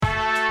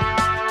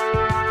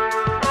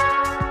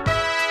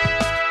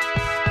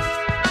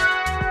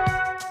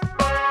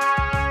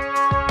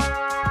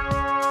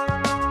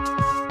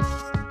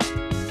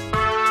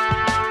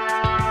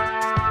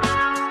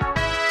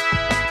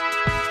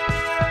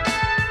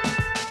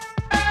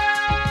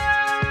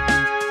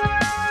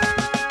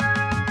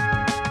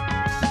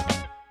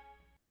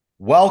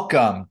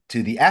Welcome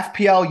to the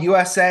FPL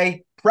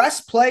USA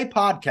Press Play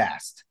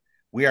Podcast.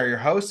 We are your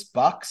hosts,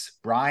 Bucks,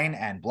 Brian,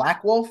 and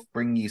Black Wolf,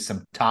 bringing you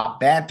some top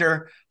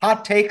banter,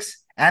 hot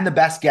takes, and the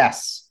best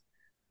guests.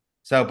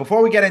 So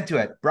before we get into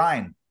it,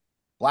 Brian,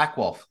 Black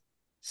Wolf,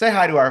 say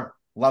hi to our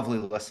lovely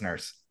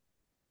listeners.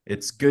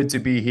 It's good to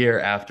be here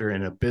after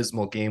an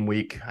abysmal game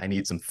week. I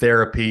need some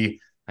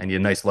therapy. I need a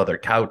nice leather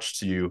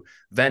couch to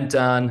vent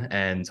on,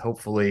 and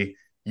hopefully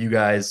you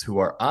guys who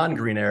are on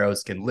Green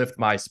Arrows can lift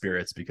my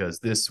spirits because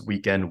this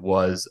weekend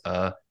was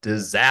a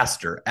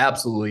disaster.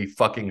 Absolutely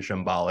fucking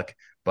shambolic,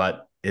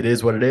 but it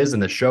is what it is,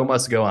 and the show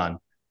must go on.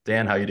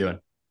 Dan, how you doing?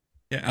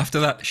 Yeah,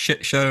 after that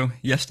shit show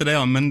yesterday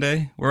on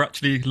Monday, we're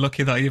actually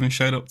lucky that I even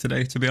showed up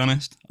today, to be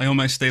honest. I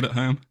almost stayed at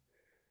home.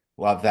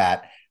 Love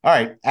that. All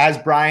right. As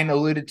Brian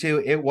alluded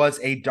to, it was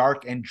a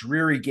dark and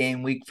dreary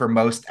game week for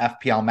most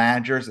FPL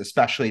managers,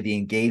 especially the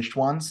engaged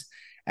ones.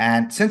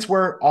 And since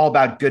we're all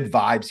about good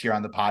vibes here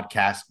on the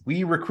podcast,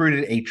 we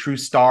recruited a true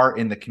star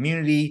in the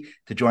community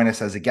to join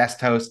us as a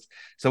guest host.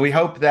 So we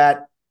hope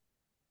that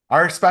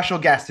our special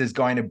guest is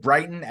going to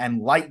brighten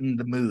and lighten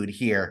the mood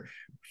here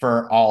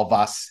for all of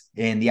us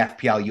in the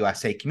FPL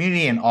USA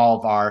community and all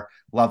of our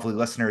lovely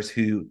listeners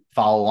who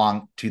follow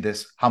along to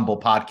this humble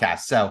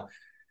podcast. So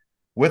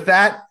with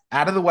that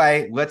out of the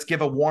way, let's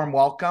give a warm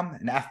welcome,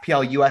 an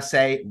FPL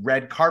USA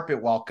red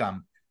carpet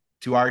welcome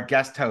to our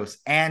guest host,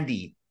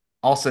 Andy,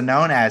 also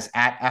known as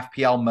at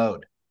FPL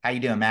Mode. How you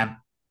doing, man?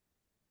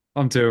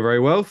 I'm doing very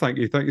well, thank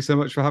you. Thank you so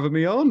much for having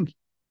me on.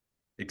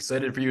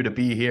 Excited for you to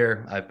be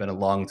here. I've been a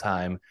long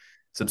time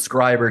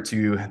subscriber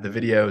to the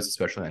videos,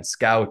 especially on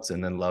Scouts,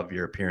 and then love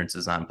your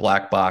appearances on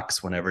Black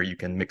Box whenever you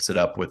can mix it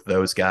up with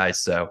those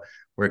guys. So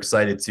we're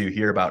excited to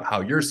hear about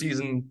how your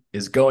season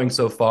is going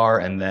so far,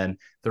 and then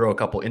throw a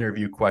couple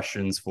interview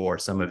questions for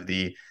some of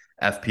the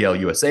FPL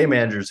USA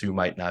managers who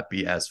might not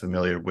be as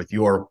familiar with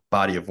your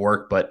body of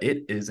work, but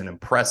it is an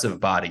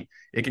impressive body.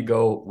 It could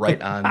go right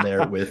on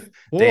there with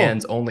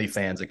Dan's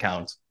OnlyFans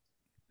account.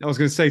 I was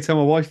going to say, tell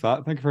my wife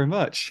that. Thank you very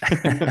much.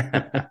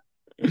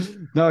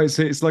 No, it's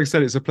like I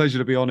said, it's a pleasure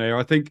to be on here.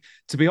 I think,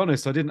 to be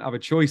honest, I didn't have a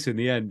choice in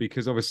the end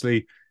because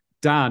obviously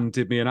Dan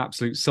did me an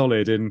absolute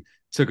solid and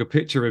took a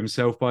picture of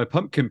himself by a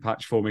pumpkin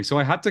patch for me. So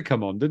I had to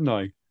come on, didn't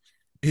I?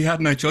 He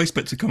had no choice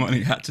but to come on.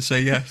 He had to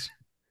say yes.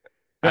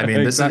 I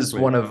mean, this Exactly. is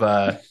one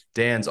of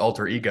Dan's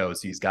alter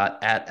egos. He's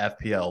got at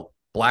FPL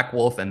Black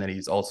Wolf, and then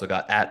he's also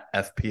got at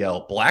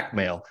FPL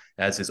Blackmail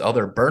as his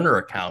other burner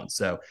account.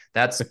 So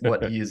that's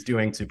what he is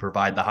doing to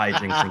provide the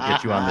hijinks and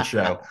get you on the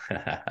show.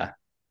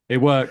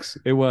 It works.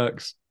 It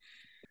works.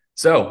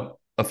 So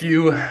a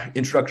few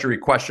introductory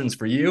questions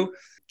for you.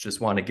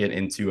 Just want to get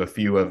into a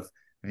few of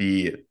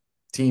the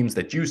teams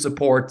that you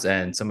support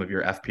and some of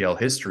your FPL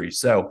history.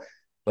 So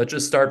let's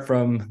just start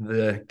from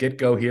the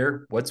get-go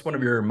here. What's one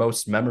of your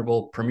most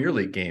memorable Premier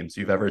League games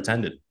you've ever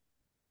attended?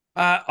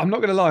 I'm not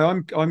going to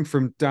lie. I'm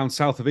from down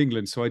south of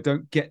England, so I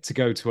don't get to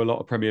go to a lot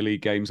of Premier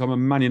League games. I'm a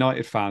Man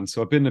United fan,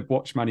 so I've been to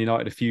watch Man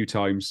United a few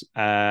times.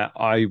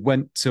 I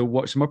went to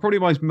watch them. Probably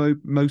my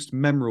most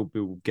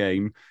memorable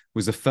game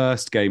was the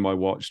first game I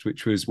watched,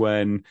 which was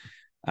when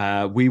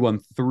we won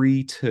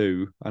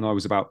 3-2, and I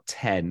was about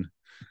 10.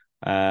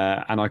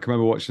 And I can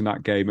remember watching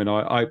that game, and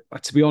I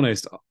to be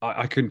honest,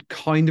 I can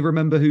kind of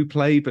remember who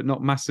played, but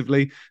not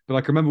massively. But I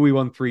can remember we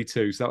won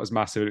 3-2, so that was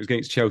massive. It was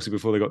against Chelsea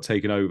before they got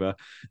taken over.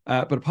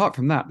 But apart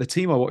from that, the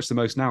team I watch the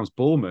most now is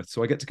Bournemouth.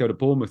 So I get to go to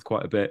Bournemouth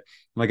quite a bit,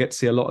 and I get to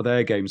see a lot of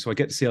their games. So I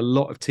get to see a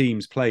lot of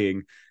teams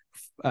playing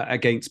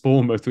against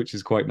Bournemouth, which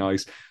is quite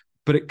nice.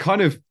 But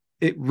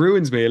it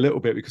ruins me a little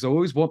bit because I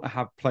always want to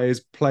have players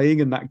playing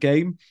in that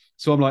game.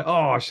 So I'm like,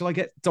 oh, shall I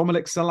get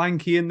Dominic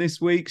Solanke in this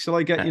week? Shall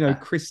I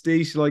get,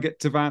 Christie? Shall I get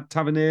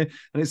Tavernier?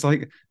 And it's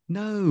like,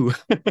 no.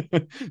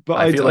 But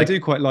I do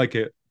quite like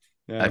it.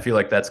 Yeah. I feel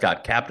like that's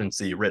got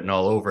captaincy written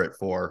all over it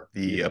for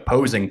the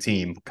opposing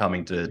team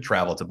coming to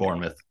travel to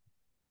Bournemouth.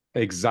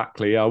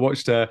 Exactly. Yeah, I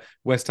watched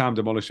West Ham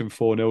demolish them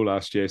 4-0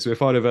 last year. So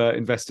if I'd have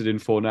invested in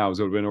 4 now, it would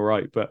have been all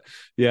right. But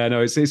yeah,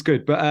 no, it's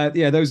good. But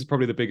those are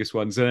probably the biggest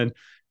ones. And then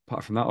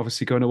apart from that,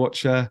 obviously going to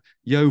watch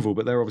Yeovil,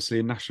 but they're obviously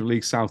in National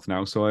League South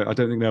now. So I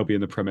don't think they'll be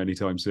in the Prem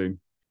anytime soon.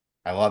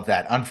 I love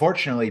that.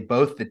 Unfortunately,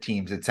 both the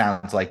teams, it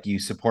sounds like you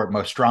support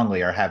most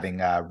strongly, are having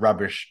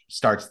rubbish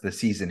starts to the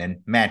season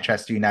in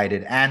Manchester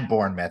United and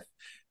Bournemouth.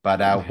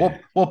 But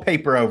we'll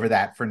paper over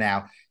that for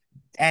now.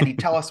 Andy,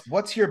 tell us,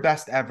 what's your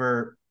best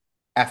ever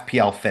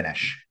FPL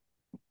finish?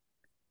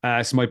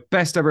 So my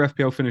best ever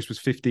FPL finish was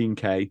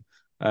 15k.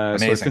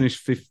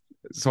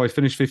 So I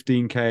finished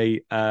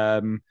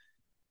 15k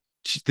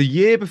the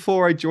year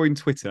before I joined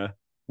Twitter,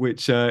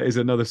 which is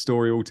another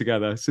story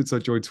altogether. Since I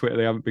joined Twitter,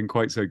 they haven't been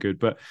quite so good.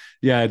 But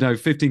yeah, no,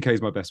 15k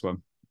is my best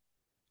one.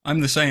 I'm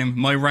the same.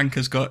 My rank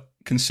has got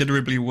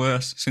considerably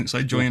worse since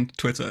I joined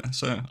Twitter.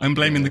 So I'm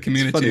blaming the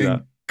community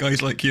and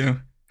guys like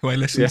you who I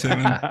listen to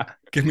and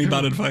give me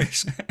bad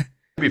advice.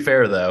 To be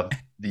fair, though,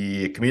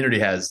 the community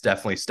has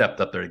definitely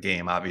stepped up their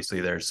game. Obviously,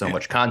 there's so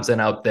much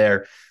content out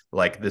there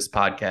like this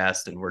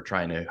podcast, and we're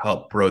trying to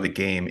help grow the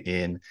game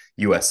in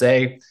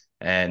USA.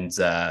 And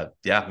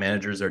yeah,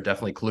 managers are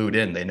definitely clued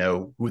in. They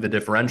know who the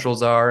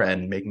differentials are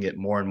and making it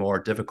more and more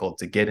difficult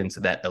to get into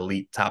that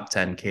elite top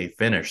 10K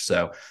finish.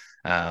 So,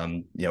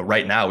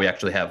 right now we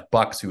actually have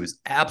Bucks, who is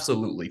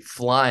absolutely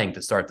flying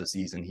to start the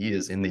season. He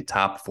is in the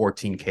top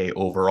 14K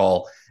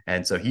overall.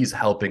 And so he's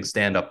helping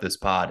stand up this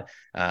pod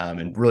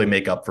and really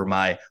make up for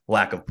my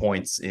lack of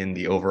points in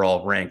the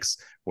overall ranks,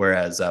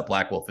 whereas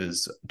Black Wolf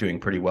is doing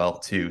pretty well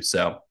too.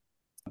 So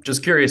I'm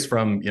just curious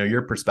from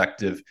your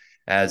perspective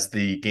as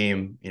the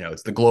game,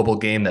 it's the global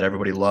game that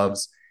everybody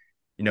loves.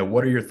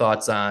 What are your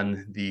thoughts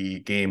on the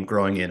game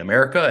growing in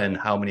America and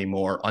how many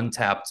more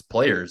untapped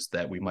players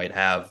that we might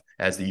have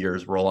as the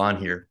years roll on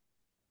here?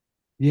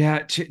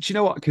 Yeah, do you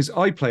know what? Because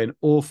I play an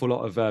awful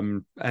lot of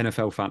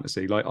NFL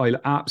fantasy. Like, I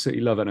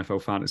absolutely love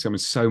NFL fantasy. I'm in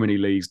so many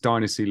leagues,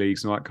 dynasty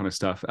leagues, and all that kind of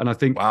stuff. And I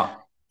think wow,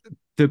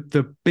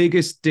 the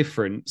biggest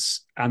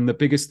difference and the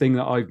biggest thing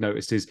that I've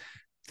noticed is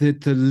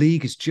the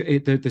league is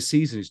the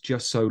season is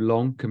just so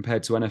long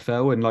compared to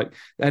NFL. And like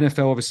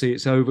NFL, obviously,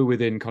 it's over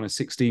within kind of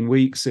 16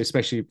 weeks,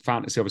 especially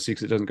fantasy, obviously,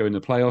 because it doesn't go in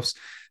the playoffs.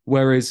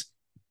 Whereas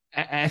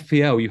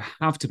FPL, you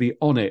have to be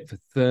on it for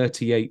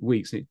 38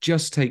 weeks, and it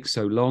just takes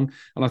so long.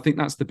 And I think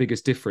that's the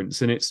biggest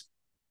difference. And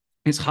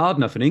it's hard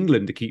enough in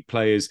England to keep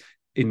players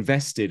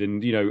invested.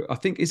 And, I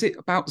think, is it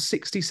about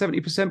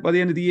 60-70% by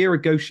the end of the year are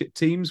ghost ship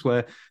teams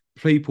where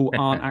people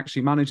aren't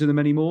actually managing them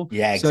anymore?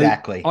 Yeah,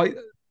 exactly. So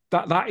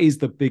that is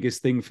the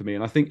biggest thing for me.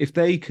 And I think if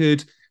they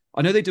could,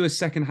 I know they do a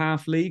second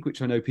half league,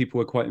 which I know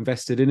people are quite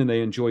invested in and they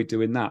enjoy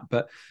doing that.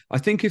 But I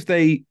think if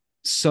they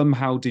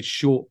somehow did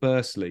short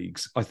burst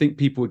leagues, I think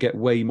people would get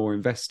way more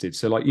invested.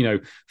 So like,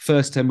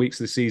 first 10 weeks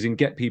of the season,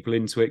 get people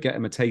into it, get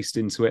them a taste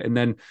into it, and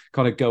then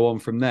kind of go on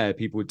from there,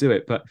 people would do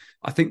it. But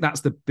I think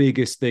that's the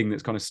biggest thing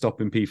that's kind of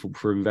stopping people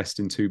from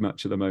investing too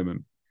much at the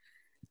moment.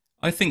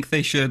 I think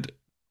they should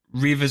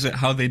revisit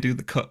how they do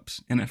the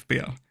cups in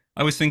FBL.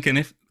 I was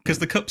thinking because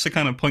the cups are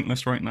kind of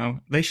pointless right now,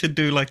 they should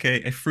do like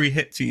a free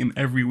hit team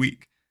every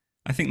week.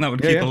 I think that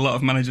would keep a lot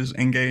of managers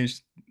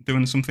engaged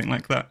doing something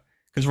like that.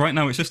 Because right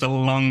now it's just a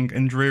long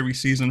and dreary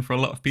season for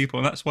a lot of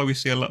people. That's why we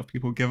see a lot of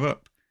people give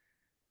up.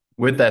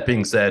 With that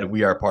being said,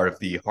 we are part of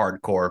the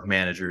hardcore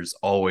managers,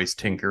 always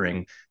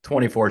tinkering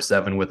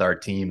 24/7 with our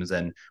teams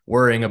and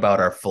worrying about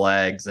our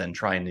flags and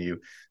trying to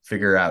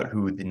figure out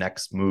who the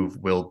next move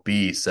will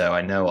be. So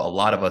I know a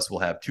lot of us will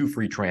have 2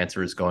 free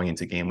transfers going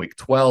into game week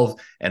 12,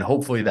 and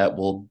hopefully that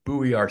will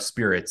buoy our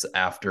spirits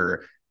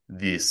after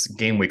this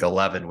game week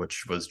 11,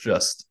 which was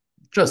just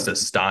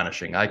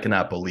astonishing. I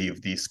cannot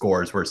believe the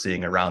scores we're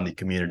seeing around the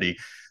community.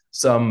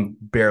 Some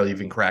barely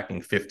even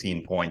cracking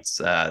 15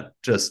 points.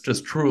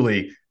 Just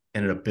truly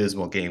in an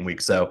abysmal game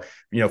week. So,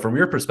 from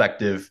your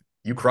perspective,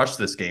 you crushed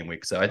this game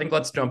week. So I think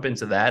let's jump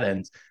into that,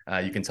 and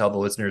you can tell the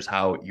listeners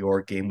how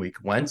your game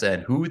week went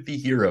and who the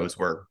heroes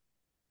were.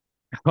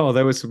 Oh,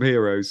 there were some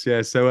heroes.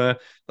 Yeah. So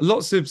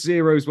lots of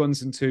zeros,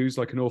 ones and twos,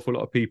 like an awful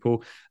lot of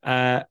people.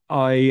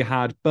 I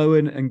had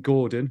Bowen and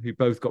Gordon, who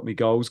both got me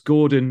goals.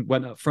 Gordon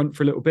went up front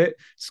for a little bit,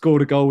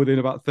 scored a goal within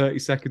about 30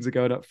 seconds of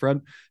going up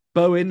front.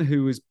 Bowen,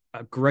 who was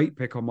a great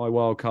pick on my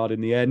wild card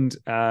in the end,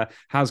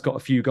 has got a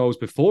few goals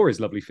before his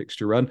lovely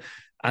fixture run.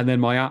 And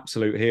then my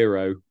absolute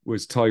hero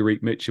was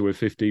Tyreek Mitchell with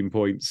 15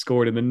 points,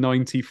 scored in the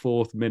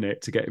 94th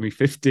minute to get me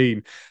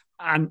 15.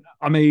 And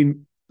I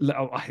mean,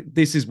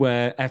 this is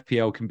where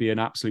FPL can be an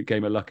absolute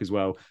game of luck as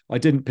well. I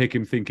didn't pick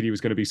him thinking he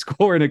was going to be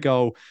scoring a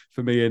goal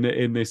for me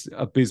in this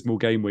abysmal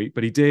game week,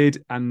 but he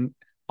did. And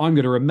I'm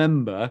going to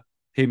remember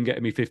him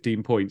getting me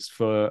 15 points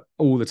for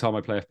all the time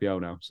I play FPL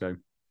now. So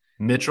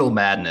Mitchell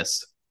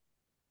madness.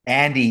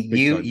 Andy,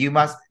 you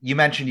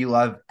mentioned you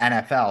love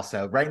NFL.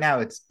 So right now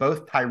it's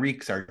both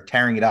Tyreeks are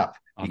tearing it up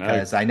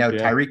because I know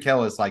Tyreek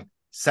Hill is like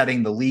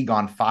setting the league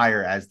on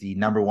fire as the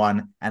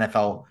 #1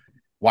 NFL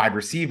wide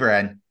receiver.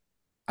 And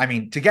I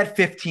mean, to get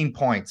 15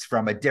 points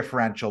from a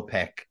differential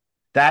pick,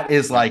 that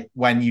is like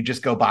when you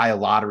just go buy a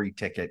lottery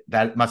ticket.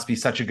 That must be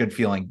such a good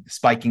feeling,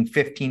 spiking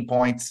 15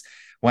 points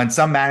when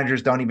some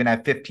managers don't even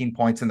have 15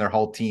 points in their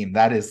whole team.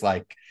 That is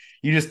like,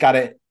 you just got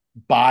to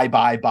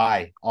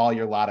buy all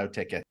your lotto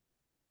tickets.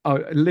 Oh,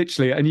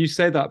 literally. And you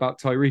said that about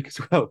Tyreek as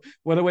well.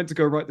 When I went to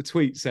go write the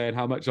tweet saying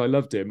how much I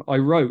loved him, I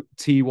wrote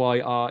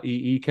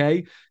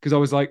Tyreek because I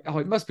was like, oh,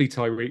 it must be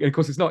Tyreek. And of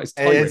course, it's not. It's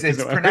Tyreek.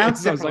 It's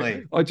pronounced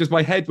differently.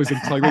 My head was in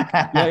Tyreek.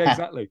 Yeah,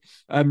 exactly.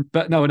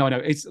 But no.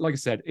 It's like I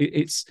said,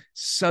 it's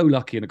so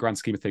lucky in the grand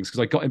scheme of things because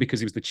I got him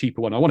because he was the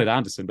cheaper one. I wanted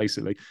Anderson,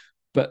 basically.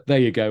 But there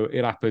you go.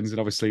 It happens. And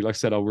obviously, like I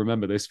said, I'll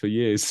remember this for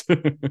years.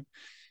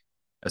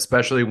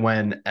 Especially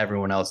when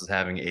everyone else is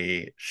having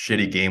a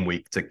shitty game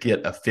week, to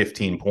get a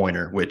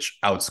 15-pointer, which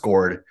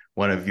outscored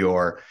one of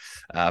your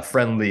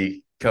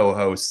friendly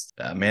co-hosts,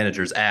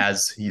 managers,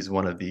 as he's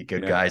one of the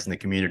good guys in the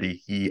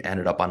community. He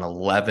ended up on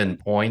 11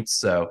 points.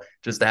 So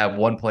just to have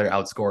one player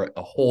outscore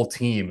a whole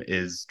team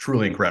is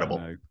truly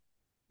incredible.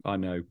 I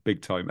know,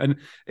 big time. And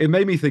it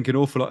made me think an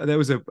awful lot. There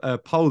was a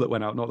poll that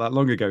went out not that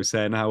long ago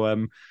saying how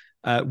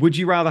Would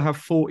you rather have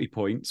 40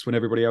 points when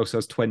everybody else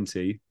has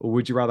 20, or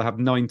would you rather have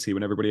 90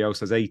 when everybody else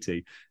has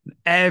 80?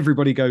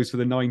 Everybody goes for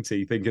the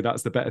 90, thinking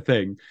that's the better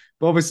thing.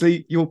 But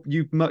obviously,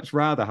 you'd much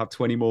rather have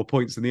 20 more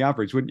points than the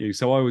average, wouldn't you?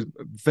 So I was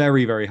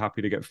very, very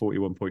happy to get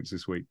 41 points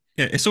this week.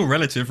 Yeah, it's all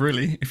relative,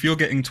 really. If you're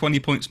getting 20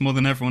 points more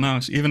than everyone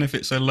else, even if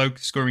it's a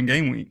low-scoring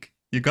game week,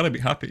 you've got to be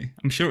happy.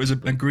 I'm sure it was a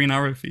green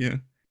arrow for you.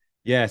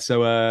 Yeah,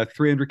 so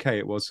 300k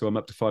it was, so I'm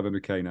up to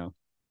 500k now.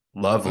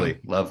 Lovely,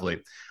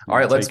 lovely. All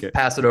right, let's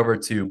pass it over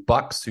to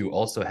Bucks, who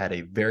also had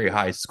a very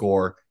high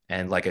score.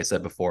 And like I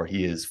said before,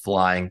 he is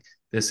flying.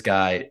 This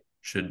guy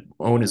should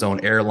own his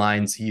own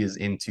airlines. He is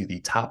into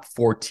the top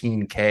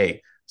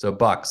 14K. So,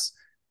 Bucks,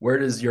 where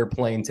does your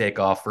plane take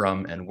off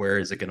from, and where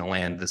is it going to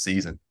land this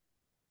season?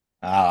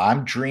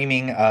 I'm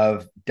dreaming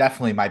of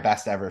definitely my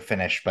best ever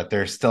finish, but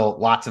there's still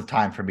lots of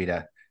time for me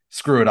to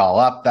screw it all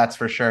up, that's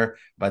for sure.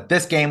 But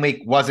this game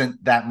week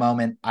wasn't that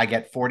moment. I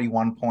get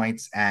 41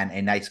 points and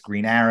a nice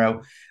green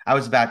arrow. I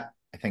was about,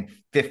 I think,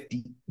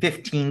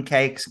 15K,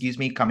 excuse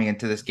me, coming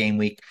into this game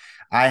week.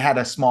 I had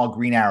a small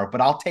green arrow,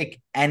 but I'll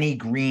take any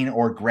green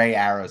or gray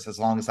arrows as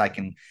long as I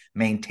can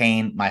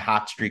maintain my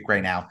hot streak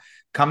right now.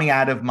 Coming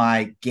out of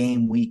my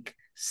game week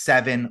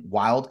 7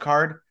 wild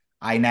card,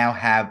 I now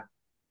have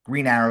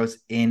green arrows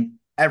in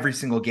every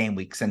single game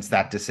week since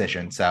that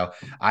decision. So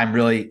I'm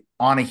really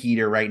on a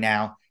heater right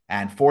now.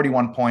 And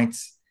 41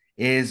 points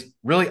is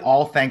really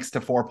all thanks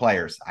to 4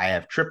 players. I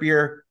have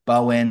Trippier,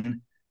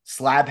 Bowen,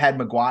 Slabhead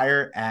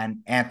McGuire, and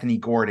Anthony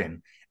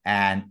Gordon.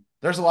 And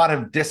there's a lot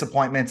of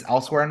disappointments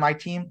elsewhere in my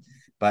team,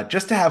 but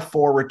just to have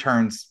 4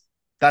 returns,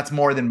 that's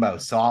more than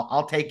most. So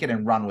I'll take it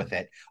and run with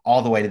it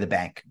all the way to the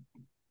bank.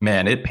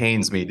 Man, it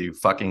pains me to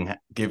fucking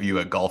give you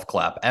a golf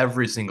clap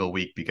every single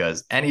week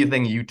because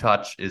anything you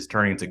touch is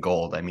turning to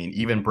gold. I mean,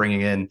 even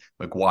bringing in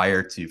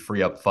McGuire to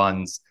free up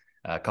funds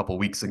a couple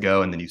weeks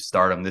ago, and then you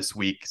start him this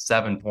week,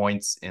 7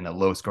 points in a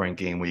low scoring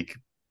game week,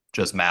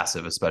 just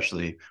massive,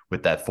 especially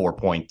with that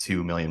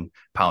 4.2 million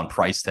pound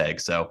price tag.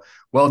 So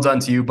well done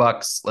to you,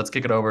 Bucks. Let's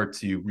kick it over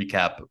to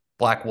recap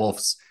Black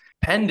Wolf's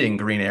pending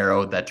green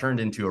arrow that turned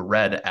into a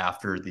red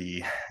after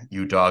the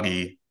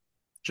U-Doggy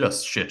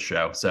just shit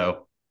show.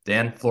 So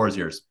Dan, floor is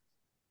yours.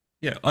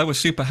 Yeah, I was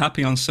super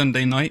happy on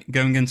Sunday night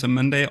going into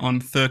Monday on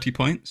 30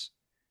 points.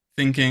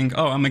 Thinking,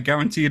 oh, I'm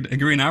guaranteed a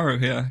green arrow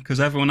here because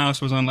everyone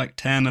else was on like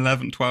 10,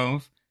 11,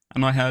 12.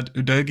 And I had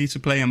Udogi to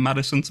play and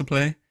Madison to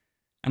play.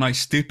 And I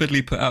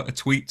stupidly put out a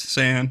tweet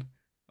saying,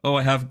 oh,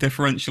 I have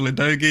differential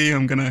Udogi.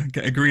 I'm going to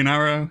get a green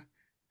arrow.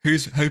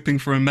 Who's hoping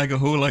for a mega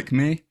haul like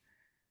me?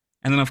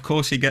 And then, of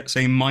course, he gets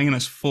a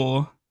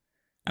 -4.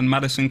 And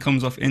Madison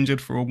comes off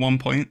injured for a 1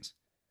 point.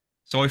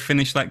 So I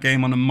finished that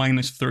game on a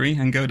 -3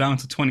 and go down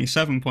to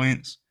 27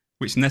 points,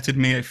 which netted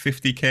me a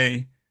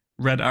 50k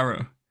red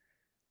arrow.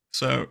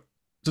 So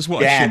just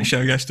what a shit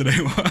show yesterday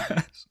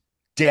was.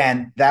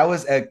 Dan, that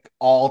was an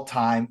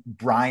all-time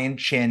Brian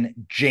Chin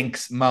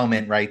jinx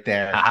moment right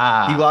there.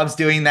 He loves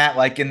doing that,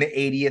 like in the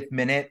 80th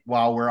minute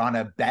while we're on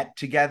a bet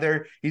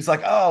together. He's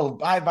like, "Oh,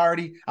 I'm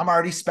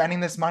already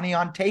spending this money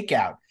on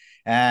takeout,"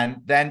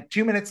 and then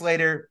 2 minutes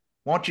later,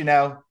 won't you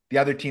know, the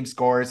other team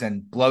scores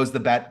and blows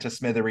the bet to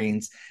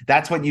smithereens.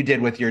 That's what you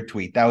did with your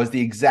tweet. That was the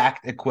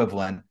exact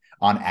equivalent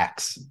on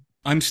X.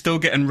 I'm still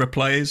getting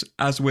replies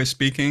as we're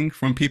speaking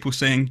from people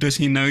saying, "Does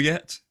he know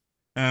yet?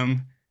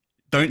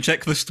 Don't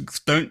check the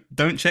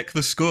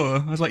score."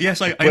 I was like,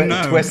 "Yes, I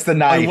know. Twist the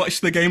knife. I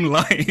watched the game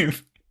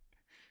live."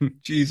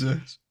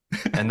 Jesus.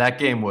 And that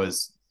game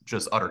was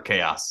just utter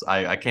chaos.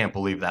 I can't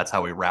believe that's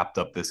how we wrapped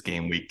up this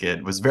game week.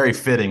 It was very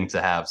fitting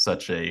to have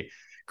such a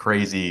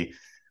crazy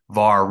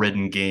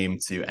VAR-ridden game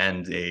to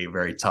end a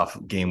very tough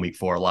game week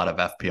for a lot of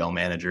FPL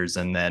managers.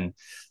 And then,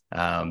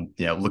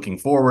 looking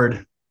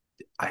forward,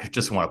 I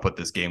just want to put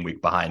this game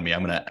week behind me.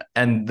 I'm going to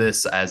end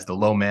this as the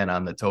low man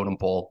on the totem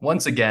pole.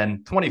 Once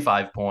again,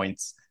 25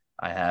 points.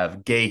 I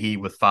have Gahey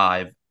with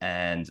 5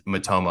 and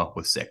Matoma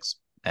with 6.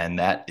 And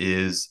that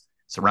is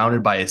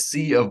surrounded by a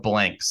sea of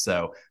blanks.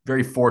 So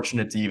very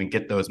fortunate to even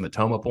get those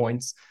Matoma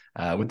points.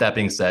 With that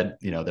being said,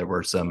 there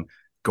were some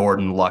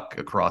Gordon luck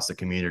across the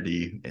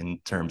community in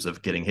terms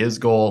of getting his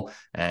goal.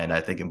 And I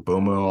think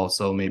Mbumo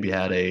also maybe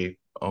had a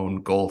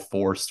own goal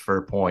forced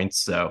for points.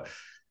 So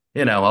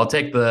I'll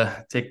take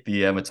the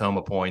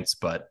Matoma points,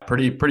 but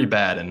pretty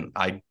bad. And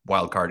I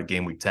wildcarded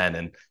game week 10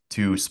 and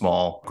 2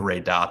 small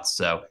gray dots.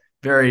 So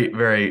very,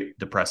 very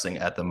depressing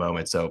at the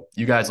moment. So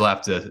you guys will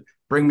have to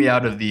bring me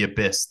out of the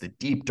abyss, the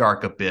deep,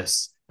 dark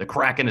abyss. The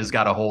Kraken has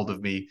got a hold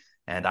of me,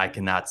 and I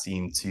cannot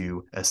seem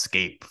to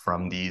escape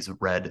from these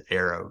red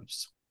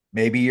arrows.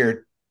 Maybe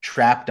you're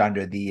trapped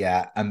under the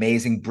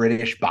amazing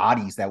British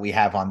bodies that we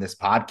have on this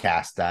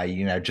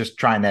podcast, just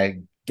trying to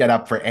get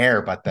up for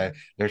air, but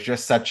there's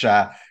just such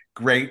a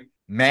great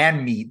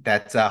man meat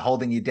that's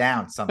holding you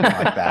down, something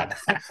like that.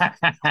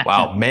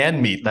 Wow, man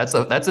meat. That's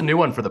a new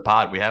one for the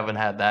pod. We haven't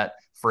had that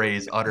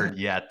phrase uttered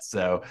yet.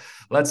 So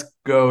let's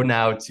go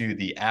now to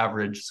the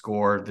average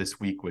score this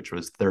week, which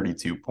was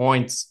 32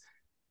 points.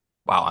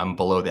 Wow, I'm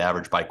below the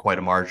average by quite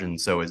a margin.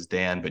 So is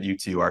Dan, but you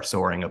two are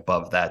soaring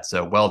above that.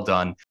 So well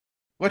done.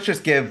 let's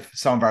just give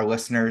some of our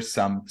listeners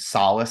some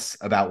solace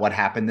about what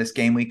happened this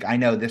game week. I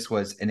know this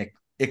was an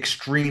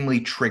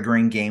extremely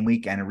triggering game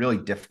week and a really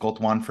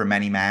difficult one for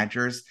many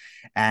managers.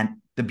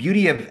 And the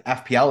beauty of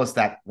FPL is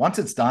that once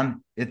it's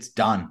done, it's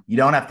done. You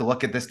don't have to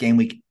look at this game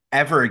week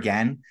ever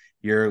again.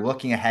 You're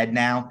looking ahead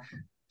now.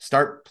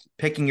 Start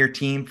picking your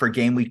team for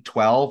game week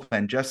 12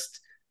 and just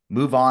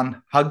move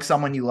on. Hug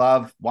someone you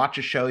love, watch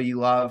a show you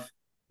love,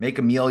 make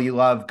a meal you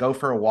love, go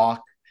for a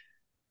walk.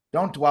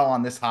 Don't dwell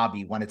on this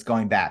hobby when it's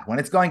going bad. When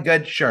it's going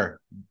good,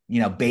 sure,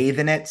 bathe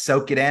in it,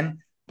 soak it in.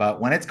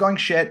 But when it's going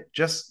shit,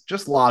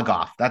 just log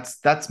off.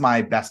 That's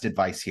my best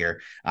advice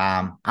here.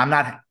 I'm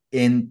not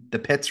in the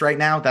pits right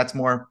now. That's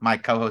more my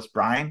co-host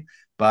Brian.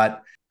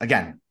 But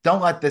again,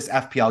 don't let this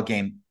FPL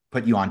game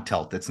put you on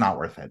tilt. It's not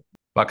worth it.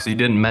 Bucks, you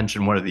didn't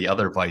mention one of the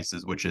other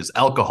vices, which is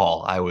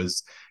alcohol. I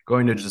was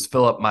going to just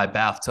fill up my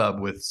bathtub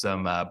with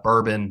some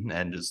bourbon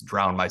and just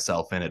drown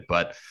myself in it,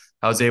 but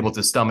I was able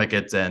to stomach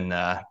it and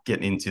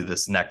get into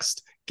this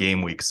next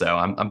game week. So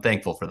I'm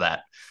thankful for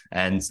that.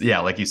 And yeah,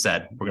 like you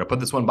said, we're going to put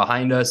this one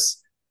behind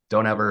us.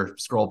 Don't ever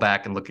scroll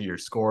back and look at your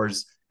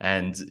scores.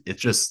 And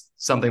it's just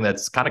something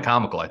that's kind of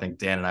comical. I think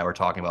Dan and I were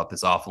talking about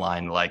this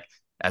offline, like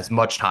as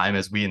much time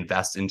as we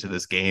invest into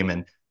this game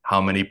and how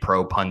many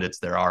pro pundits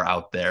there are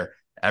out there,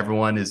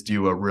 everyone is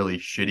due a really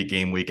shitty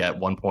game week at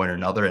one point or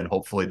another. And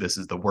hopefully this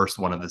is the worst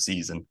one of the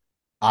season.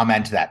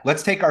 Amen to that.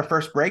 Let's take our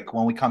first break.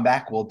 When we come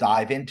back, we'll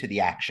dive into the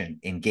action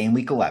in game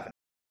week 11.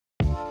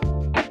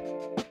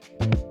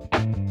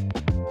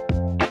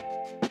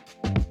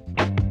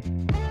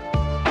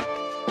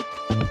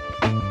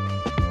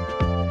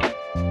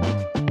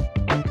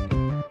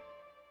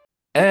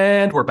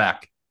 And we're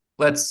back.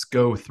 Let's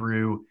go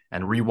through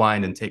and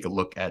rewind and take a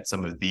look at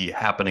some of the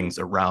happenings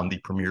around the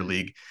Premier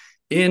League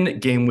in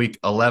game week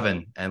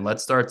 11. And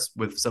let's start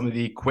with some of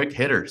the quick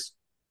hitters.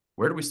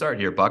 Where do we start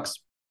here, Bucks?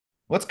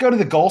 Let's go to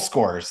the goal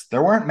scorers.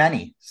 There weren't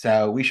many,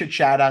 so we should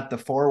shout out the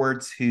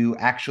forwards who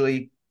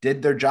actually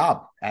did their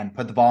job and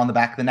put the ball in the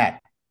back of the net.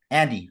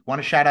 Andy, want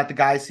to shout out the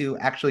guys who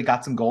actually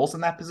got some goals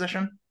in that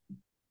position?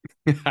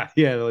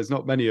 Yeah, there's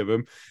not many of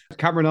them.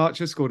 Cameron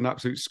Archer scored an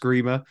absolute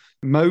screamer.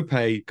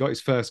 Mopé got his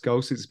first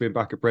goal since he's been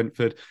back at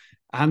Brentford.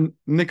 And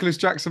Nicholas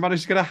Jackson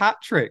managed to get a hat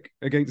trick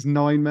against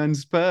 9-men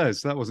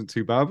Spurs. That wasn't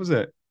too bad, was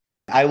it?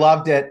 I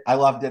loved it.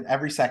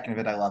 Every second of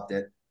it, I loved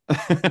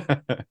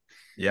it.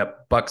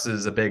 Yep. Bucks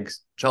is a big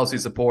Chelsea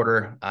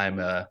supporter. I'm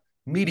a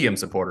medium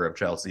supporter of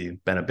Chelsea.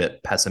 Been a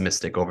bit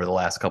pessimistic over the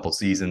last couple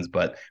seasons,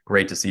 but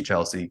great to see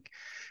Chelsea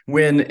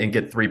win and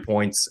get 3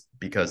 points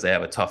because they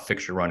have a tough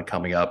fixture run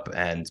coming up.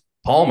 And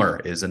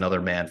Palmer is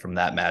another man from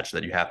that match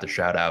that you have to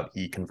shout out.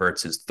 He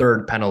converts his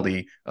third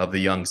penalty of the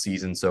young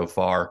season so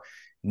far.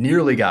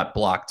 Nearly got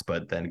blocked,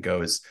 but then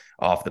goes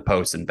off the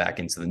post and back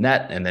into the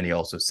net. And then he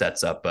also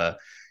sets up a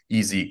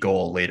easy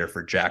goal later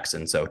for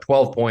Jackson. So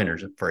 12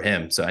 pointers for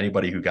him. So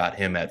anybody who got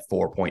him at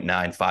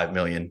 4.95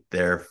 million,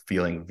 they're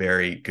feeling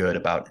very good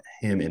about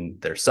him in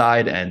their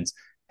side. And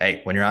hey,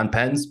 when you're on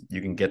pens,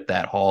 you can get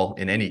that haul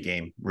in any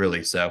game,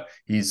 really. So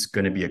he's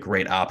going to be a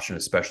great option,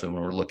 especially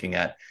when we're looking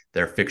at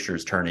their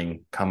fixtures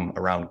come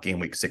around game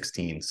week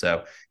 16.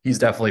 So he's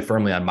definitely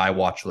firmly on my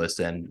watch list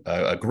and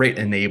a great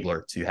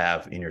enabler to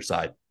have in your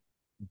side.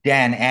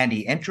 Dan, Andy,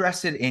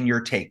 interested in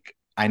your take.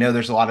 I know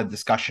there's a lot of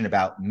discussion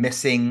about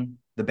missing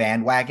the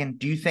bandwagon.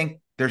 Do you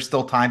think there's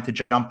still time to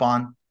jump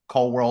on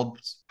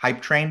Colworld's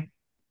hype train?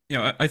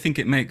 Yeah, I think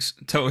it makes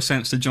total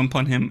sense to jump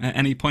on him at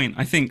any point.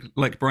 I think,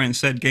 like Brian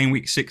said, game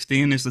week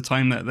 16 is the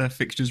time that their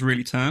fixtures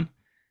really turn,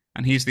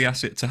 and he's the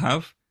asset to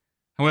have.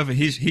 However,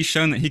 he's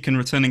shown that he can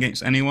return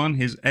against anyone.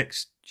 His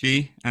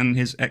XG and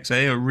his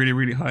XA are really,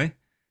 really high.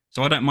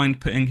 So I don't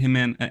mind putting him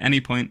in at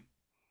any point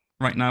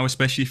right now,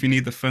 especially if you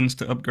need the funds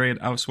to upgrade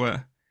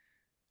elsewhere.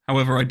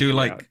 However, I do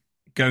like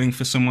going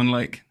for someone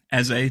like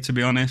Eze, to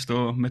be honest,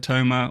 or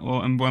Matoma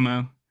or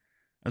Mbeumo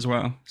as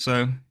well.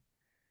 So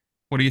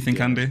what do you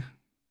think, Andy?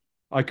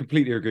 I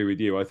completely agree with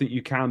you. I think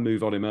you can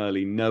move on him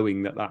early,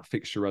 knowing that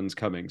fixture run's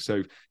coming.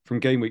 So from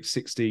game week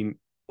 16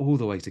 all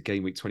the way to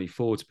game week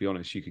 24, to be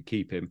honest, you could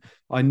keep him.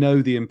 I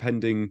know the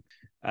impending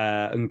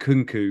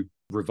Nkunku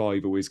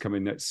revival is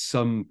coming at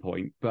some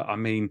point, but I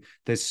mean,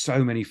 there's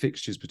so many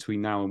fixtures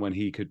between now and when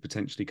he could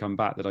potentially come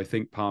back that I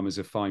think Palmer's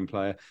a fine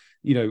player.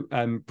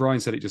 Brian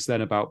said it just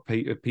then about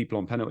people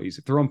on penalties.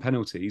 If they're on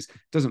penalties, it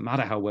doesn't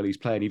matter how well he's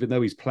playing, even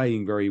though he's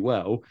playing very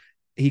well,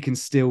 he can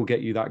still get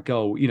you that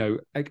goal.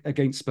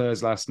 Against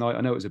Spurs last night,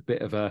 I know it was a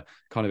bit of a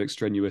kind of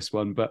extraneous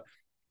one, but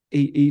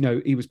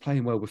he was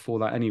playing well before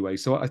that anyway.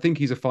 So I think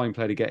he's a fine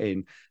player to get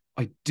in.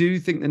 I do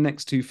think the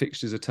next two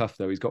fixtures are tough,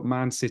 though. He's got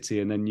Man City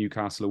and then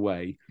Newcastle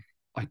away.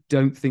 I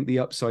don't think the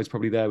upside's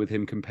probably there with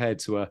him compared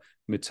to a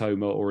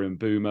Matoma or an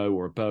Mbeumo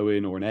or a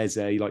Bowen or an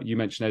Eze. Like you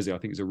mentioned, Eze, I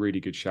think is a really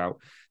good shout.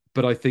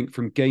 But I think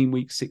from game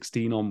week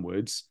 16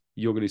 onwards,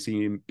 you're going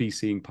to be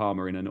seeing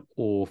Palmer in an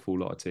awful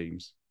lot of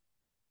teams.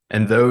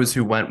 And those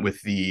who went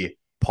with the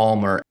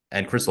Palmer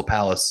and Crystal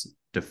Palace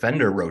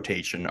defender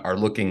rotation are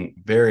looking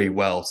very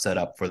well set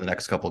up for the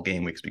next couple of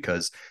game weeks,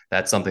 because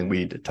that's something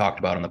we'd talked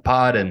about on the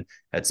pod and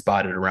had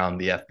spotted around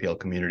the FPL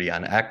community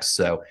on X.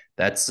 So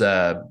that's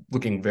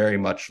looking very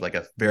much like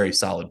a very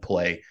solid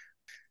play.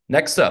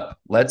 Next up,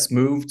 let's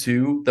move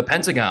to the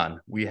Pentagon.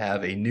 We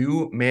have a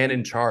new man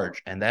in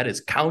charge, and that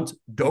is Count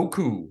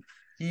Doku.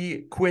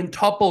 He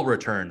quintuple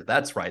returned.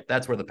 That's right.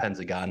 That's where the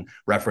Pentagon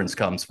reference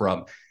comes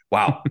from.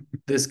 Wow,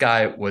 this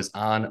guy was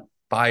on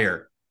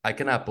fire. I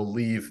cannot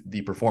believe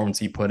the performance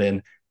he put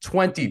in.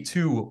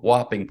 22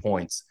 whopping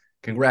points.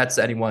 Congrats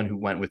to anyone who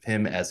went with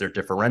him as their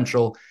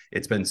differential.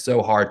 It's been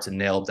so hard to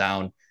nail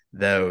down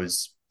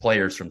those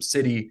players from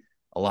City.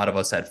 A lot of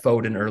us had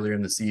Foden earlier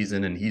in the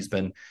season, and he's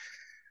been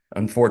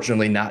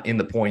unfortunately not in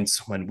the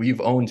points when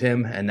we've owned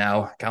him. And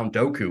now Count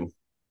Doku.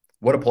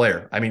 What a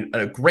player. I mean,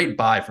 a great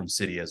buy from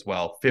City as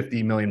well.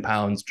 50 million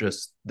pounds,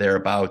 just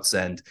thereabouts,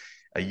 and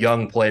a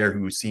young player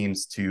who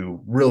seems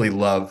to really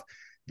love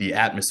the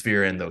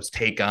atmosphere and those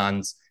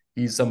take-ons.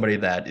 He's somebody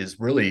that is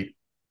really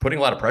putting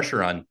a lot of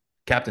pressure on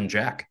Captain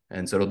Jack.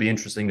 And so it'll be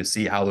interesting to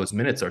see how those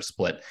minutes are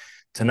split.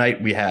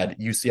 Tonight we had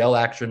UCL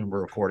action.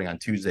 We're recording on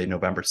Tuesday,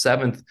 November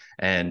 7th,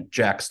 and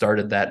Jack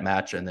started that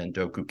match, and then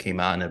Doku came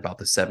on at about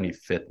the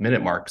 75th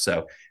minute mark.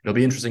 So it'll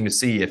be interesting to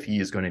see if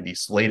he is going to be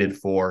slated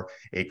for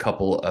a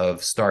couple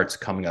of starts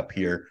coming up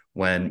here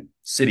when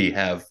City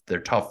have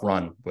their tough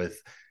run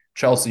with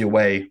Chelsea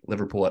away,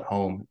 Liverpool at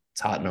home,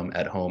 Tottenham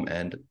at home,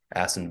 and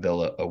Aston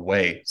Villa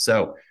away.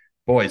 So,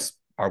 boys,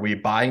 are we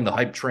buying the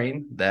hype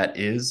train that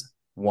is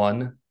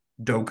one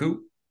Doku?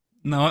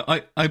 No,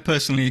 I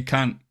personally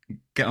can't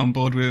get on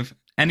board with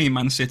any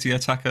Man City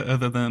attacker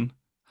other than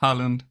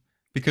Haaland,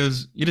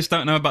 because you just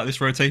don't know about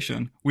this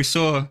rotation. We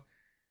saw,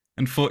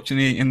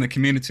 unfortunately, in the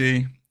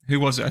community, who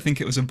was it? I think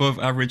it was above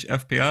average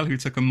FPL who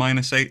took a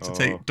 -8 to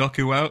take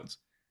Doku out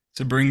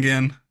to bring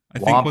in, I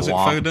think, was it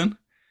Foden?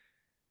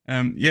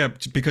 Yeah,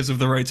 because of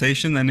the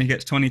rotation, then he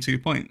gets 22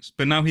 points.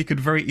 But now he could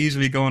very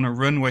easily go on a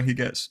run where he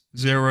gets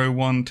 0,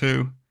 1,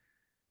 2.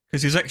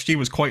 Because his XG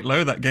was quite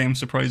low that game,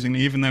 surprisingly,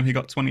 even though he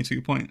got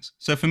 22 points.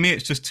 So for me,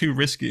 it's just too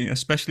risky,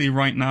 especially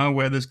right now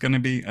where there's going to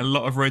be a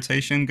lot of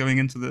rotation going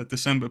into the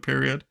December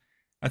period.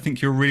 I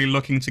think you're really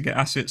looking to get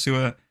assets who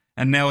are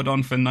nailed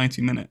on for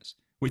 90 minutes,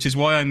 which is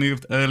why I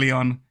moved early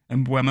on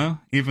Mbeumo,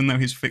 even though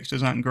his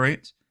fixtures aren't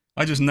great.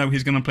 I just know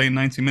he's going to play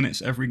 90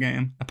 minutes every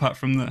game, apart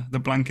from the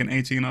blank in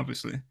 18,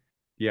 obviously.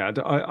 Yeah,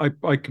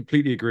 I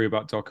completely agree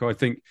about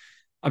Doku.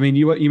 I mean,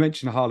 you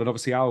mentioned Haaland.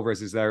 Obviously,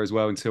 Alvarez is there as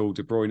well until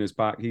De Bruyne is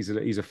back. He's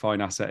a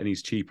fine asset and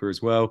he's cheaper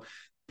as well.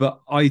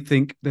 But I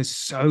think there's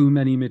so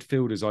many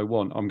midfielders I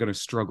want. I'm going to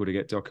struggle to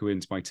get Doku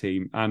into my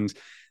team. And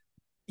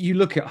you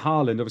look at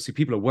Haaland, obviously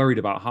people are worried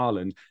about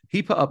Haaland.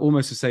 He put up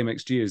almost the same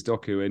XG as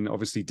Doku and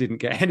obviously didn't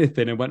get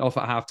anything and went off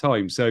at half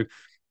time. So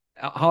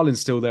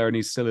Haaland's still there and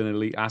he's still an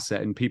elite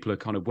asset and people are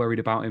kind of worried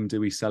about him. Do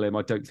we sell him?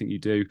 I don't think you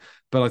do.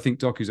 But I think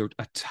Doku's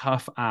a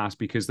tough ass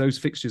because those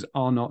fixtures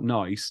are not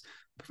nice.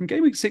 From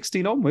game week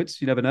 16 onwards,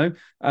 you never know.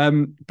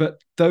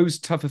 But those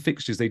tougher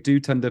fixtures, they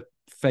do tend to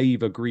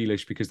favour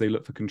Grealish because they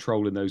look for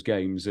control in those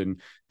games, and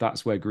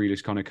that's where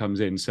Grealish kind of comes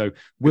in. So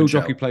will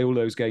Doku play all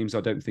those games? I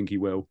don't think he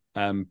will.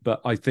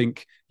 But I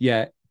think,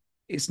 yeah,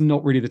 it's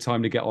not really the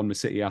time to get on the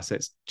City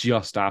assets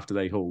just after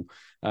they haul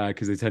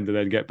because they tend to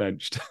then get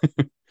benched.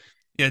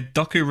 Yeah,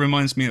 Doku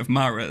reminds me of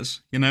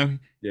Mahrez, you know?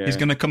 Yeah. He's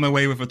going to come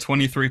away with a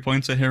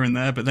 23-pointer here and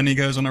there, but then he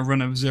goes on a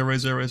run of 0,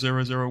 0,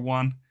 0, 0,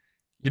 1.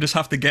 You just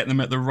have to get them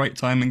at the right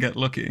time and get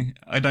lucky.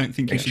 I don't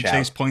think you should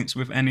chase points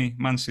with any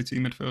Man City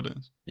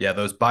midfielders. Yeah,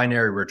 those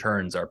binary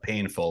returns are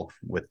painful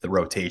with the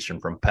rotation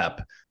from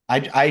Pep.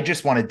 I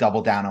just want to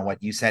double down on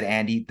what you said,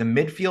 Andy. The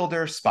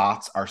midfielder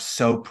spots are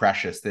so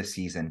precious this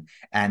season.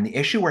 And the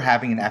issue we're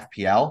having in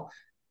FPL,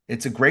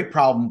 it's a great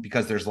problem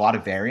because there's a lot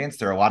of variance.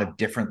 There are a lot of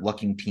different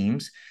looking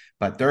teams,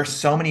 but there are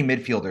so many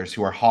midfielders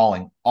who are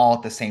hauling all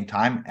at the same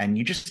time, and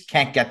you just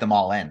can't get them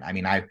all in. I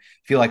mean, I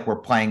feel like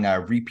we're playing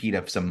a repeat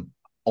of some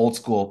old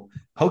school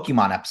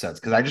Pokemon episodes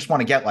because I just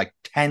want to get like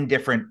 10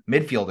 different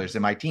midfielders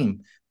in my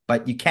team,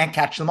 but you can't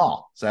catch them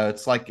all. So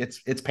it's like,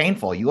 it's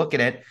painful. You look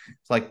at it,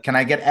 it's like, can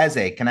I get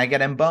Eze? Can I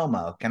get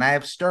Mbeumo? Can I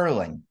have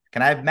Sterling?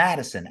 Can I have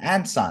Madison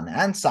and Son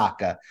and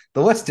Saka?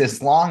 The list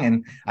is long,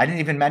 and I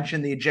didn't even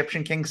mention the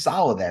Egyptian King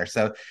Salah there.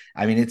 So,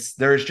 I mean,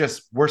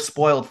 we're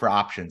spoiled for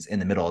options in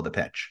the middle of the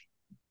pitch.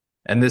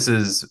 And this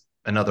is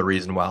another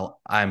reason why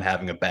I'm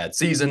having a bad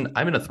season.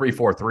 I'm in a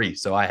 3-4-3,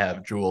 so I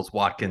have Jules,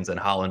 Watkins, and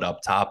Haaland up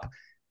top.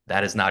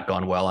 That has not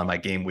gone well on my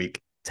game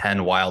week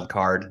 10 wild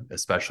card,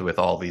 especially with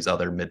all these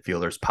other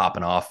midfielders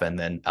popping off. And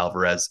then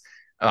Alvarez,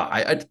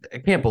 I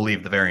can't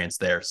believe the variance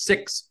there.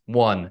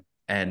 6-1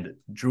 and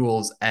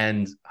Jules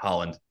and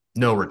Haaland,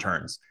 no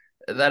returns.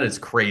 That is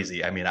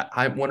crazy. I mean,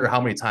 I wonder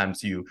how many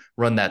times you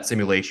run that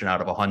simulation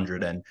out of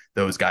 100 and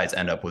those guys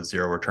end up with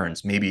 0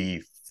 returns,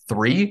 maybe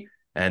 3.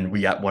 And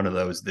we got one of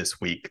those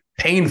this week.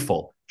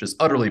 Painful, just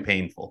utterly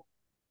painful.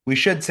 We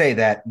should say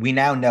that we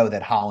now know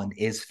that Holland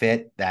is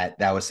fit, that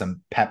was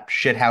some Pep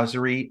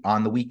shithousery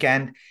on the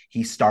weekend.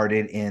 He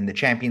started in the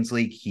Champions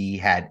League. He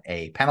had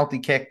a penalty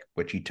kick,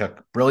 which he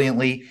took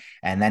brilliantly,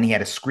 and then he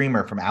had a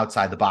screamer from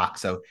outside the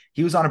box. So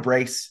he was on a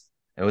brace.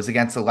 It was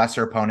against a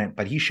lesser opponent,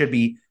 but he should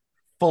be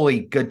fully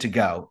good to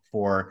go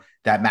for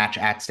that match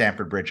at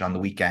Stamford Bridge on the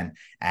weekend.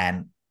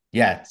 And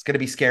yeah, it's going to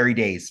be scary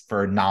days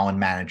for Nolan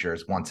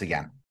managers once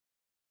again.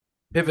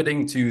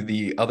 Pivoting to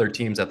the other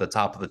teams at the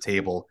top of the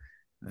table,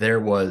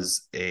 there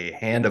was a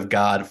hand of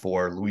God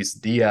for Luis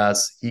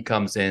Diaz. He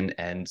comes in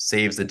and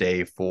saves the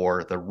day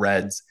for the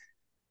Reds,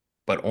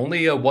 but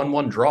only a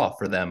 1-1 draw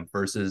for them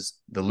versus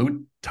the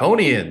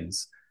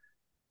Lutonians.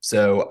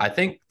 So I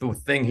think the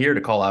thing here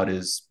to call out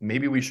is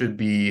maybe we should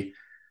be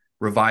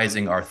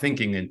revising our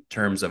thinking in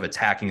terms of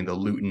attacking the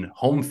Luton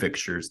home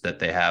fixtures that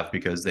they have,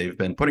 because they've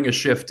been putting a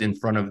shift in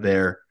front of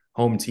their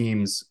home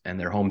teams and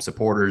their home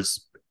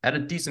supporters at a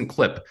decent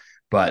clip.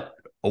 But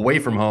away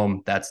from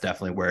home, that's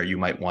definitely where you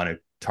might want to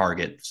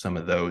target some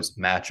of those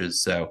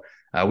matches. So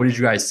what did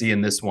you guys see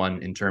in this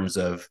one in terms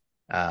of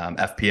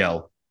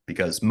FPL?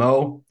 Because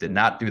Mo did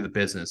not do the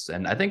business.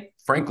 And I think,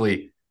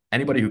 frankly,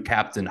 anybody who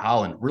captained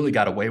Holland really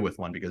got away with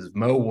one, because if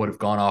Mo would have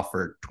gone off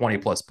for 20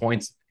 plus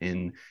points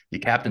in the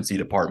captaincy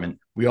department,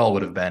 we all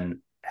would have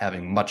been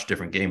having much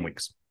different game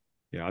weeks.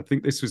 Yeah, I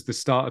think this was the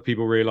start of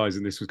people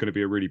realizing this was going to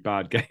be a really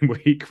bad game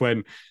week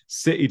when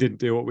City didn't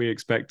do what we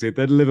expected,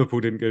 then Liverpool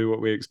didn't do what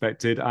we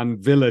expected,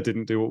 and Villa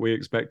didn't do what we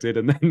expected,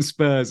 and then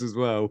Spurs as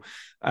well.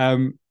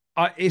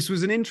 This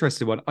was an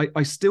interesting one.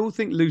 I still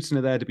think Luton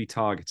are there to be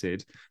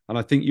targeted, and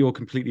I think you're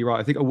completely right.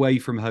 I think away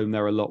from home,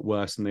 they're a lot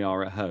worse than they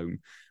are at home.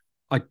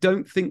 I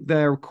don't think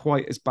they're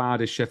quite as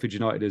bad as Sheffield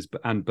United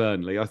and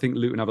Burnley. I think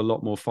Luton have a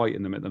lot more fight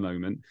in them at the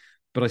moment,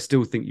 but I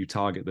still think you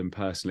target them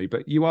personally.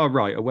 But you are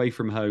right. Away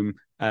from home,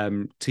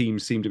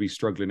 teams seem to be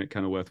struggling at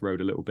Kenilworth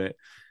Road a little bit.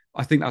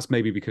 I think that's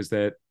maybe because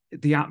the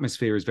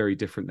atmosphere is very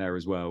different there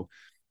as well.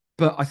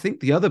 But I think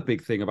the other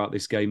big thing about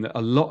this game that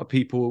a lot of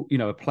people,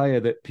 a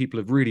player that people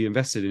have really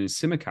invested in is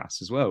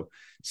Tsimikas as well.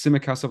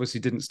 Tsimikas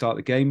obviously didn't start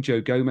the game.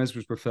 Joe Gomez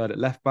was preferred at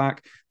left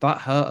back. That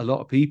hurt a lot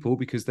of people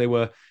because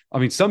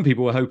some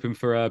people were hoping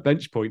for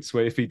bench points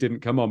where if he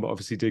didn't come on, but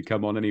obviously did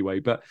come on anyway.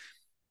 But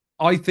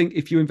I think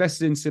if you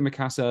invested in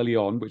Tsimikas early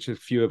on, which a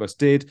few of us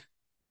did,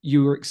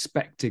 you were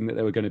expecting that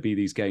there were going to be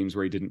these games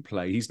where he didn't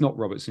play. He's not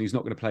Robertson. He's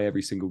not going to play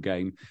every single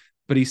game,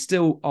 but he's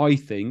still, I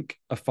think,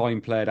 a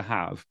fine player to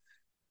have.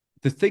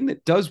 The thing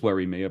that does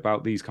worry me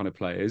about these kind of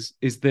players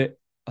is that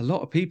a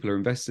lot of people are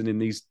investing in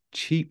these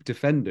cheap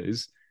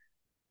defenders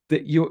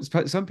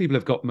that some people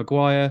have got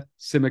Maguire,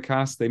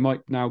 Tsimikas. They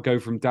might now go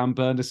from Dan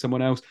Burn to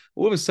someone else.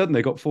 All of a sudden,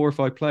 they got 4 or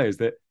 5 players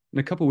that in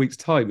a couple of weeks'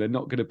 time, they're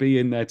not going to be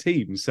in their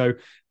team. So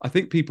I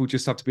think people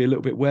just have to be a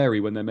little bit wary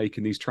when they're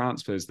making these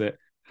transfers that,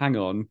 hang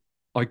on,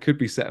 I could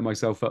be setting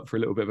myself up for a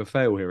little bit of a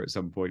fail here at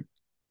some point.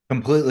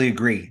 Completely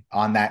agree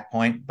on that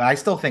point, but I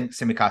still think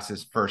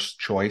Tsimikas' first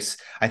choice.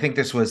 I think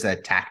this was a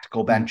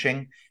tactical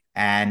benching.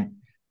 And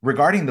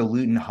regarding the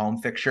Luton home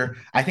fixture,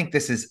 I think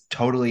this is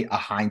totally a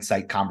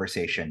hindsight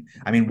conversation.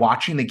 I mean,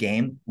 watching the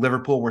game,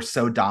 Liverpool were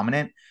so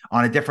dominant.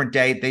 On a different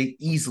day, they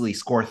easily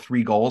score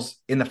 3 goals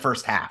in the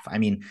first half. I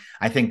mean,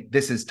 I think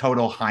this is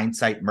total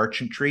hindsight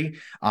merchantry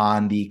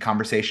on the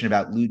conversation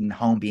about Luton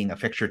home being a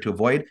fixture to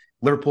avoid.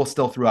 Liverpool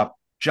still threw up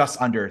just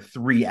under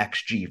 3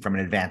 XG from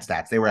an advanced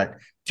stats. They were at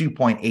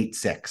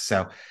 2.86.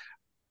 So,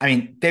 I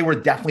mean, they were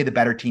definitely the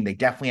better team. They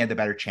definitely had the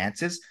better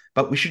chances,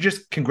 but we should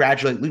just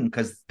congratulate Luton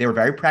because they were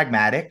very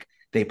pragmatic.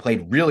 They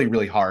played really,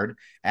 really hard.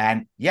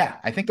 And yeah,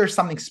 I think there's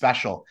something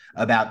special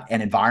about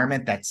an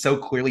environment that's so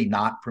clearly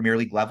not Premier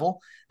League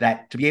level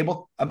that to be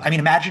able,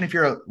 imagine if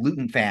you're a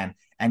Luton fan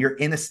and you're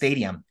in the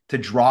stadium to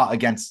draw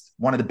against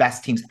one of the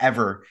best teams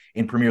ever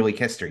in Premier League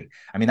history.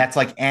 I mean, that's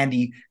like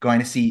Andy going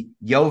to see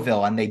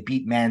Yeovil and they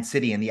beat Man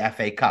City in the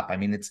FA Cup. I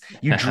mean,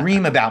 you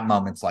dream about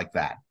moments like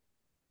that.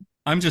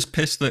 I'm just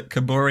pissed that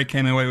Kabore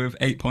came away with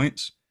 8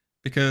 points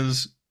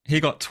because he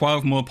got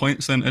 12 more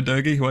points than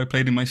Udogie, who I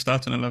played in my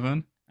starting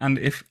 11. And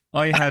if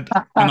I had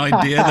an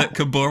idea that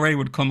Kabore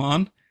would come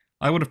on,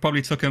 I would have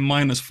probably took a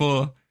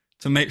 -4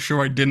 to make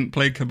sure I didn't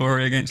play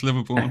Kabore against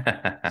Liverpool.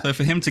 So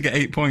for him to get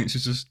 8 points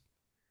is just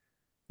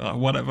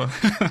whatever.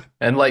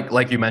 And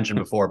like you mentioned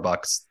before,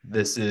 Bucks,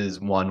 this is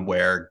one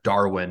where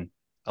Darwin,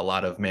 a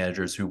lot of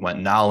managers who went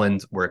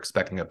Nolland were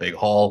expecting a big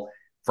haul.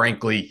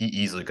 Frankly, he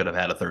easily could have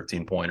had a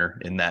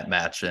 13-pointer in that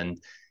match, and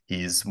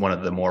he's one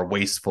of the more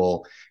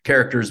wasteful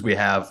characters we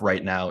have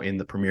right now in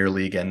the Premier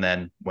League. And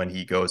then when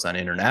he goes on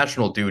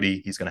international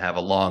duty, he's going to have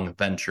a long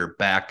venture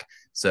back.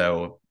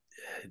 So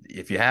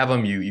if you have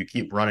him, you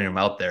keep running him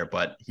out there,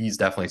 but he's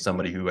definitely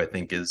somebody who I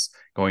think is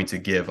going to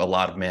give a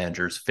lot of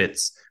managers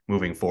fits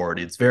moving forward.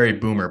 It's very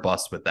boomer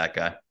bust with that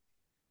guy.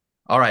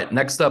 All right,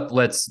 next up,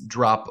 let's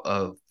drop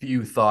a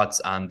few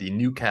thoughts on the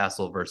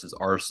Newcastle versus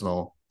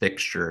Arsenal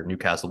fixture.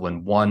 Newcastle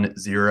win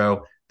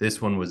 1-0.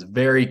 This one was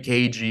very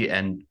cagey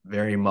and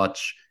very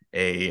much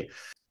a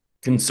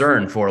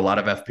concern for a lot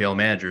of FPL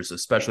managers,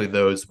 especially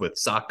those with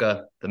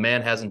Saka. The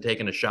man hasn't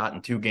taken a shot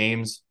in 2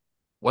 games.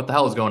 what the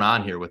hell is going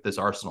on here with this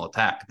Arsenal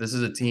attack? This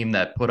is a team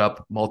that put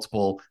up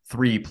multiple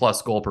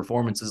 3+ goal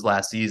performances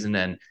last season,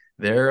 and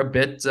they're a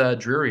bit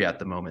dreary at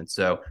the moment.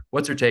 So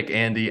what's your take,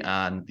 Andy,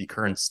 on the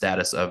current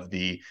status of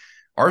the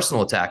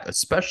Arsenal attack,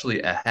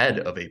 especially ahead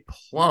of a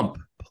plump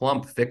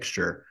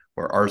fixture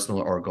where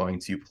Arsenal are going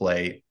to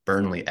play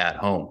Burnley at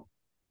home?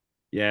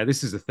 Yeah,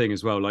 this is the thing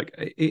as well.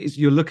 Like,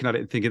 you're looking at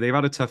it and thinking they've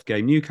had a tough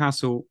game.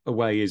 Newcastle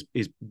away is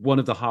one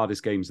of the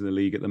hardest games in the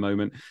league at the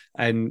moment.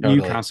 And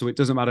totally. Newcastle, it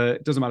doesn't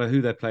matter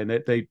who they're playing.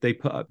 They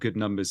put up good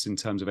numbers in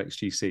terms of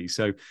XGC.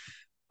 So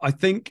I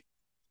think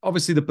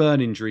obviously the Burn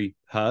injury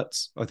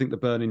hurts. I think the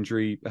Burn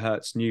injury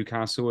hurts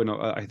Newcastle, and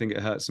I think it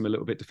hurts them a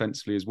little bit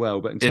defensively as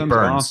well. But in terms of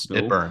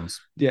Arsenal, it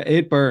burns. Yeah,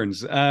 it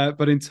burns.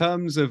 But in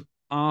terms of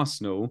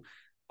Arsenal,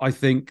 I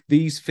think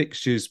these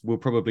fixtures will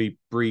probably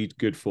breed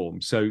good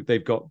form. So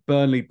they've got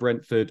Burnley,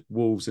 Brentford,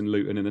 Wolves, and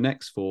Luton in the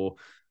next 4.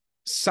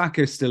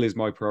 Saka still is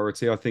my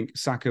priority. I think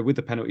Saka with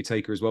the penalty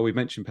taker as well. We've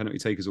mentioned penalty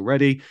takers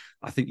already.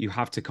 I think you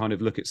have to kind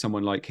of look at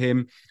someone like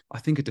him. I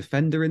think a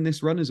defender in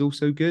this run is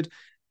also good.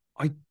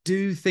 I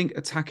do think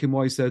attacking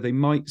wise, though, they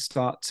might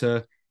start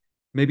to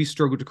maybe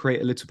struggle to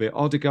create a little bit.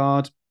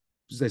 Odegaard,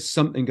 there's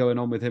something going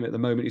on with him at the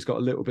moment. He's got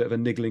a little bit of a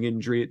niggling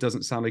injury. It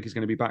doesn't sound like he's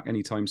going to be back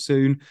anytime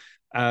soon,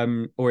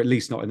 or at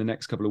least not in the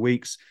next couple of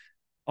weeks.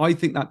 I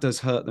think that does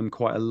hurt them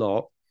quite a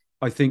lot.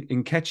 I think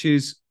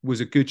Nketiah's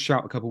was a good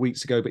shout a couple of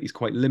weeks ago, but he's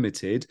quite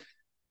limited.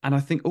 And I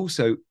think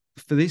also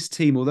for this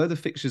team, although the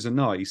fixtures are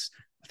nice,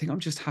 I think I'm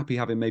just happy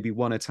having maybe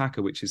one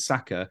attacker, which is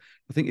Saka.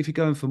 I think if you're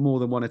going for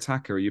more than one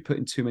attacker, you're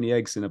putting too many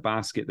eggs in a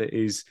basket that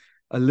is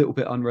a little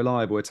bit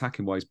unreliable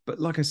attacking-wise. But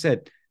like I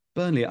said,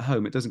 Burnley at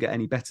home, it doesn't get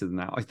any better than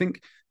that. I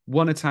think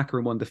one attacker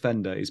and one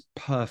defender is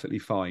perfectly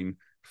fine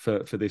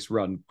for this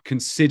run,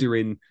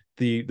 considering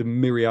the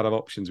myriad of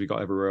options we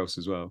got everywhere else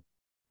as well.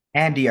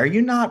 Andy, are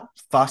you not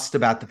fussed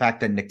about the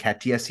fact that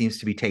Nketiah seems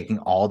to be taking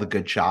all the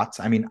good shots?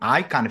 I mean,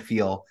 I kind of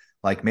feel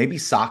like maybe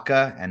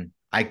Saka, and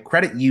I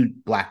credit you,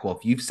 Black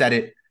Wolf. You've said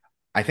it,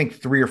 I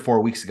think 3 or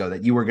 4 weeks ago,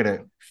 that you were going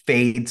to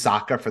fade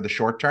Saka for the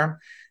short term.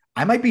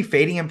 I might be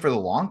fading him for the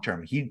long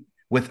term.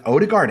 With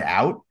Odegaard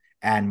out,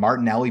 and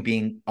Martinelli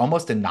being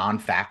almost a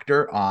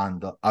non-factor on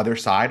the other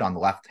side, on the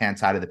left-hand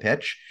side of the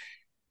pitch,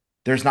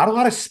 there's not a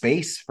lot of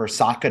space for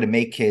Saka to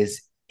make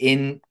his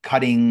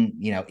in-cutting,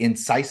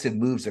 incisive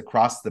moves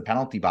across the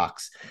penalty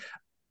box.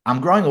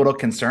 I'm growing a little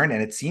concerned,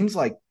 and it seems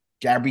like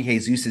Gabriel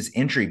Jesus'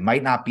 injury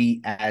might not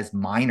be as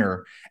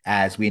minor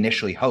as we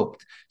initially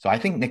hoped. So I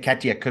think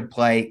Nketiah could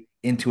play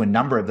into a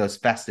number of those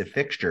festive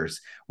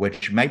fixtures,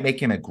 which might make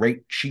him a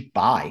great cheap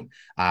buy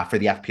for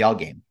the FPL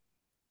game.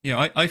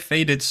 Yeah, I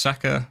faded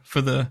Saka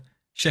for the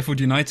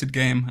Sheffield United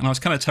game, and I was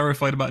kind of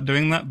terrified about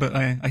doing that, but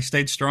I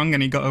stayed strong,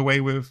 and he got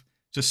away with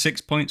just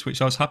 6 points,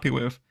 which I was happy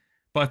with.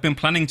 But I've been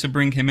planning to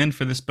bring him in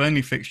for this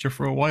Burnley fixture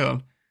for a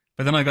while.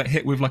 But then I got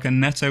hit with like a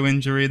Neto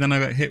injury, then I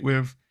got hit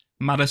with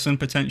Maddison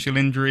potential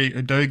injury,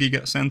 Udogie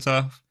gets sent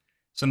off.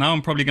 So now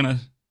I'm probably going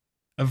to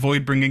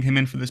avoid bringing him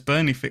in for this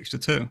Burnley fixture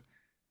too.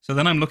 So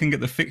then I'm looking at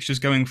the fixtures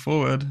going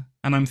forward,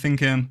 and I'm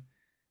thinking,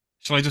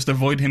 shall I just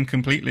avoid him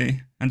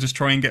completely and just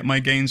try and get my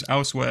gains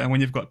elsewhere when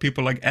you've got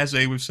people like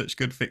Eze with such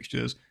good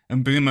fixtures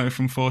and Bumo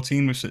from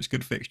 14 with such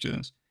good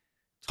fixtures?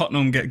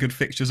 Tottenham get good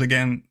fixtures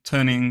again,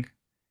 turning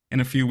in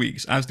a few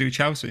weeks, as do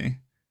Chelsea.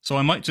 So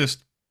I might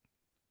just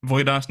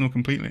avoid Arsenal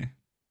completely.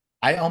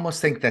 I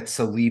almost think that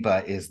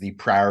Saliba is the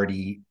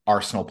priority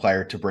Arsenal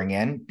player to bring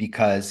in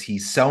because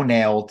he's so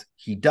nailed.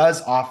 He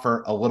does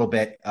offer a little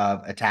bit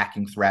of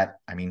attacking threat.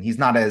 I mean, he's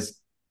not as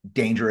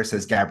dangerous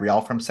as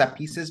Gabriel from set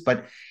pieces,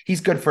 but he's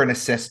good for an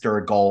assist or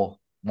a goal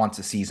once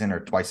a season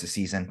or twice a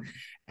season.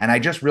 And I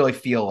just really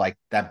feel like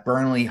that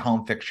Burnley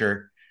home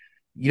fixture,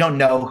 you don't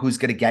know who's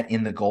going to get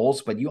in the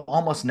goals, but you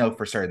almost know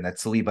for certain that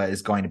Saliba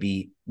is going to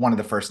be one of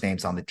the first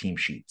names on the team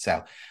sheet.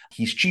 So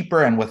he's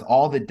cheaper. And with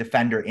all the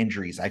defender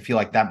injuries, I feel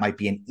like that might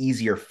be an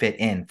easier fit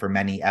in for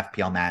many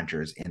FPL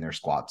managers in their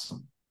squads.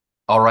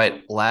 All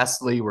right.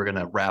 Lastly, we're going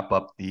to wrap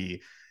up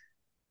the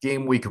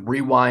Game Week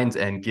Rewind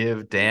and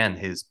give Dan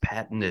his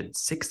patented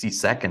 60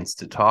 seconds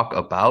to talk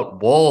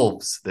about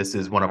Wolves. This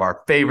is one of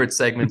our favorite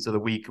segments of the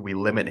week. We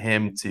limit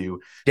him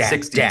to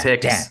 60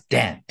 ticks.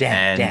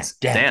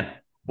 Dan,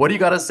 what do you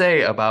got to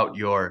say about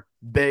your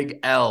big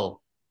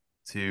L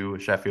to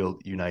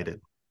Sheffield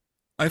United?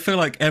 I feel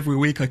like every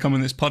week I come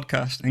on this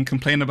podcast and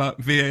complain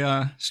about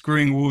VAR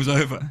screwing Wolves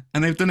over,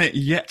 and they've done it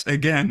yet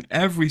again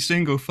every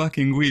single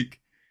fucking week.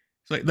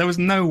 It's like there was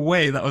no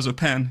way that was a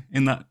pen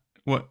in that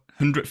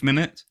 100th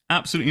minute.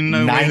 Absolutely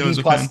no way there was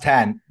a 90 plus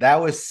pen. 10.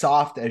 That was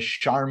soft as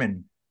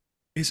Charmin.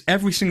 It's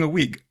every single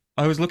week.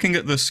 I was looking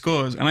at the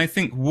scores, and I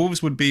think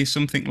Wolves would be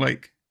something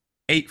like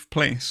 8th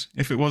place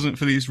if it wasn't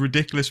for these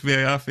ridiculous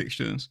VAR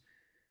fixtures.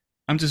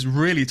 I'm just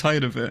really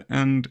tired of it,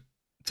 and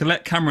to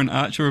let Cameron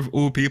Archer of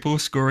all people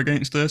score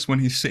against us when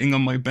he's sitting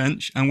on my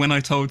bench, and when I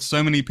told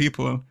so many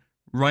people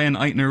Ryan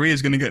Aitneri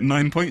is going to get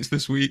 9 points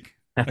this week,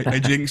 I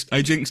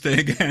jinxed it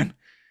again.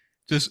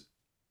 Just,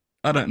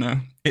 I don't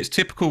know. It's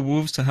typical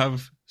Wolves to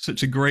have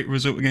such a great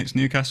result against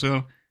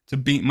Newcastle, to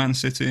beat Man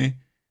City,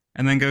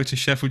 and then go to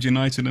Sheffield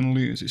United and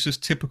lose. It's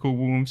just typical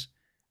Wolves.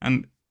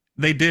 And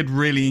they did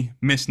really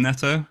miss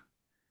Neto.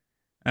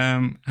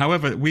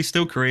 However, we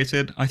still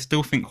created. I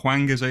still think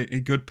Hwang is a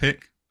good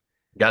pick.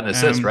 Got an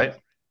assist, right?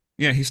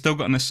 Yeah, he's still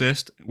got an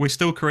assist. We're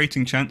still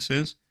creating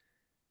chances.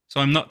 So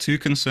I'm not too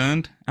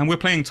concerned. And we're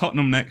playing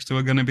Tottenham next, who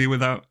are going to be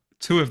without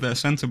two of their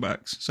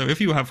centre-backs. So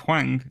if you have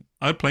Hwang,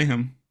 I'd play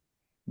him.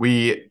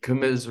 We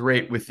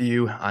commiserate with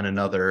you on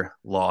another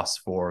loss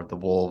for the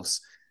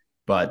Wolves,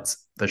 but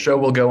the show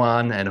will go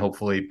on and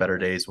hopefully better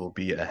days will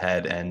be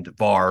ahead and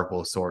VAR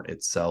will sort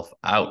itself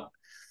out.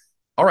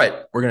 All right,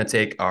 we're going to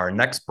take our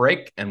next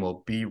break and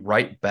we'll be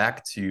right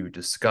back to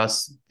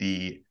discuss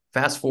the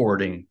fast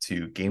forwarding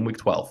to game week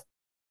 12.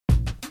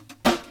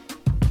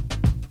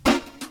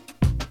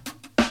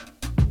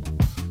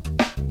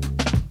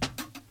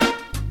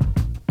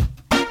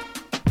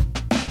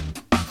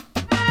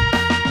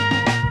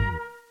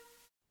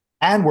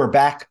 And we're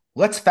back.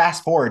 Let's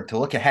fast forward to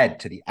look ahead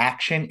to the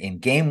action in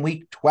game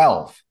week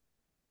 12.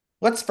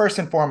 Let's first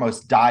and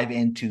foremost dive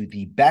into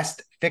the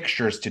best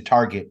fixtures to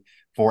target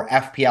for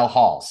FPL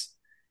hauls.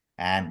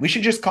 And we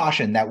should just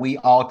caution that we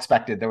all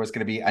expected there was going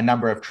to be a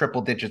number of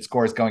triple-digit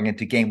scores going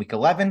into game week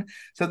 11.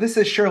 So this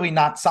is surely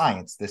not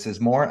science. This is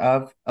more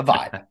of a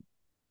vibe.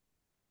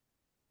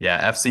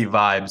 Yeah, FC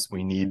vibes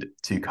we need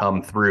to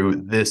come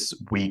through this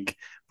week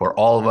for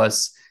all of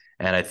us.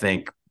 And I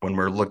think when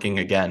we're looking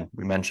again,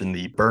 we mentioned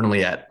the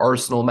Burnley at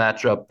Arsenal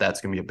matchup. That's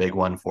going to be a big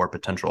one for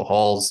potential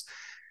hauls.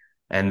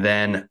 And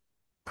then,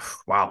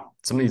 wow,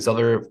 some of these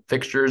other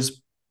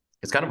fixtures,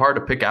 it's kind of hard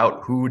to pick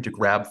out who to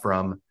grab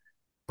from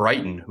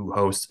Brighton, who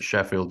hosts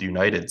Sheffield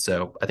United.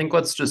 So I think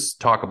let's just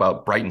talk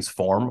about Brighton's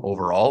form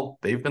overall.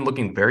 They've been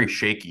looking very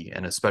shaky,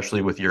 and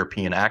especially with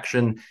European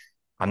action,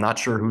 I'm not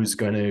sure who's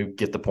going to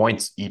get the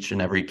points each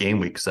and every game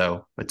week.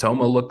 So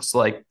Matoma looks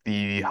like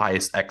the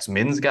highest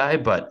X-Mins guy,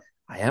 but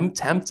I am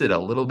tempted a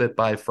little bit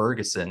by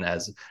Ferguson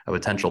as a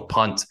potential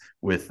punt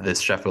with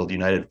this Sheffield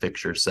United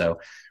fixture. So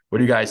what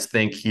do you guys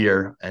think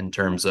here in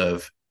terms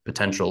of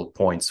potential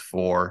points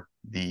for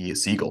the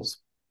Seagulls?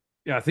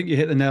 Yeah, I think you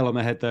hit the nail on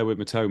the head there with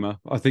Matoma.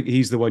 I think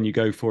he's the one you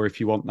go for if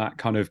you want that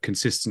kind of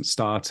consistent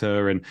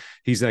starter, and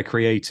he's their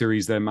creator,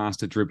 he's their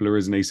master dribbler,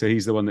 isn't he? So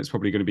he's the one that's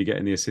probably going to be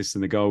getting the assists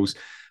and the goals.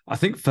 I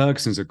think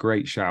Ferguson's a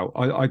great shout.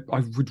 I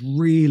would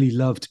really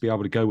love to be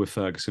able to go with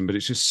Ferguson, but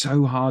it's just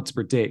so hard to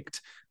predict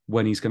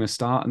when he's going to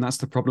start. And that's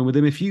the problem with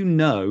him. If you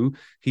know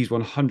he's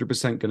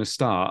 100% going to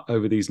start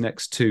over these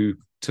next 2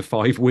 to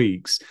 5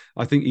 weeks,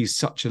 I think he's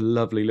such a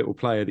lovely little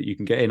player that you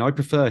can get in. I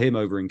prefer him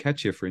over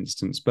Nketiah, for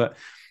instance, but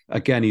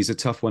again, he's a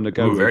tough one to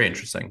go with. Very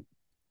interesting.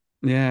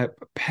 Yeah,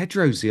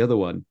 Pedro's the other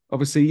one.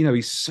 Obviously,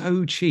 he's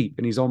so cheap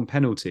and he's on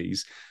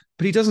penalties,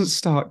 but he doesn't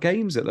start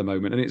games at the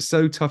moment, and it's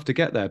so tough to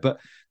get there. But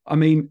I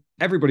mean,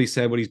 everybody's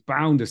saying, well, he's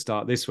bound to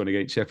start this one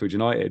against Sheffield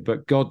United,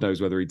 but God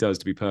knows whether he does,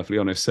 to be perfectly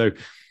honest. So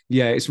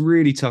yeah, it's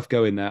really tough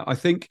going there. I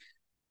think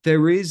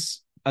there is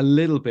a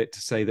little bit to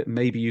say that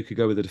maybe you could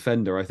go with a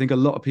defender. I think a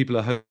lot of people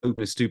are hoping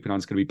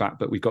Estupiñán's going to be back,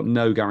 but we've got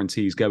no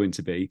guarantees going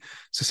to be.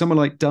 So someone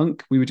like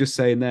Dunk, we were just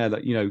saying there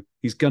that,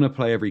 he's going to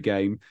play every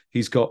game.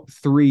 He's got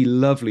 3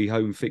 lovely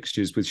home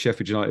fixtures with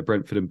Sheffield United,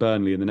 Brentford and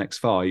Burnley in the next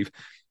 5.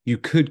 You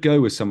could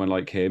go with someone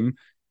like him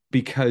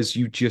because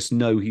you just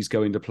know he's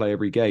going to play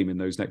every game in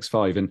those next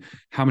 5. And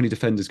how many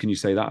defenders can you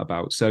say that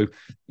about? So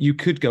you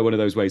could go one of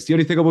those ways. The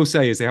only thing I will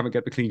say is they haven't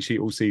got the clean sheet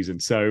all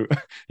season. So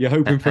you're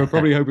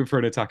probably hoping for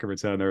an attacker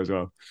return there as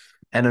well.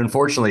 And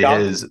unfortunately,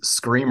 his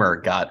screamer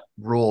got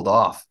ruled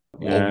off.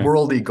 Yeah. A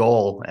worldy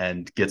goal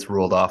and gets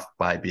ruled off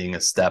by being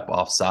a step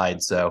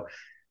offside. So,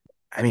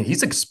 I mean,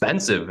 he's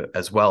expensive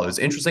as well. It was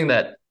interesting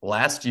that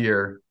last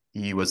year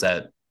he was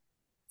at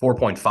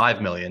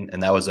 4.5 million,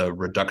 and that was a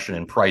reduction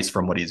in price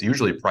from what he's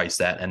usually priced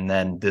at. And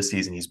then this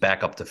season he's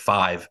back up to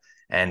 5,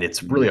 and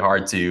it's really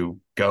hard to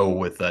go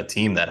with a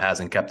team that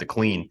hasn't kept it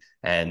clean,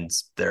 and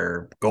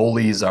their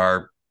goalies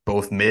are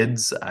both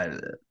mids.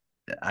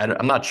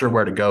 I'm not sure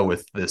where to go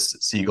with this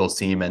Seagulls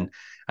team, and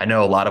I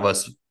know a lot of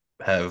us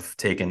have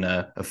taken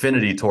an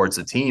affinity towards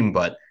the team,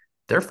 but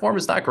their form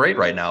is not great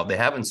right now. They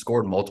haven't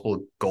scored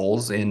multiple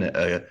goals in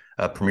a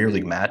Premier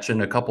League match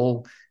in a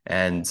couple,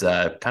 and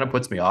kind of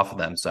puts me off of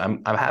them. So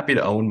I'm happy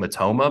to own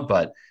Matoma,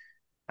 but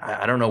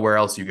I don't know where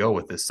else you go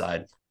with this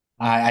side.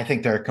 I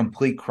think they're a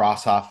complete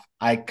cross-off.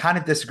 I kind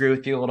of disagree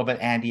with you a little bit,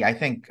 Andy. I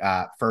think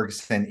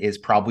Ferguson is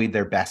probably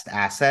their best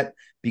asset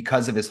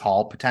because of his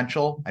haul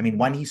potential. I mean,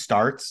 when he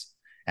starts,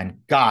 and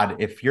God,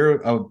 if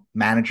you're a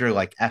manager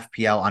like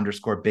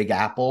FPL_Big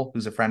Apple,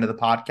 who's a friend of the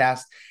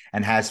podcast,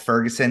 and has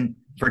Ferguson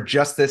for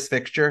just this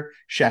fixture,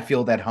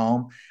 Sheffield at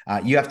home,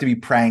 you have to be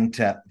praying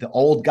to the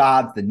old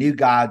gods, the new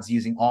gods,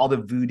 using all the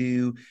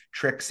voodoo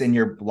tricks in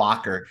your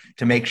locker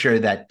to make sure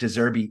that De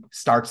Zerbi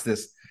starts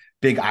this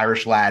big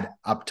Irish lad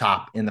up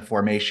top in the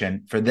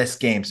formation for this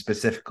game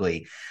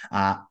specifically.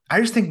 I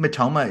just think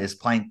Matoma is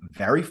playing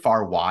very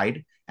far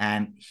wide,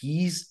 and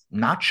he's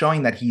not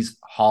showing that he's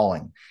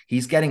hauling.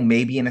 He's getting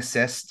maybe an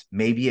assist,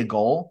 maybe a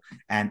goal.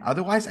 And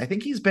otherwise, I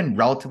think he's been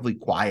relatively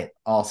quiet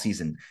all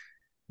season.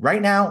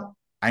 Right now,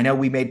 I know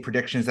we made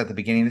predictions at the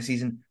beginning of the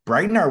season.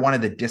 Brighton are one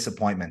of the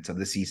disappointments of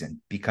the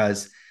season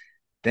because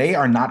they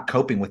are not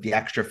coping with the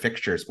extra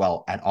fixtures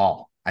well at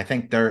all. I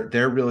think they're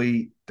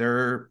a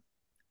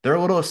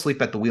little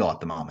asleep at the wheel at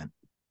the moment.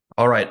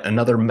 All right,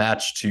 another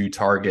match to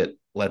target.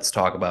 Let's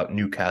talk about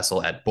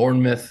Newcastle at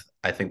Bournemouth.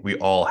 I think we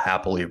all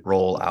happily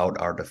roll out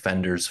our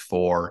defenders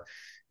for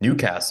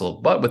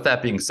Newcastle. But with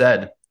that being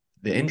said,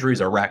 the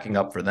injuries are racking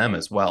up for them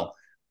as well.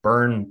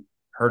 Burn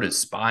hurt his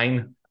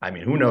spine. I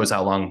mean, who knows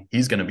how long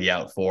he's going to be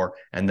out for.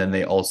 And then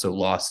they also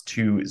lost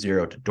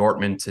 2-0 to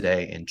Dortmund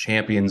today in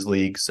Champions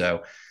League.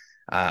 So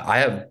I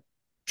have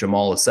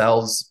Jamal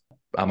Lascelles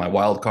on my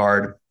wild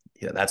card.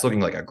 Yeah, that's looking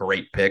like a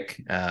great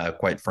pick,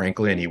 quite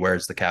frankly. And he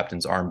wears the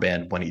captain's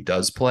armband when he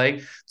does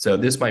play. So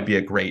this might be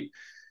a great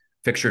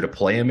fixture to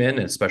play him in,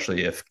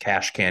 especially if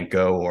Cash can't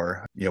go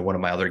or, one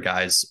of my other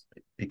guys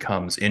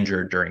becomes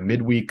injured during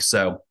midweek.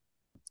 So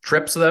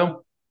Trips,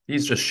 though,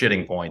 he's just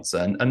shitting points.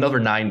 And another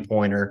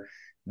 9-pointer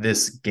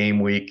this game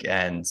week.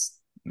 And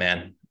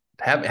man,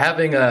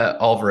 having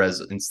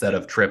Alvarez instead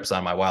of Trips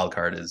on my wild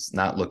card is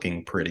not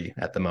looking pretty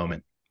at the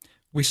moment.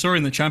 We saw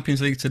in the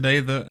Champions League today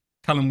that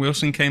Callum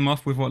Wilson came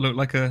off with what looked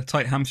like a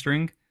tight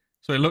hamstring.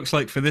 So it looks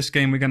like for this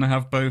game we're going to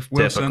have both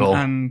Wilson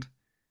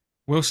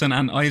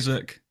and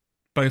Isaac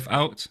both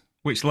out,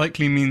 which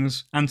likely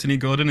means Anthony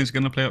Gordon is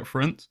going to play up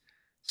front.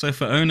 So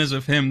for owners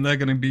of him, they're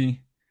going to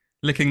be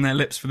licking their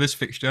lips for this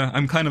fixture.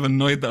 I'm kind of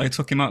annoyed that I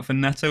took him out for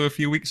Neto a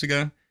few weeks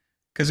ago,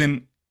 because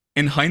in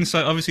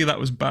hindsight, obviously that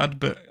was bad,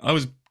 but I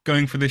was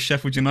going for this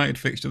Sheffield United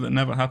fixture that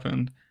never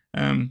happened.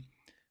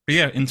 But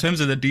yeah, in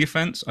terms of the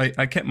defense,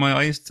 I kept my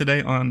eyes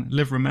today on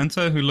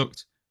Livramento, who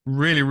looked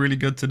really, really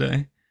good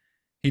today.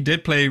 He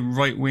did play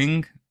right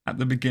wing at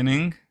the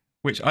beginning,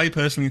 which I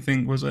personally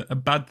think was a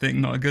bad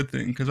thing, not a good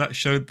thing, because that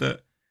showed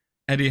that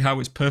Eddie Howe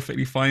is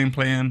perfectly fine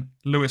playing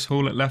Lewis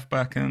Hall at left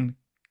back and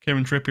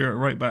Kieran Trippier at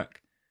right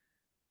back.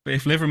 But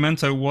if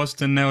Livramento was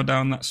to nail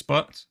down that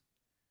spot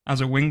as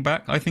a wing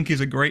back, I think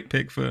he's a great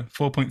pick for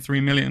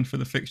 4.3 million for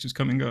the fixtures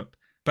coming up.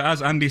 But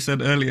as Andy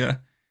said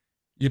earlier,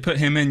 you put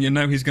him in, you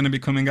know he's going to be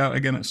coming out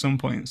again at some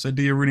point. So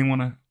do you really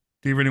want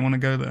to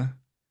go there?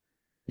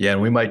 Yeah,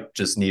 and we might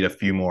just need a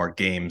few more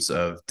games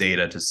of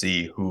data to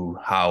see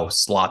how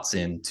slots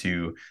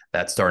into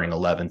that starting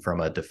 11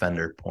 from a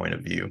defender point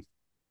of view.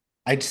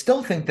 I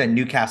still think that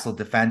Newcastle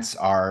defense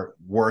are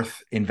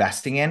worth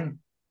investing in,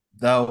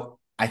 though.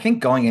 I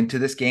think going into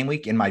this game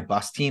week in my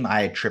bus team,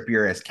 I had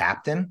Trippier as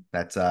captain.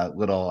 That's a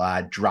little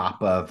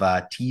drop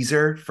of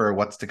teaser for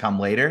what's to come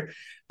later.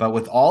 But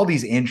with all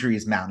these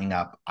injuries mounting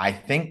up, I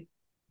think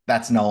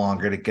that's no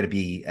longer going to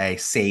be a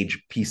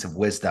sage piece of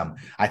wisdom.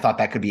 I thought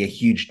that could be a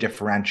huge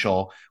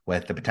differential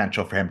with the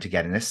potential for him to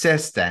get an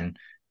assist and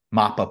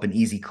mop up an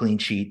easy clean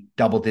sheet,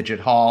 double-digit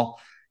haul.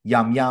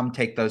 Yum, yum,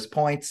 take those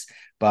points.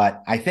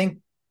 But I think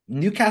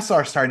Newcastle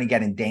are starting to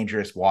get in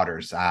dangerous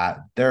waters.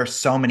 There are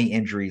so many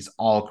injuries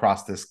all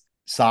across this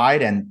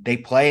side, and they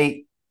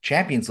play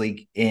Champions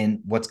League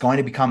in what's going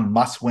to become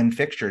must-win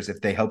fixtures if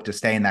they hope to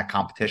stay in that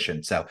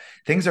competition. So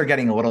things are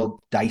getting a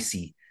little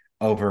dicey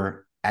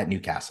over at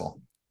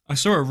Newcastle. I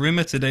saw a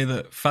rumor today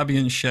that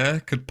Fabian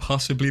Schär could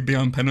possibly be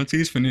on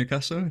penalties for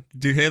Newcastle.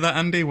 Did you hear that,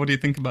 Andy? What do you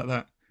think about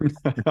that?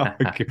 Oh,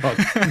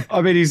 God.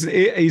 I mean,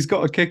 he's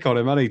got a kick on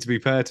him, hasn't he, to be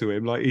fair to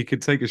him. Like, he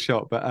could take a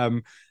shot, but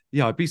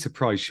yeah, I'd be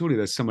surprised. Surely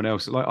there's someone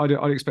else. Like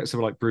I'd expect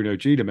someone like Bruno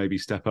G to maybe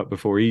step up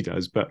before he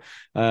does, but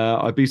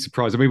I'd be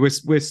surprised. I mean,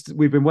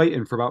 we've been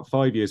waiting for about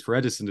 5 years for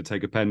Edison to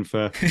take a pen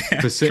for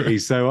City, true.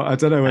 So I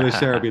don't know whether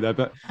Schär will be there.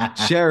 But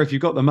Schär, if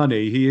you've got the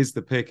money, he is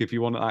the pick if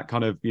you want that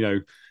kind of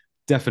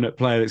definite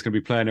player that's going to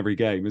be playing every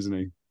game, isn't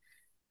he?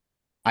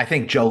 I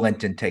think Joe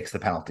Linton takes the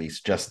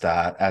penalties just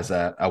as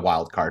a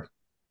wild card.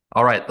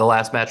 All right, the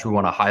last match we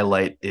want to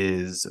highlight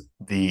is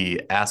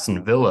the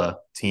Aston Villa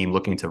team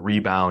looking to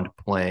rebound,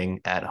 playing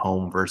at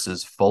home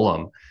versus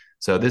Fulham.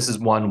 So this is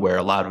one where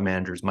a lot of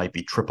managers might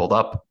be tripled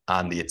up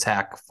on the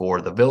attack for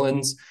the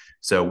villains.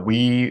 So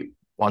we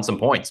want some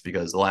points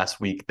because last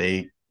week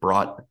they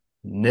brought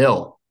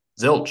nil,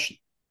 zilch,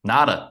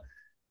 nada.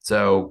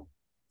 So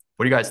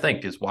what do you guys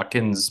think? Is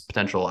Watkins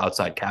potential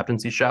outside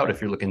captaincy shout if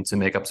you're looking to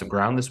make up some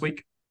ground this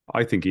week?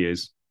 I think he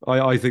is.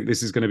 I think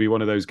this is going to be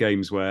one of those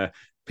games where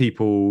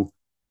people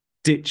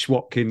ditch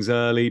Watkins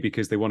early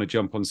because they want to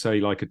jump on, say,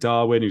 like a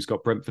Darwin who's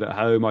got Brentford at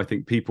home. I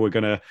think people are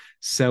going to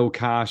sell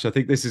cash. I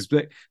think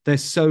they're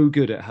so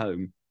good at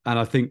home. And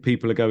I think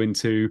people are going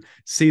to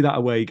see that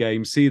away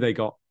game, see they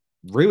got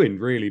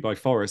ruined really by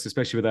Forest,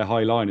 especially with their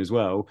high line as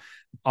well.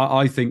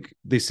 I think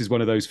this is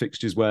one of those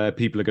fixtures where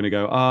people are going to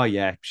go,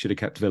 yeah, should have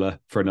kept Villa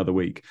for another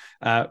week.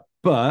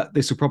 But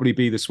this will probably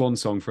be the swan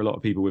song for a lot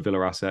of people with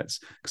Villa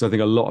assets, because I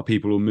think a lot of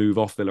people will move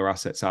off Villa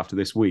assets after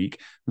this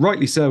week.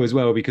 Rightly so as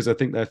well, because I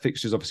think their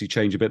fixtures obviously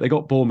change a bit. They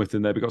got Bournemouth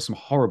in there, but got some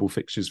horrible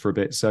fixtures for a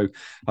bit. So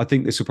I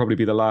think this will probably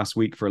be the last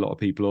week for a lot of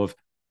people of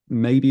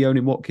maybe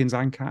owning Watkins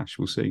and cash.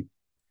 We'll see.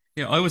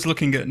 Yeah, I was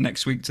looking at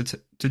next week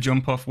to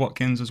jump off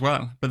Watkins as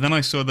well. But then I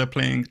saw they're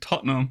playing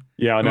Tottenham.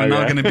 Yeah, I know. Who are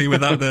now going to be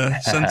without the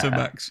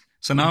centre-backs.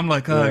 So now I'm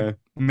like,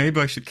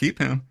 maybe I should keep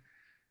him.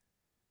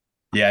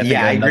 Yeah, I think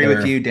Yeah, I agree with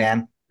another. you,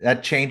 Dan.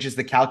 That changes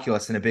the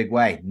calculus in a big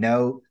way.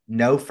 No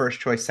first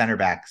choice center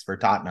backs for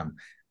Tottenham,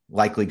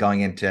 likely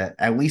going into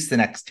at least the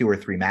next 2 or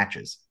 3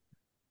 matches.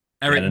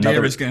 And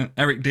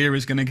Eric Deer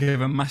is gonna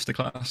give a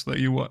masterclass that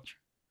you watch.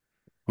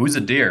 who's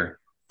a deer?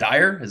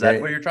 Dyer? Is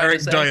that what you're trying to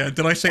Eric say? Dyer.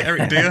 Did I say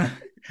Eric Deer?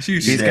 You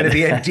He's going to did.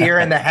 be a deer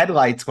in the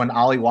headlights when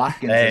Ollie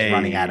Watkins is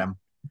running at Hey, him.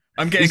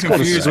 I'm He getting scored a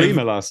confused.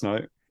 screamer last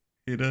night.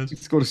 He does. He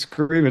scored a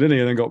screamer, didn't he?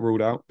 And then got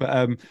ruled out.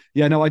 But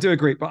yeah, no, I do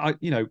agree. But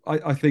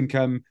I think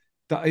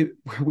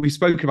we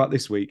spoke about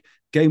this week.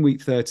 Game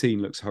week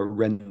 13 looks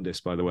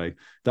horrendous. By the way,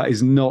 that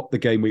is not the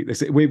game week.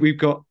 We've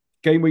got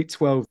game week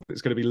 12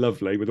 that's going to be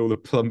lovely with all the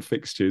plum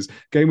fixtures.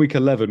 Game week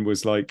 11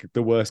 was like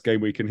the worst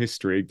game week in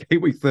history.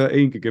 Game week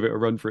 13 could give it a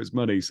run for its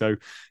money. So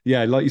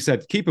yeah, like you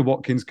said, keeper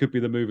Watkins could be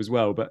the move as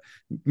well. But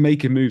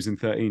making moves in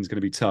 13 is going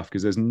to be tough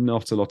because there's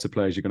not a lot of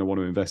players you're going to want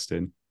to invest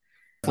in.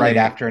 Right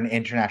after an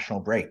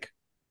international break.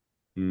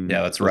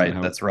 Yeah, that's right.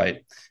 That's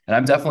right. And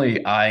I'm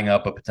definitely eyeing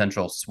up a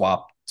potential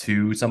swap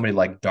to somebody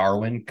like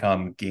Darwin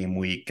come game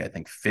week, I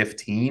think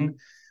 15,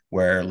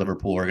 where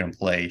Liverpool are going to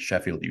play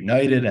Sheffield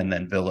United and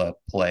then Villa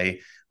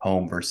play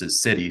home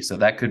versus City. So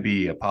that could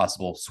be a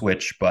possible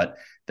switch, but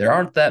there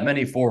aren't that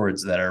many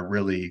forwards that are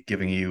really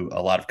giving you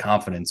a lot of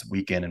confidence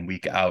week in and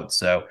week out.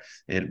 So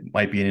it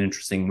might be an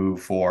interesting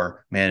move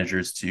for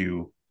managers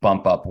to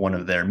bump up one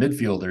of their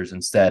midfielders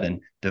instead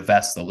and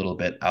divest a little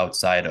bit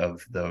outside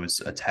of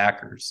those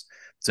attackers.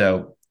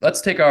 So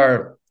let's take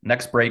our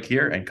next break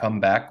here and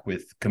come back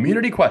with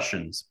community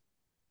questions.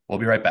 We'll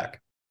be right back.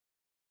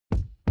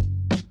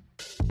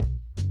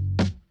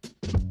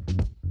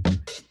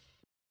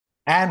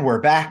 And we're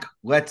back.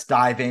 Let's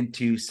dive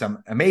into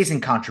some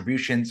amazing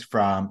contributions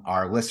from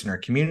our listener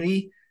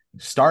community,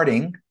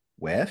 starting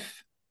with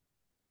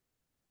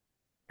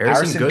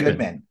Harrison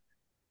Goodman.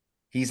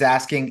 He's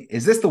asking,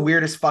 is this the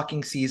weirdest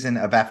fucking season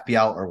of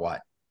FPL or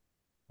what?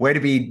 Way to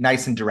be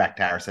nice and direct,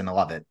 Harrison. I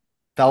love it.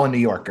 Fellow New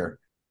Yorker.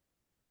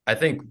 I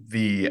think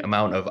the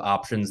amount of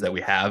options that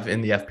we have in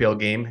the FPL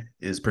game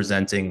is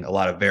presenting a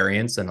lot of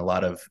variance and a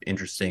lot of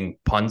interesting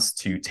punts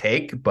to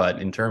take. But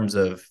in terms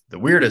of the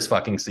weirdest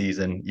fucking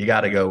season, you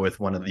got to go with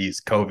one of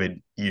these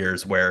COVID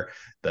years where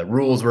the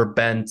rules were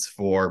bent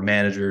for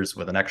managers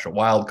with an extra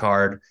wild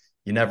card.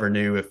 You never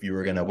knew if you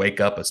were going to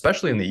wake up,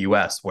 especially in the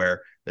US,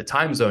 where the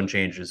time zone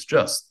change is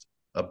just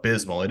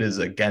abysmal. It is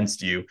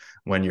against you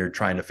when you're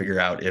trying to figure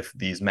out if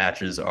these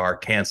matches are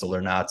canceled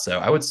or not. So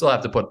I would still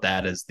have to put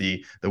that as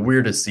the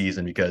weirdest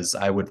season, because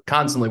I would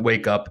constantly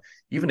wake up,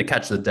 even to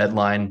catch the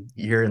deadline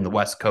here in the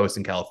West Coast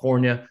in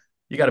California.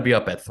 You got to be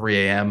up at 3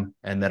 a.m.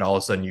 and then all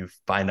of a sudden you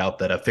find out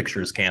that a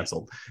fixture is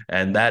canceled.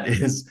 And that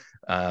is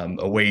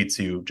a way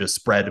to just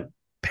spread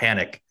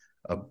panic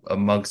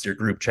amongst your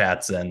group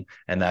chats and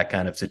that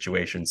kind of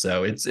situation.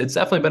 So it's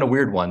definitely been a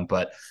weird one,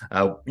 but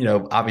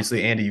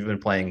obviously, Andy, you've been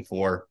playing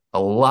for a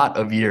lot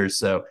of years,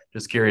 so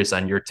just curious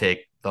on your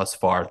take thus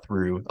far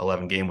through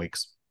 11 game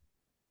weeks.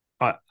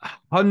 I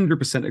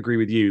 100% agree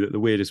with you that the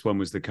weirdest one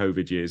was the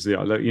COVID years.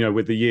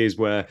 With the years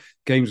where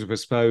games were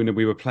postponed and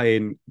we were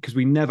playing, because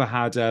we never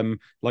had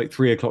like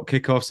 3 o'clock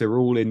kickoffs. They were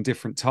all in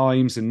different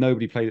times and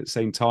nobody played at the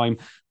same time.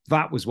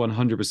 That was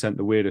 100%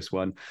 the weirdest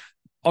one.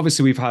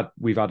 Obviously,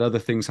 we've had other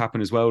things happen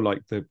as well,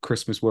 like the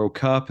Christmas World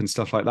Cup and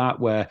stuff like that,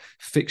 where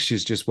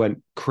fixtures just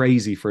went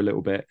crazy for a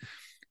little bit.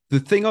 The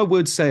thing I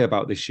would say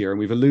about this year, and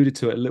we've alluded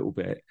to it a little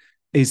bit,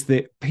 is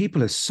that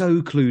people are so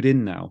clued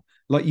in now.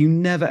 Like, you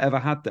never ever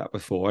had that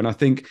before. And I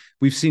think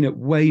we've seen it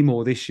way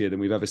more this year than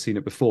we've ever seen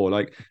it before.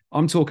 Like,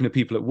 I'm talking to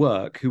people at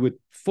work who would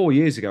 4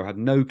 years ago had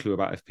no clue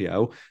about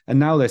FPL. And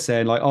now they're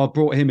saying like, oh, I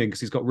brought him in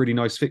because he's got really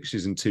nice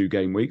fixtures in 2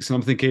 game weeks. And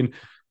I'm thinking,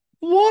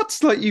 what?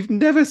 Like, you've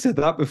never said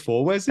that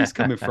before. Where's this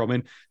coming from?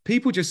 And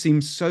people just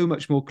seem so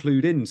much more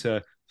clued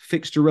into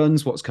fixture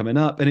runs, what's coming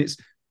up. And it's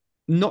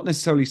not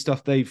necessarily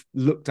stuff they've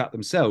looked at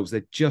themselves.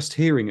 They're just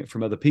hearing it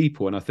from other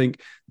people. And I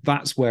think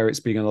that's where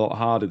it's being a lot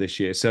harder this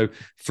year. So,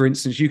 for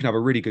instance, you can have a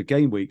really good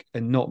game week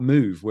and not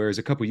move. Whereas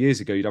a couple of years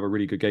ago, you'd have a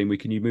really good game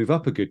week and you move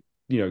up a good,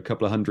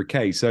 couple of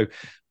 100K. So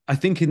I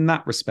think in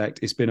that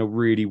respect, it's been a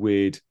really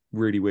weird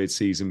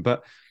season.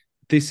 But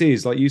this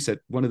is, like you said,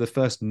 one of the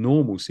first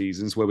normal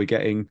seasons where we're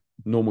getting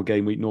normal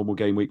game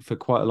week for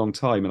quite a long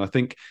time. And I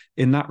think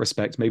in that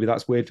respect, maybe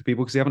that's weird for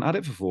people because they haven't had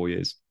it for 4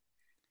 years.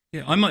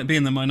 Yeah, I might be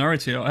in the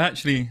minority. I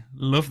actually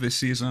love this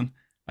season.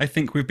 I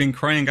think we've been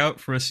crying out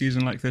for a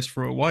season like this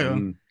for a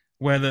while,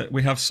 where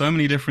we have so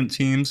many different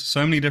teams,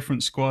 so many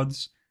different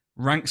squads.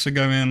 Ranks are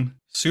going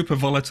super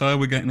volatile.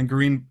 We're getting a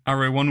green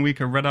arrow one week,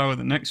 a red arrow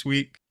the next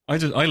week. I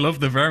love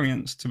the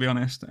variance, to be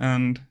honest,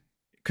 and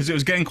because it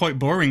was getting quite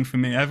boring for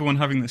me. Everyone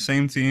having the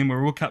same team.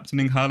 We're all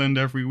captaining Haaland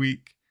every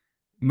week.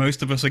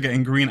 Most of us are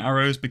getting green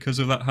arrows because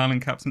of that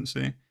Haaland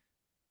captaincy.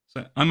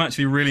 So I'm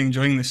actually really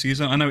enjoying this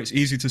season. I know it's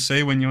easy to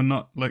say when you're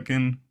not like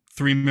in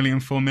 3 million,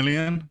 4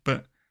 million,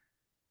 but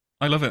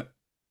I love it.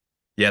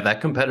 Yeah,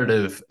 that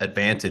competitive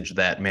advantage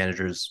that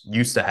managers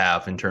used to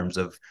have in terms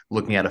of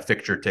looking at a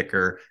fixture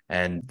ticker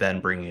and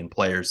then bringing in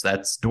players,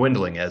 that's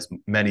dwindling as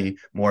many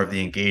more of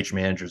the engaged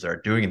managers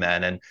are doing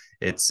that. And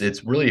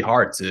it's really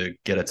hard to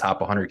get a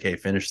top 100K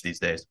finish these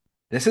days.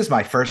 This is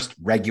my first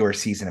regular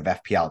season of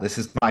FPL. This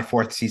is my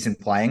fourth season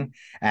playing,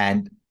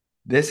 and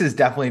this has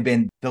definitely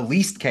been the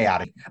least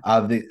chaotic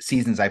of the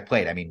seasons I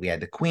played. I mean, we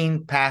had the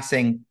Queen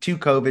passing, 2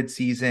 COVID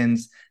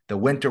seasons, the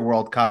Winter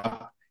World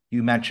Cup.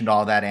 You mentioned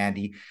all that,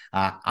 Andy.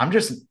 I'm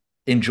just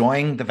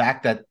enjoying the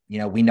fact that,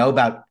 we know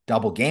about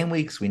double game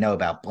weeks. We know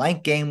about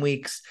blank game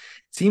weeks.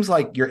 It seems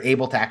like you're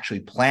able to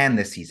actually plan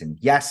this season.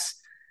 Yes,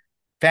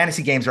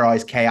 fantasy games are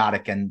always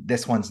chaotic, and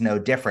this one's no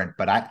different.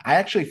 But I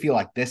actually feel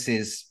like this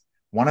is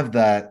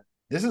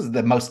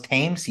the most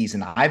tame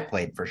season I've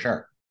played for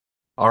sure.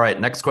 All right,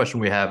 next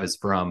question we have is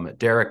from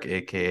Derek,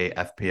 aka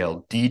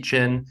FPL D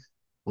Chin.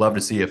 Love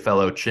to see a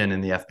fellow Chin in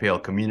the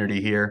FPL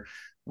community here.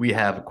 We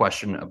have a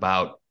question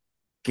about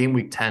Game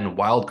Week 10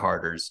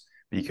 wildcarders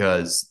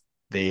because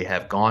they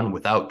have gone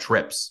without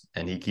trips,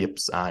 and he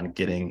keeps on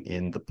getting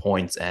in the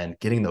points and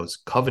getting those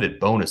coveted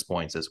bonus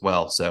points as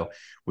well. So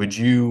would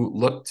you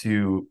look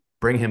to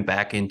bring him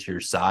back into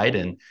your side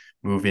and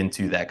move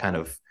into that kind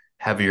of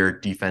heavier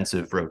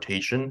defensive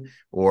rotation,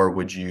 or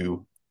would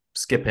you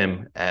skip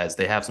him as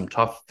they have some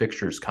tough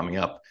fixtures coming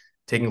up?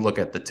 Taking a look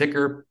at the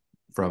ticker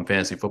from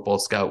Fantasy Football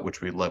Scout,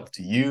 which we love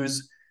to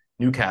use,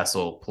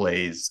 Newcastle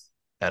plays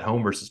at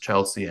home versus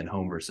Chelsea and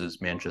home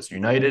versus Manchester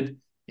United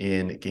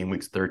in game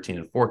weeks 13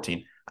 and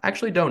 14. I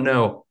actually don't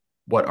know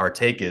what our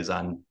take is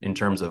on in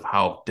terms of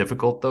how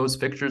difficult those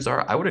fixtures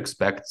are. I would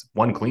expect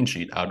one clean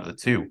sheet out of the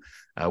two.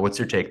 What's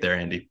your take there,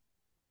 Andy?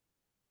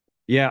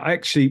 Yeah,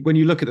 actually, when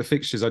you look at the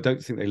fixtures, I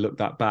don't think they look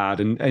that bad.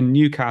 And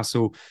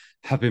Newcastle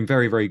have been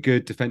very, very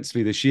good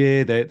defensively this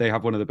year. They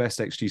have one of the best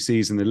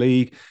XGCs in the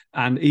league.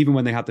 And even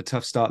when they had the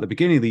tough start at the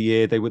beginning of the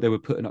year, they were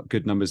putting up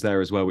good numbers there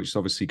as well, which is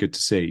obviously good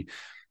to see.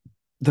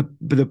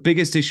 The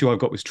biggest issue I've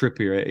got with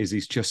Trippier is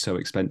he's just so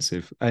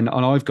expensive. And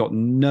I've got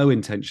no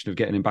intention of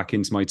getting him back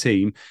into my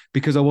team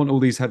because I want all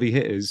these heavy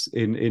hitters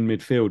in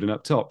midfield and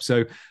up top.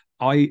 So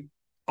I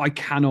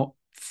cannot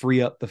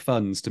free up the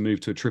funds to move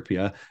to a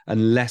Trippier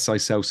unless I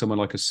sell someone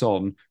like a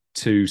Son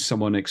to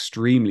someone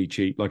extremely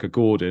cheap like a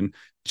Gordon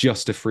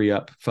just to free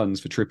up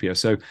funds for Trippier.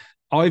 So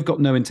I've got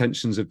no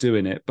intentions of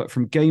doing it. But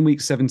from game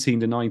week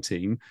 17 to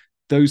 19,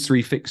 those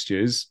three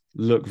fixtures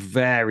look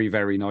very,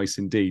 very nice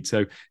indeed.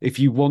 So if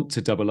you want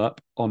to double up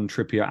on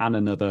Trippier and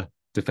another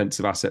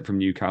defensive asset from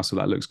Newcastle,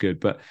 that looks good.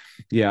 But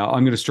yeah,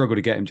 I'm going to struggle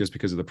to get him just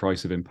because of the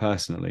price of him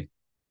personally.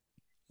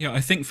 Yeah, I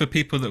think for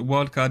people that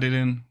wildcarded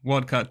in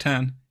wildcard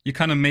 10, you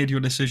kind of made your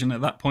decision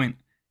at that point.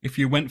 If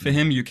you went for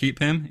him, you keep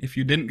him. If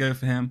you didn't go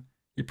for him,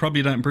 you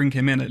probably don't bring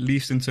him in at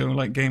least until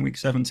like game week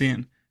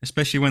 17,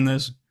 especially when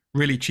there's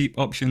really cheap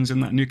options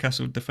in that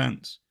Newcastle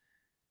defense.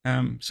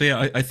 So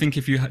yeah, I think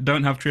if you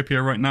don't have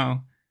Trippier right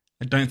now,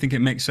 I don't think it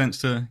makes sense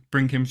to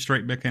bring him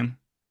straight back in.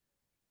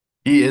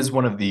 He is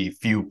one of the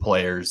few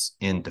players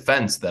in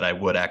defense that I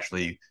would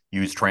actually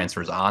use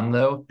transfers on,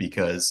 though,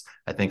 because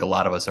I think a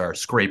lot of us are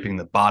scraping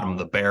the bottom of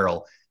the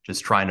barrel,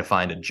 just trying to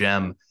find a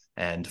gem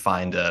and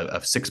find a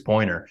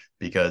 6-pointer,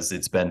 because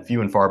it's been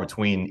few and far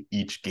between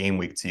each game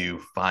week to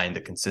find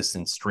a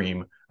consistent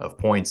stream of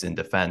points in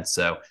defense.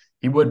 So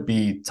he would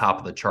be top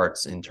of the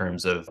charts in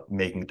terms of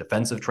making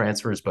defensive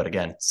transfers. But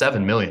again,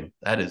 7 million,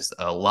 that is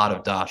a lot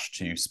of dosh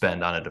to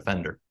spend on a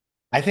defender.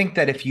 I think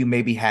that if you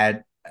maybe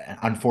had an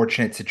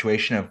unfortunate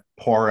situation of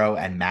Porro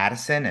and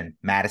Madison, and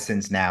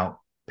Madison's now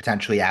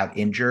potentially out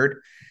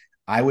injured,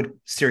 I would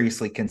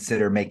seriously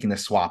consider making the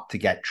swap to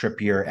get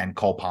Trippier and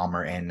Cole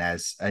Palmer in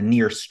as a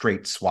near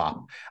straight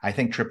swap. I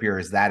think Trippier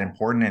is that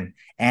important. And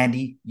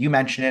Andy, you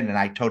mentioned it, and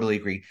I totally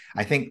agree.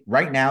 I think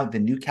right now the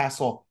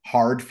Newcastle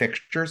hard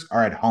fixtures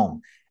are at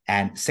home,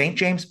 and St.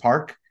 James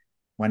Park,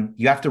 when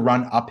you have to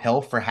run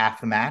uphill for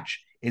half the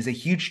match, is a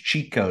huge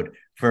cheat code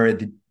for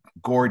the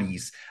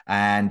Gordies.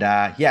 And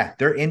yeah,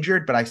 they're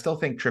injured, but I still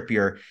think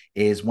Trippier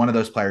is one of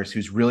those players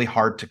who's really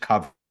hard to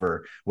cover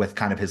with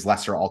kind of his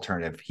lesser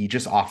alternative. He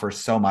just offers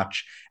so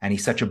much, and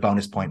he's such a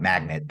bonus point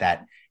magnet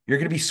that you're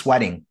going to be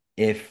sweating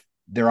if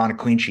they're on a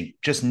clean sheet,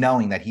 just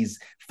knowing that he's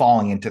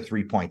falling into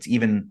 3 points,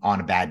 even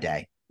on a bad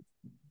day.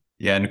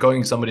 Yeah, and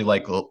going somebody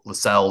like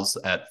Lascelles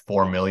at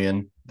 4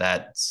 million,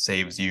 that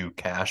saves you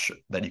cash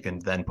that you can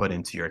then put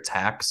into your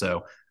attack.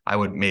 So I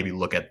would maybe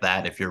look at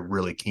that if you're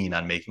really keen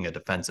on making a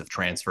defensive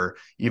transfer.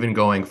 Even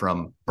going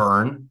from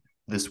Burn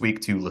this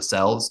week to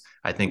Lascelles,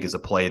 I think is a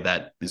play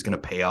that is going to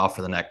pay off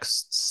for the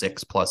next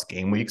 6+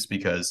 game weeks,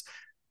 because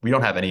we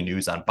don't have any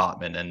news on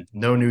Botman, and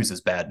no news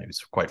is bad news,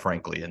 quite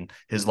frankly. And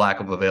his lack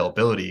of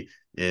availability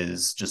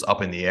is just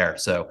up in the air.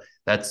 So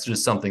that's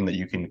just something that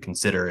you can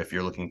consider if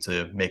you're looking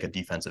to make a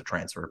defensive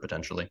transfer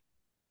potentially.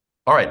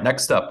 All right,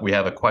 next up, we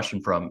have a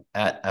question from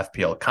at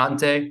FPL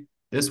Conte.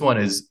 This one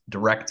is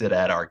directed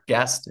at our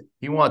guest.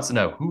 He wants to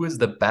know, who is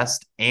the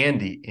best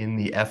Andy in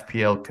the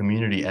FPL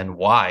community and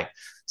why?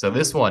 So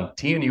this one,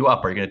 teeing you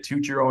up. Are you going to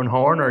toot your own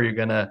horn, or are you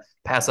going to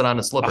pass it on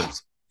to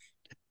Slippers?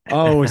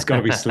 Oh, it's got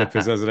to be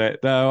slippers, hasn't it?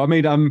 No, I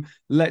mean,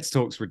 Let's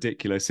Talk's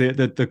ridiculous.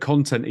 The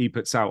content he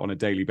puts out on a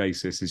daily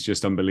basis is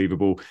just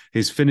unbelievable.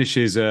 His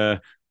finishes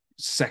are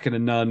second to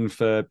none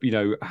for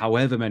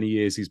however many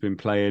years he's been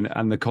playing,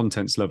 and the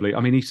content's lovely. I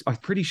mean, I'm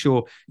pretty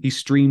sure he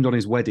streamed on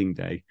his wedding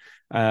day,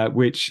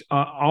 which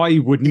I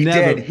would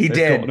never He have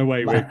did. gotten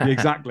away with.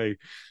 Exactly.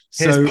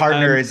 His So,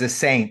 partner is a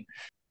saint.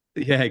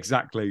 yeah,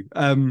 exactly.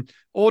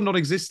 Or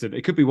non-existent.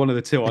 It could be one of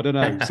the two. I don't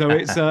know. So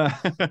it's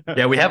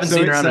yeah, we haven't so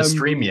seen her it's on a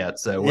stream yet,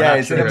 so we're Yeah, not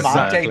is it sure a if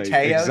Monte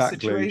Teo exactly.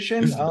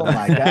 situation? Oh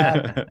my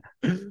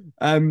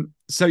god.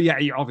 So yeah,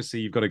 obviously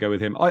you've got to go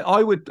with him.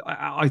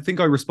 I think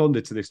I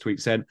responded to this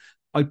tweet saying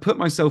I'd put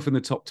myself in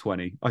the top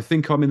 20. I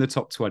think I'm in the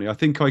top 20. I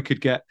think I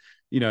could get,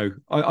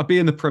 I'd be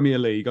in the Premier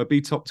League. I'd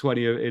be top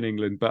 20 in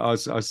England, but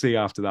I'll see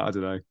after that. I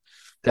don't know.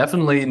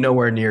 definitely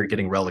nowhere near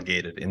getting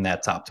relegated in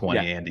that top 20,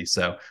 Yeah. Andy.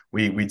 So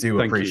we do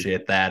Thank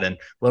appreciate that and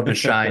love to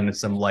shine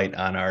some light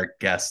on our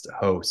guest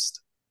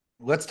host.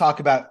 Let's talk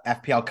about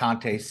FPL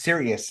Conte's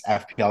serious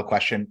FPL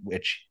question,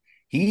 which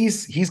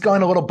he's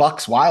going a little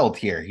Bucks wild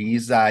here.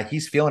 He's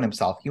feeling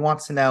himself. He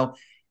wants to know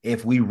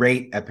if we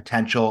rate a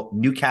potential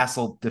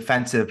Newcastle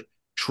defensive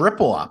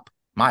triple up.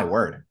 My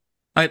word.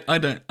 I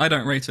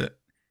don't rate it.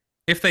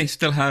 If they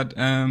still had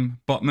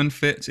Botman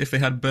fit, if they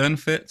had Burn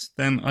fit,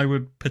 then I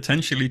would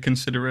potentially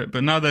consider it.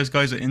 But now those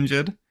guys are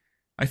injured.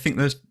 I think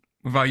there's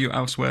value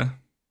elsewhere.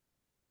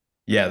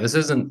 Yeah, this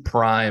isn't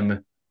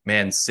prime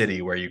Man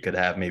City where you could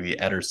have maybe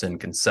Ederson,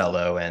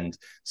 Cancelo, and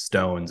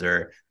Stones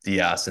or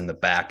Diaz in the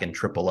back and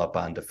triple up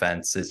on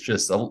defense. It's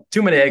just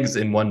too many eggs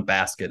in one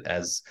basket,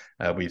 as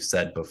we've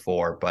said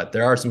before. But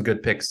there are some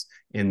good picks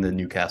in the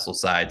Newcastle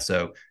side.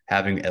 So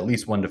having at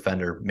least one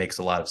defender makes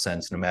a lot of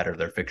sense no matter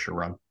their fixture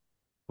run.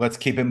 Let's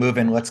keep it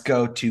moving. Let's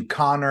go to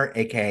Connor,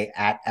 aka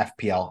at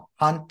FPL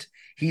Hunt.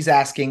 He's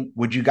asking,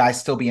 would you guys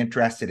still be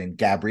interested in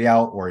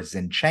Gabriel or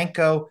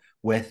Zinchenko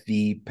with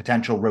the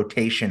potential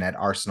rotation at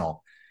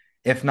Arsenal?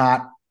 If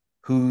not,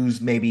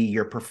 who's maybe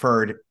your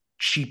preferred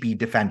cheapy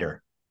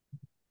defender?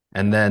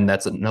 And then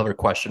that's another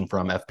question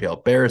from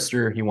FPL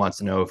Barrister. He wants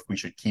to know if we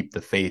should keep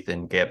the faith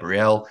in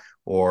Gabriel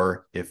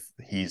or if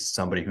he's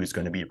somebody who's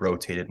going to be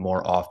rotated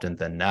more often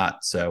than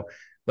not. So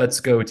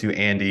let's go to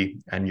Andy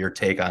and your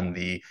take on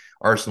the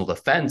Arsenal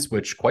defense,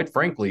 which quite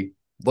frankly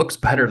looks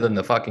better than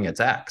the fucking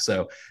attack.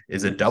 So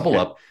is a double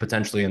up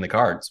potentially in the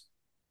cards?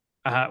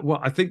 Well,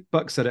 I think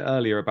Buck said it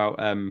earlier about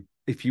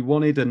if you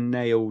wanted a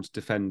nailed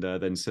defender,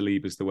 then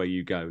Saliba's the way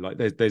you go. Like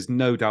there's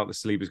no doubt that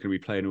Saliba's going to be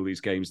playing all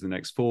these games in the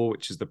next 4,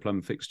 which is the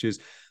plum fixtures.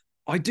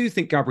 I do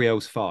think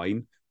Gabriel's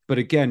fine, but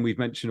again, we've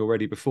mentioned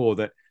already before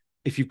that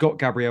if you've got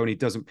Gabriel and he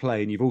doesn't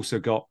play, and you've also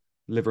got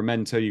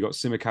Livramento, you've got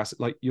Simicast,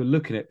 like you're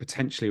looking at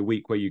potentially a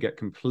week where you get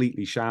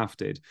completely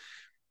shafted.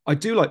 I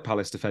do like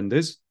Palace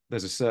defenders.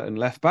 There's a certain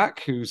left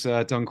back who's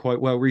done quite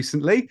well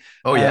recently.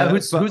 Oh yeah,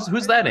 who's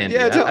that, Andy?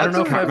 Yeah, I don't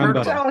know if I've heard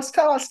of him.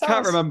 Tell us.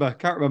 Can't remember.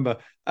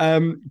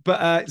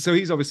 So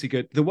he's obviously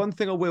good. The one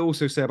thing I will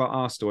also say about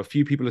Arsenal, a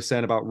few people are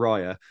saying about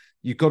Raya.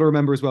 You've got to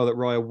remember as well that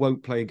Raya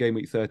won't play in game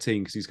week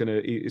 13 because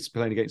he's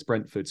playing against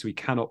Brentford, so he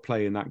cannot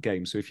play in that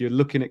game. So if you're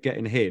looking at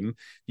getting him,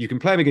 you can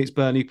play him against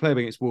Burnley, play him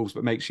against Wolves,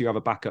 but make sure you have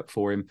a backup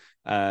for him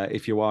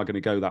if you are going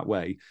to go that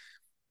way.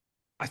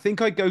 I think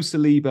I'd go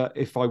Saliba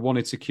if I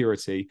wanted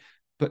security.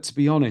 But to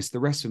be honest, the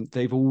rest of them,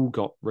 they've all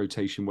got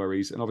rotation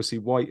worries. And obviously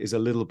White is a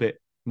little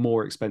bit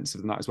more expensive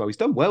than that as well. He's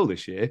done well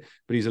this year,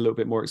 but he's a little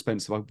bit more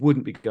expensive. I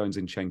wouldn't be going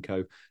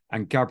Zinchenko.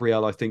 And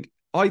Gabriel,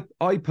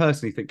 I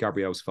personally think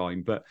Gabriel's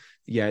fine. But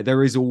yeah,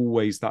 there is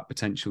always that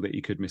potential that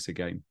you could miss a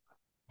game.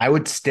 I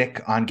would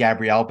stick on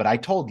Gabriel, but I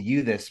told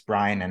you this,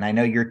 Brian, and I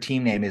know your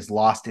team name is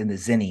Lost in the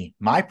Zinni.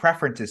 My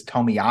preference is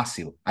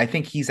Tomiyasu. I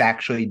think he's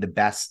actually the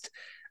best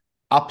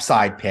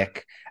upside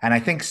pick. And I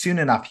think soon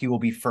enough, he will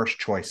be first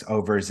choice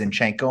over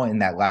Zinchenko in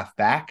that left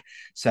back.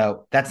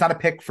 So that's not a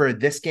pick for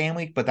this game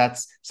week, but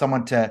that's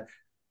someone to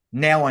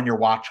nail on your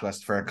watch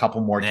list for a couple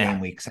more game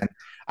weeks. And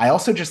I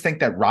also just think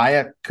that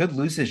Raya could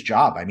lose his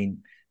job. I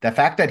mean, the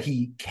fact that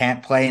he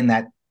can't play in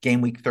that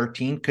game week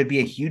 13 could be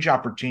a huge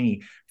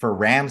opportunity for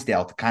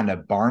Ramsdale to kind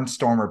of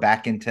barnstormer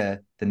back into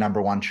the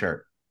number 1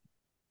 shirt.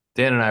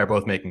 Dan and I are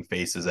both making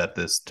faces at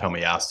this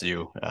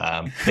Tomiyasu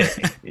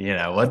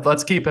pick.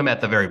 Let's keep him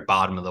at the very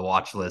bottom of the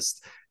watch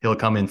list. He'll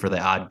come in for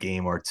the odd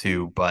game or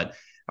two, but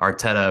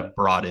Arteta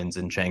brought in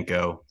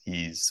Zinchenko.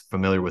 He's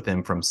familiar with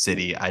him from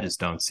City. I just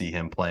don't see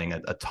him playing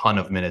a ton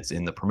of minutes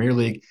in the Premier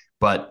League.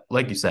 But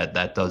like you said,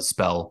 that does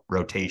spell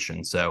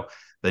rotation. So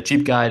the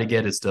cheap guy to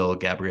get is still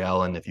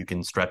Gabriel. And if you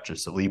can stretch a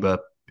Saliba,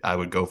 I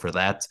would go for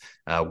that.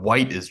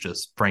 White is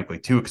just frankly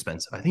too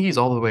expensive. I think he's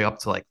all the way up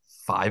to like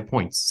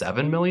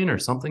 5.7 million or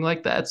something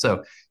like that.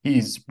 So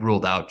he's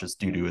ruled out just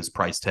due to his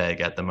price tag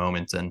at the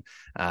moment. And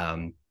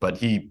but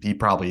he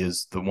probably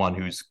is the one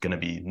who's going to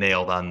be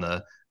nailed on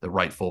the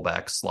right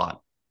fullback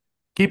slot.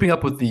 Keeping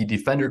up with the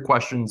defender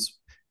questions,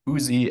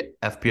 Uzi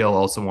FPL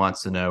also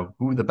wants to know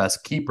who the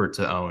best keeper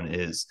to own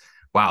is.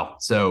 Wow.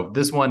 So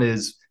this one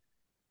is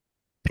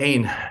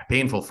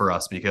Painful for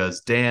us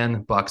because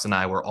Dan, Bucks, and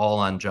I were all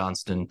on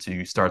Johnston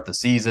to start the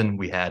season.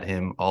 We had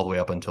him all the way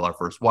up until our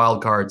first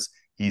wild cards.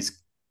 He's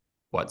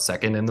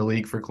second in the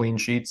league for clean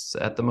sheets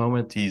at the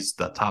moment. He's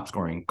the top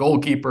scoring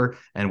goalkeeper,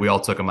 and we all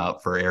took him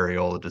out for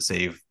Areola to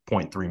save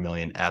 0.3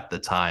 million at the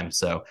time.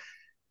 So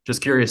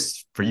just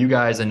curious for you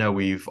guys. I know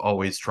we've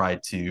always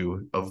tried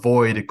to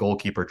avoid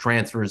goalkeeper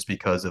transfers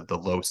because of the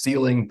low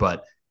ceiling,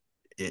 but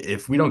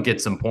if we don't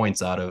get some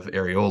points out of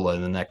Areola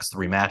in the next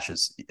 3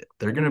 matches,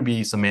 there are going to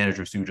be some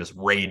managers who just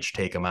rage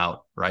take him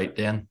out, right,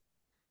 Dan?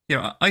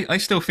 Yeah, I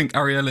still think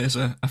Ariella is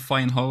a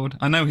fine hold.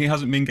 I know he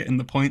hasn't been getting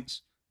the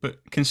points, but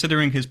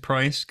considering his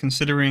price,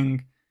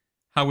 considering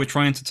how we're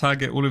trying to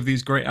target all of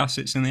these great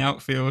assets in the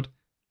outfield,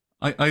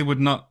 I would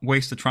not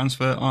waste a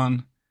transfer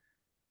on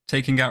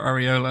taking out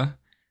Areola.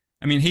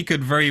 I mean, he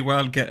could very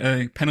well get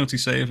a penalty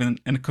save in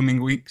the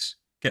coming weeks,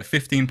 get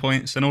 15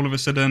 points, and all of a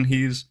sudden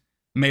he's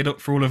made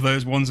up for all of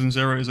those ones and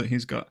zeros that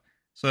he's got.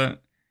 So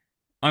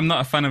I'm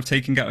not a fan of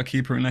taking out a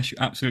keeper unless you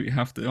absolutely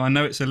have to. I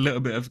know it's a little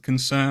bit of a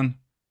concern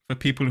for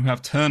people who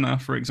have Turner,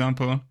 for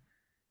example,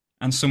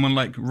 and someone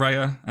like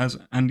Raya, as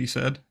Andy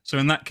said. So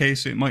in that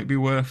case, it might be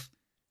worth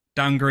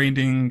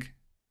upgrading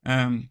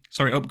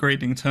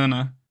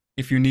Turner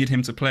if you need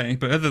him to play.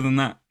 But other than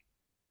that,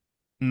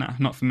 nah,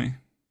 not for me.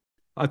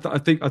 I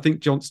think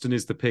Johnston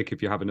is the pick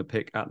if you're having a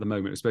pick at the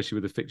moment, especially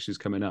with the fixtures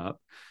coming up.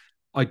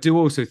 I do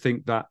also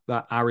think that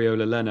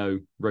Areola Leno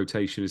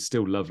rotation is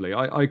still lovely.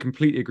 I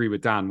completely agree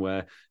with Dan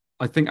where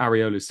I think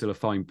Areola is still a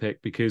fine pick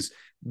because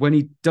when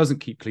he doesn't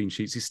keep clean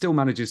sheets, he still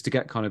manages to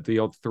get kind of the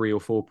odd 3 or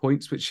 4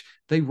 points, which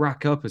they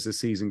rack up as the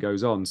season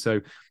goes on.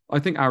 So I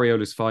think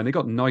Areola's fine. They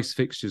got nice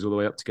fixtures all the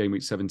way up to game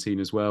week 17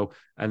 as well.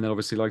 And then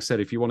obviously, like I said,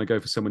 if you want to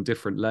go for someone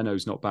different,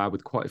 Leno's not bad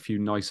with quite a few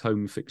nice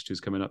home fixtures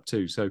coming up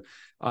too. So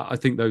I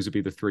think those would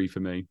be the 3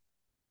 for me.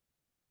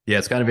 Yeah,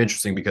 it's kind of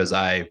interesting because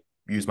I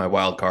use my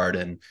wild card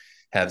and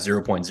have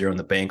 0.0 in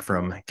the bank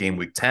from game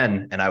week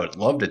 10, and I would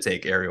love to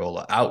take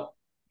Areola out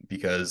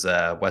because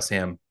West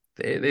Ham,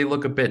 they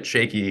look a bit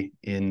shaky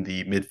in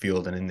the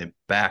midfield and in the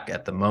back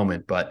at the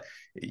moment, but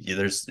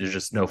there's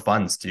just no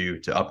funds to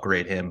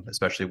upgrade him,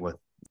 especially with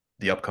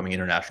the upcoming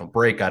international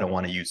break. I don't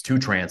want to use 2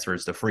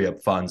 transfers to free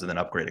up funds and then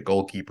upgrade a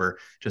goalkeeper.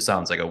 Just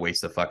sounds like a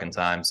waste of fucking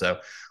time. So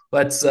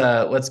let's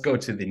go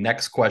to the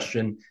next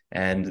question,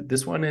 and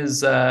this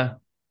one's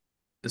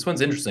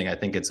interesting. I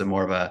think it's a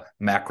more of a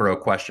macro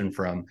question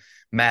from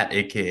Matt,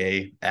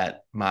 aka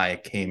at my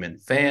Cayman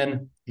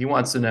fan. He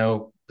wants to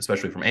know,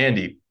 especially from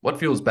Andy, what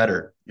feels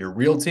better, your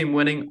real team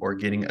winning or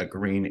getting a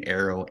green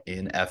arrow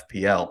in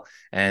FPL?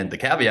 And the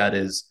caveat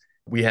is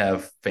we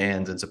have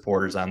fans and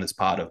supporters on this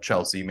pod of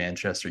Chelsea,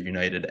 Manchester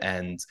United,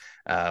 and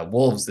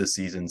Wolves this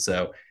season.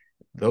 So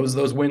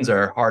those wins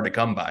are hard to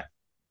come by.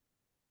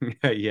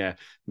 Yeah,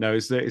 no,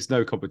 it's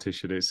no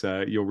competition. It's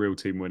your real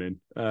team winning.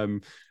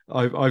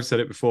 I've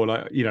said it before,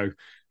 like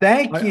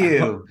Thank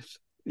you.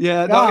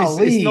 Yeah, no,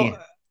 it's not.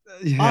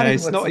 Yeah,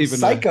 it's not even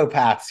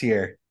psychopaths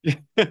here.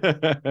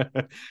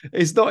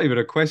 It's not even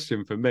a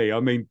question for me. I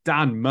mean,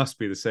 Dan must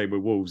be the same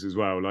with Wolves as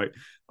well. Like,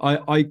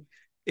 I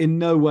in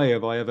no way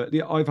have I ever.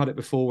 I've had it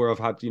before where I've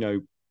had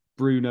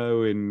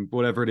Bruno and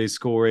whatever it is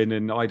scoring,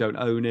 and I don't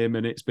own him,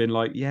 and it's been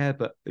like, yeah,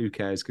 but who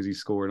cares because he's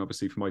scoring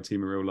obviously for my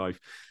team in real life.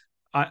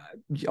 I'm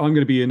going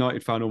to be a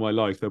United fan all my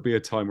life. There'll be a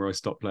time where I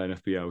stop playing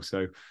FPL.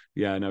 So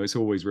yeah, no, it's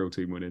always real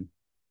team winning.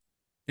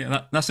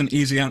 Yeah, that's an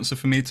easy answer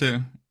for me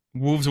too.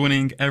 Wolves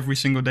winning every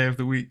single day of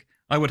the week.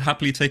 I would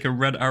happily take a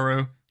red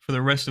arrow for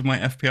the rest of my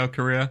FPL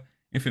career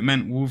if it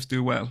meant Wolves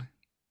do well.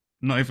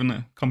 Not even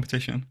a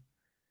competition.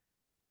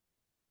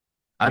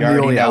 I'm the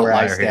only know where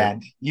I outlier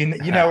stand. here.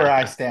 You know where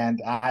I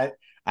stand. I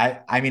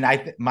mean,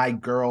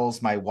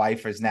 my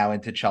wife is now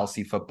into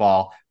Chelsea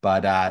football,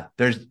 but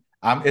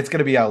it's going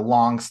to be a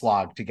long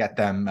slog to get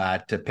them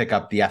to pick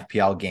up the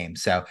FPL game.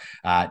 So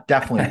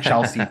definitely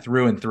Chelsea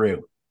through and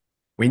through.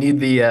 We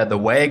need the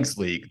WAGs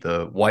League,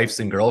 the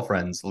Wives and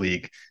Girlfriends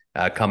League,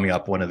 coming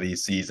up one of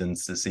these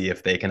seasons to see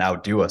if they can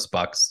outdo us,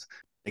 Bucks.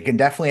 They can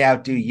definitely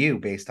outdo you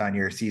based on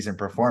your season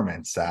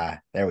performance.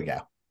 There we go.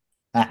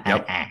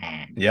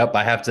 Yep.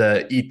 I have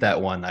to eat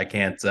that one. I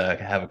can't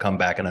have a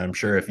comeback. And I'm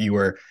sure if you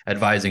were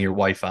advising your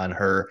wife on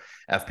her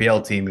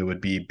FPL team, it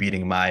would be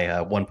beating my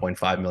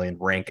 1.5 million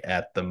rank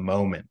at the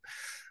moment.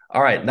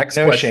 All right. Next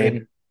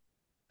question.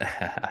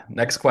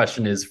 Next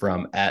question is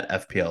from at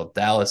FPL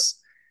Dallas.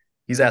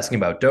 He's asking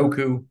about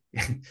Doku,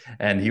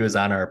 and he was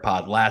on our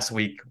pod last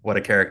week. What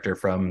a character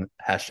from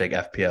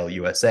 #FPL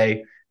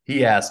USA.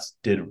 He asked,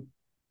 did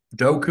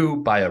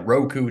Doku buy a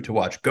Roku to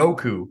watch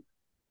Goku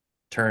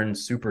turn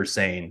Super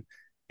Saiyan,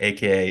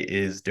 aka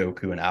is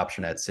Doku an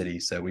option at City?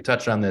 So we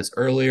touched on this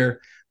earlier,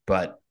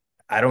 but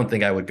I don't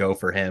think I would go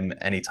for him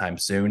anytime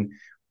soon.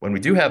 When we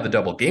do have the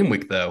double game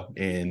week, though,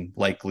 in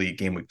likely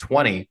game week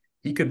 20,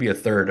 he could be a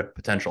third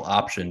potential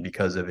option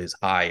because of his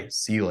high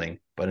ceiling.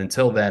 But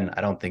until then,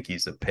 I don't think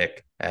he's a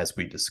pick, as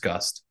we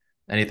discussed.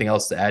 Anything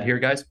else to add here,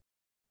 guys?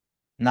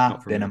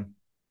 Not Venom.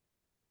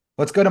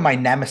 Let's go to my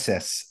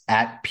nemesis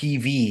at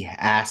PV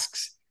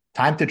asks,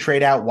 time to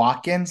trade out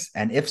Watkins?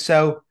 And if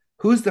so,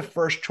 who's the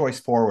first choice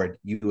forward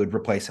you would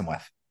replace him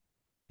with?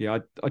 Yeah,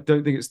 I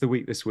don't think it's the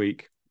week this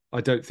week.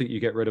 I don't think you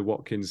get rid of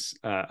Watkins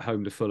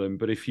home to Fulham.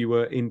 But if you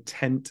were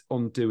intent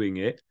on doing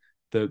it,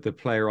 the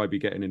player I'd be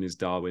getting in is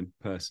Darwin,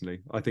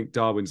 personally. I think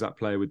Darwin's that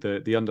player with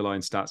the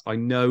underlying stats. I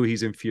know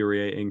he's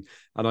infuriating,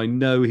 and I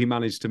know he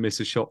managed to miss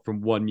a shot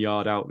from 1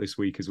 yard out this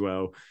week as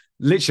well.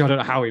 Literally, I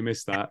don't know how he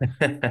missed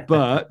that.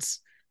 But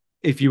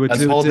if you were to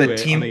do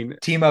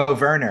it, Timo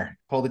Werner.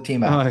 Hold the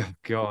Timo. Oh,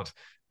 God.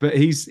 But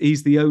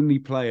he's the only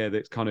player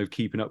that's kind of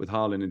keeping up with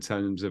Haaland in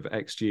terms of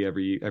XG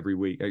every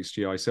week,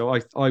 XGI. So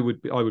I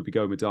would be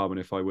going with Darwin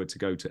if I were to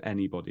go to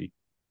anybody.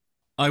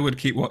 I would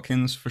keep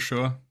Watkins for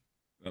sure.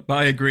 But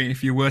I agree,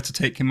 if you were to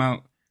take him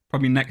out,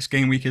 probably next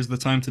game week is the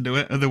time to do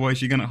it.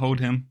 Otherwise, you're going to hold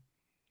him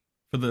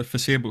for the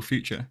foreseeable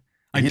future.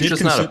 He's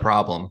just not a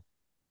problem.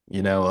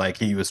 Like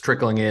he was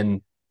trickling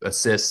in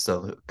assists,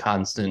 a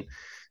constant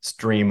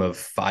stream of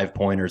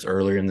 5-pointers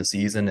earlier in the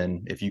season.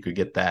 And if you could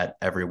get that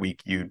every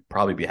week, you'd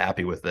probably be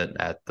happy with it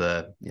at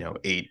the,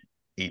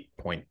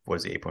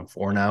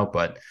 8.4 now.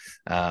 But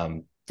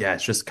yeah,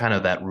 it's just kind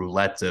of that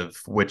roulette of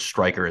which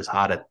striker is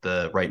hot at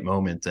the right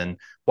moment. And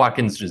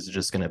Watkins is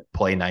just going to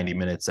play 90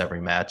 minutes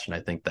every match. And I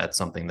think that's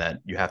something that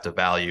you have to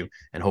value.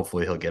 And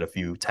hopefully he'll get a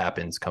few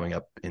tap-ins coming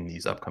up in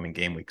these upcoming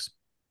game weeks.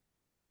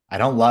 I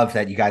don't love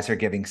that you guys are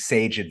giving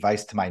sage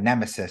advice to my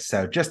nemesis.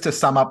 So just to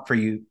sum up for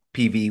you,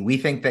 PV, we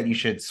think that you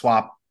should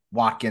swap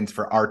Watkins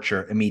for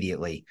Archer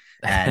immediately.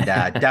 And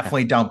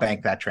definitely don't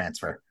bank that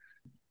transfer.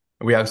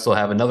 We also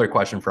have another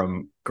question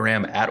from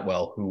Graham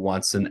Atwell, who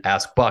wants to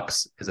ask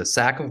Bucks, is a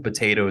sack of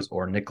potatoes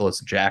or Nicholas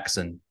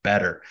Jackson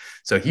better?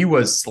 So he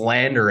was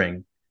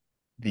slandering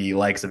the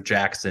likes of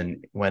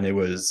Jackson when it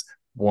was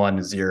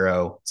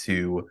 1-0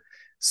 to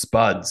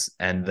Spuds.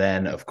 And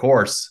then, of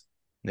course,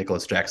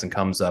 Nicholas Jackson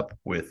comes up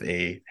with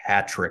a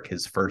hat trick,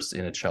 his first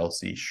in a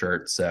Chelsea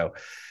shirt. So,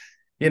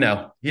 he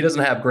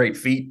doesn't have great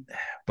feet,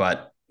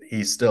 but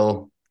he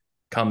still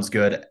comes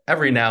good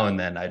every now and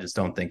then. I just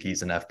don't think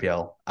he's an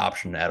FPL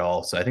option at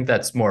all. So I think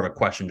that's more of a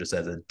question just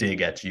as a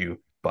dig at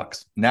you,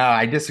 Bucks. No,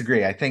 I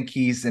disagree. I think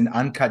he's an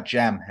uncut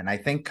gem. And I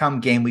think come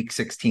game week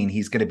 16,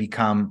 he's going to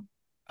become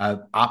a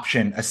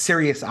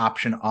serious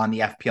option on the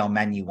FPL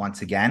menu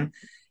once again.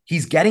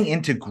 He's getting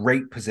into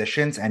great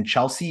positions, and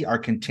Chelsea are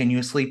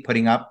continuously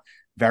putting up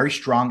very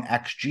strong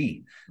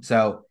XG.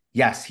 So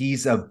yes,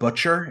 he's a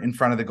butcher in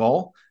front of the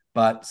goal,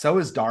 but so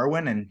is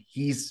Darwin, and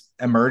he's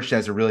emerged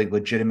as a really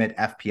legitimate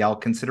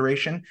FPL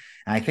consideration.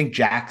 And I think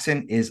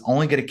Jackson is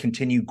only going to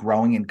continue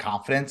growing in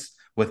confidence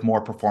with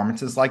more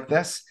performances like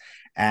this.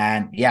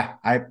 And yeah,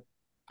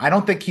 I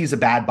don't think he's a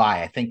bad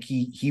buy. I think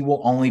he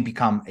will only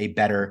become a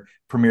better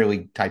Premier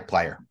League type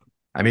player.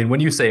 I mean, when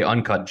you say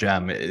uncut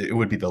gem, it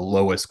would be the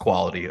lowest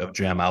quality of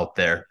gem out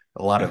there.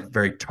 A lot of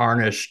very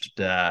tarnished,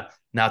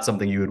 not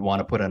something you would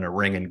want to put on a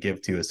ring and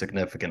give to a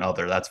significant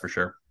other. That's for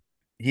sure.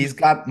 He's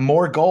got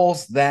more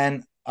goals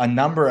than a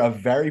number of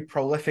very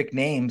prolific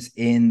names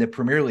in the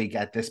Premier League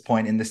at this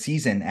point in the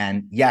season.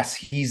 And yes,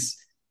 he's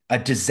a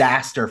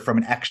disaster from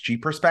an XG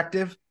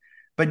perspective,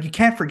 but you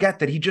can't forget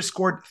that he just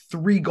scored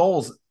 3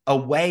 goals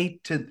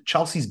away to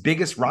Chelsea's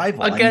biggest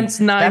rival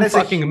against 9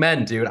 fucking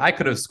men, dude. I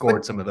could have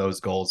scored some of those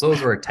goals. Those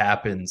were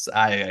tap-ins.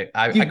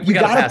 We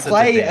got to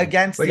play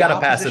against the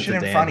opposition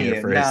in front of you.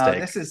 No,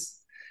 this is,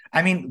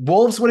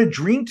 Wolves would have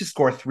dreamed to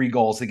score 3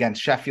 goals against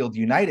Sheffield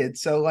United.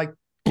 So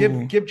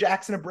give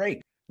Jackson a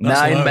break. That's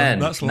 9 low. men.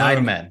 That's 9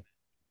 low. men.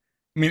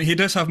 I mean, he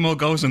does have more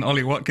goals than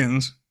Ollie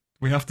Watkins.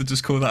 We have to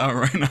just call that out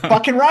right now.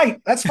 Fucking right.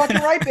 That's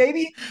fucking right,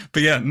 baby.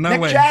 But yeah, no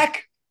Nick way.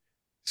 Jack.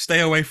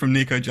 Stay away from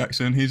Nico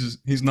Jackson.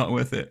 He's not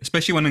worth it.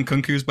 Especially when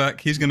Nkunku's back.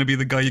 He's going to be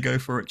the guy you go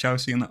for at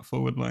Chelsea in that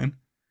forward line.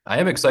 I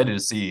am excited to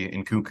see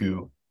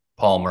Nkunku,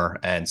 Palmer,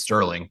 and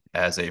Sterling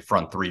as a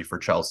front 3 for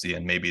Chelsea,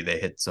 and maybe they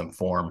hit some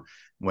form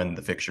when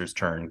the fixtures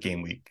turn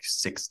game week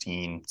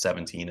 16,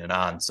 17, and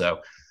on. So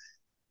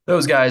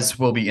those guys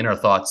will be in our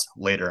thoughts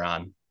later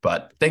on.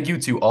 But thank you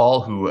to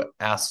all who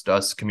asked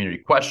us community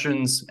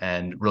questions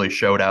and really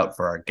showed out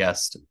for our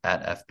guest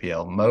at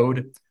FPL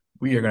Mode.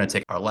 We are going to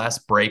take our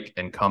last break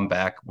and come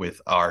back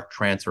with our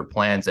transfer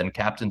plans and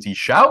captaincy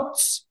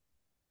shouts.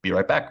 Be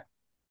right back.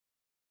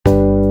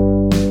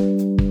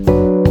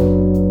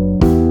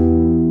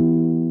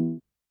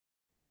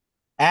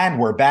 And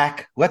we're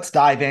back. Let's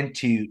dive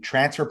into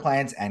transfer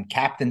plans and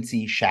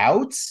captaincy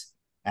shouts.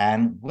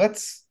 And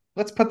let's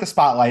put the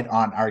spotlight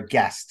on our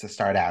guest to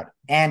start out.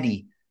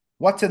 Andy,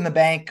 what's in the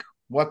bank?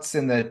 What's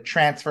in the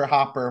transfer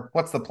hopper?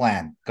 What's the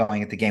plan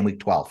going into game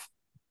week 12?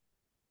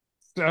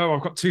 So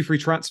I've got 2 free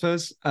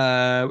transfers, which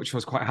I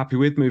was quite happy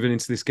with moving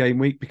into this game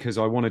week because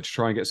I wanted to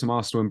try and get some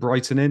Arsenal and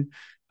Brighton in.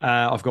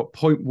 I've got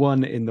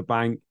 0.1 in the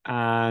bank,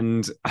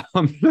 and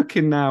I'm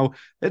looking now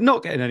at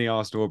not getting any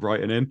Arsenal or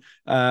Brighton in,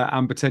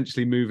 and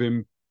potentially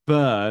moving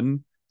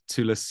Burn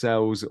to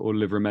Lascelles or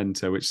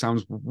Livramento, which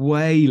sounds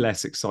way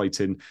less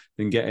exciting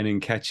than getting in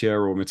Nketiah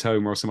or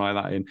Matoma or something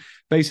like that in.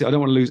 Basically, I don't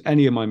want to lose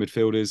any of my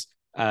midfielders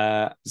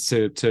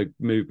to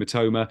move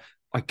Matoma.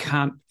 I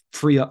can't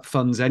free up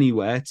funds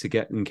anywhere to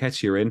get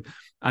Nketiah in.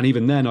 And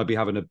even then, I'd be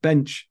having to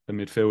bench a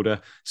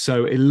midfielder.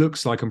 So it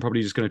looks like I'm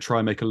probably just going to try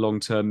and make a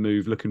long-term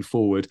move looking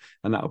forward.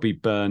 And that'll be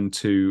Burn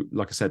to,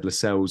 like I said,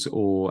 Lascelles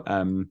or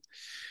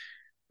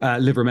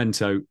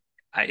Livramento.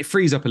 It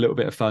frees up a little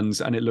bit of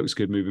funds and it looks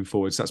good moving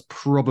forward. So that's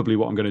probably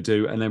what I'm going to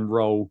do. And then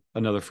roll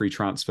another free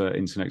transfer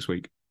into next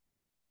week.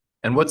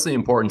 And what's the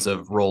importance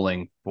of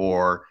rolling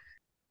for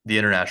the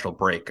international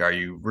break? Are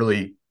you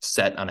really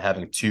set on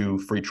having 2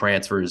 free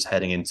transfers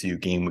heading into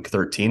game week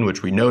 13,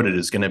 which we noted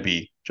is going to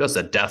be just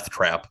a death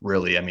trap,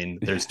 really? I mean,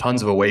 there's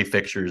tons of away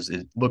fixtures.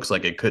 It looks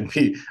like it could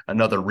be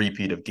another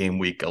repeat of game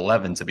week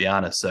 11, to be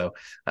honest. So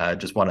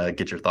just want to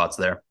get your thoughts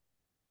there.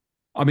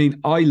 I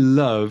mean, I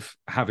love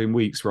having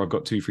weeks where I've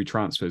got 2 free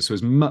transfers. So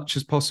as much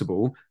as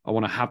possible, I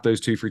want to have those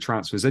 2 free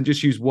transfers and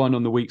just use one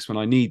on the weeks when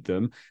I need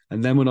them.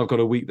 And then when I've got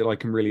a week that I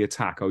can really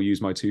attack, I'll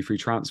use my 2 free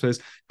transfers.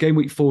 Game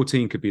week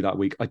 14 could be that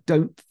week. I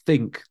don't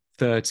think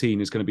 13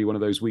 is going to be one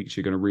of those weeks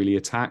you're going to really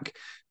attack,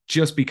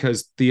 just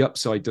because the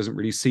upside doesn't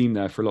really seem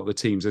there for a lot of the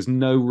teams. There's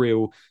no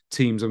real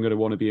teams I'm going to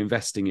want to be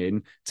investing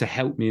in to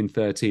help me in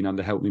 13 and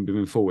to help me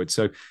moving forward.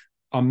 So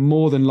I'm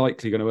more than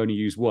likely going to only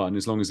use one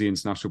as long as the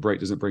international break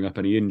doesn't bring up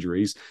any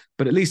injuries.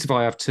 But at least if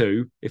I have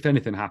 2, if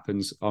anything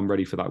happens, I'm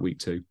ready for that week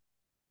 2.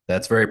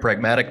 That's very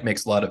pragmatic,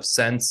 makes a lot of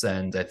sense.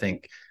 And I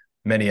think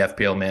many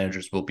FPL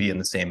managers will be in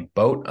the same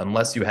boat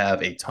unless you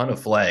have a ton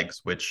of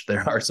flags, which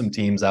there are some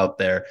teams out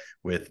there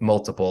with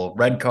multiple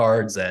red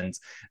cards and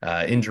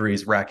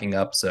injuries racking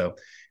up. So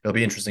it'll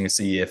be interesting to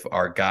see if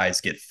our guys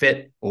get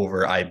fit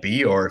over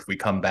IB or if we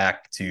come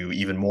back to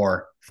even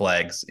more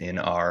flags in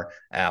our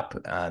app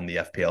on the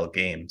FPL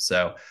game.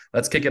 So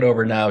let's kick it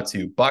over now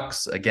to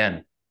Bucks.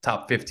 Again,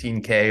 top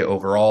 15K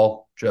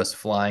overall, just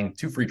flying,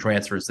 2 free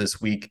transfers this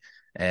week.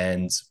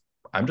 And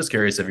I'm just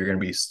curious if you're going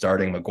to be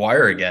starting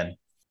Maguire again.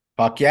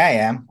 Fuck yeah, I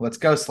am. Let's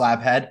go,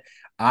 Slabhead.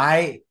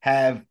 I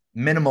have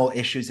minimal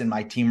issues in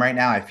my team right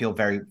now. I feel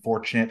very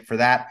fortunate for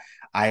that.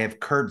 I have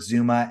Kurt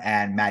Zuma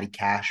and Matty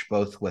Cash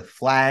both with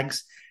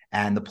flags.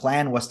 And the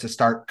plan was to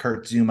start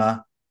Kurt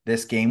Zuma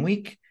this game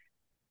week.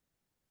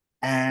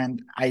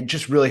 And I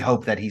just really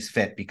hope that he's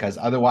fit because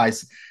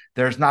otherwise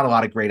there's not a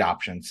lot of great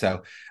options.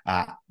 So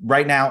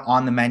right now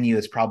on the menu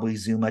is probably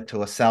Zuma to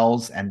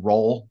Lascelles and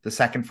roll the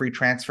second free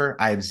transfer.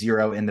 I have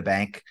 0 in the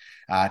bank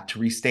to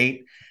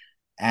restate.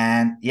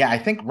 And yeah, I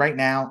think right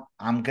now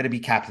I'm going to be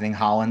captaining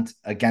Holland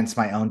against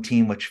my own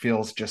team, which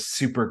feels just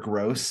super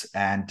gross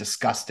and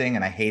disgusting.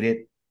 And I hate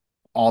it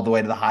all the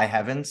way to the high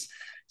heavens.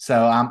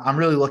 So I'm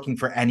really looking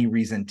for any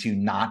reason to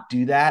not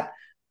do that.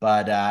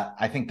 But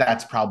I think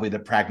that's probably the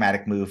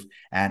pragmatic move.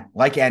 And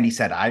like Andy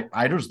said,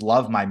 I just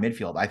love my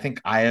midfield. I think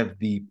I have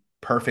the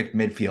perfect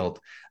midfield.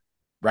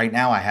 Right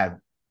now I have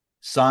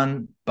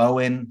Son,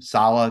 Bowen,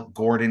 Salah,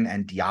 Gordon,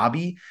 and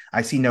Diaby.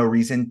 I see no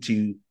reason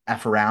to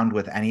F around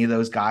with any of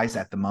those guys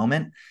at the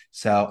moment.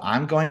 So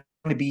I'm going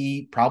to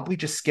be probably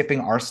just skipping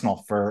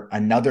Arsenal for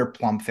another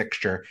plum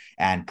fixture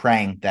and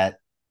praying that,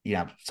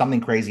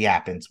 something crazy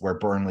happens where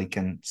Burnley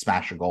can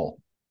smash a goal.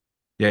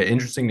 Yeah,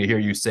 interesting to hear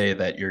you say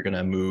that you're going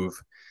to move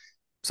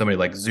somebody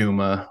like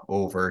Zuma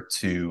over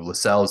to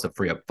Lascelles to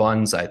free up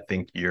funds. I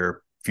think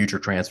your future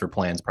transfer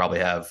plans probably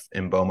have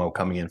Mbomo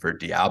coming in for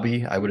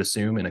Diaby, I would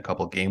assume, in a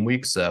couple game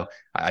weeks. So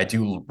I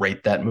do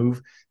rate that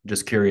move.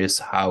 Just curious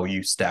how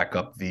you stack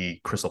up the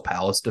Crystal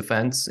Palace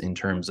defense in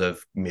terms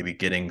of maybe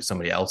getting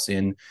somebody else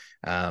in.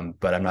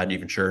 But I'm not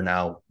even sure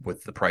now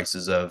with the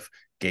prices of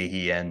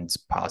Gahey and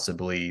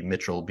possibly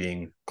Mitchell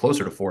being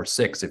closer to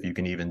 4-6 if you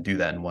can even do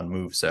that in one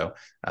move. So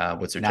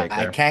what's your take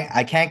there?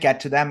 I can't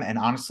get to them. And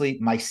honestly,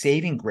 my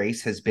saving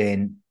grace has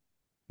been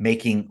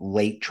making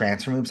late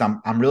transfer moves.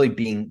 I'm really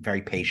being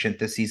very patient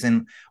this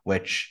season,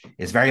 which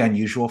is very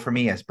unusual for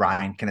me, as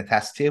Brian can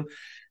attest to.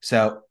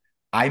 So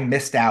I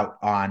missed out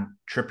on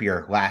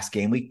Trippier last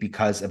game week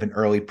because of an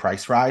early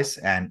price rise.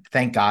 And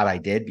thank God I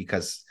did,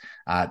 because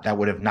that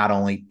would have not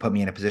only put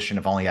me in a position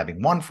of only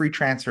having one free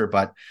transfer,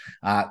 but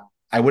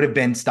I would have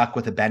been stuck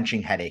with a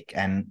benching headache.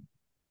 And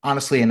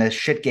honestly, in a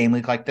shit game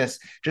week like this,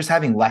 just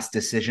having less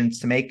decisions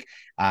to make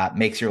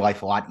makes your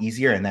life a lot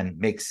easier, and then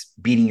makes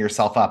beating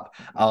yourself up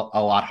a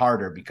lot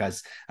harder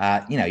because,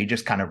 you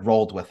just kind of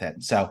rolled with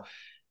it. So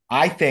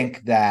I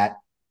think that,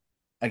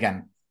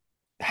 again,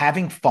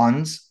 having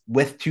funds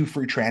with 2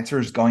 free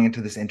transfers going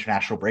into this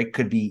international break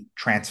could be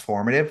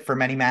transformative for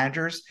many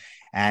managers.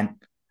 And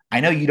I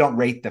know you don't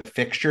rate the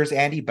fixtures,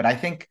 Andy, but I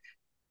think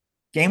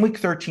Game week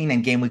 13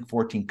 and game week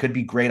 14 could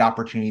be great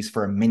opportunities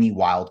for a mini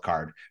wild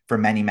card for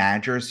many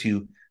managers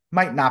who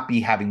might not be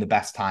having the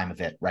best time of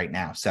it right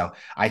now. So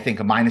I think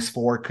a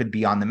 -4 could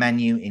be on the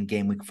menu in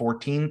game week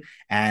 14.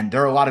 And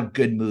there are a lot of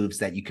good moves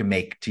that you can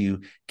make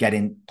to get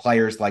in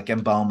players like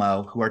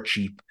Mbomo, who are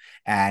cheap,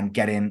 and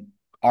get in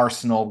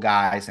Arsenal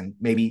guys, and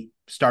maybe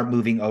start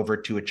moving over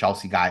to a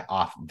Chelsea guy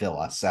off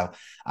Villa. So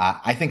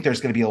I think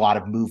there's going to be a lot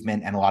of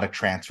movement and a lot of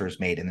transfers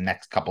made in the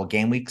next couple of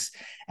game weeks.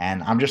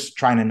 And I'm just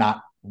trying to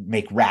not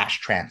make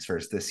rash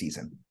transfers this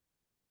season.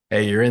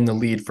 Hey, you're in the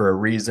lead for a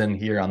reason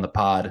here on the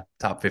pod,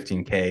 top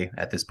 15K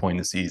at this point in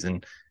the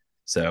season.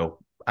 So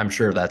I'm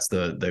sure that's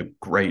the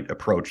great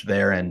approach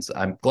there. And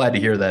I'm glad to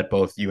hear that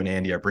both you and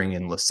Andy are bringing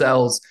in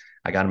Lascelles.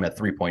 I got him at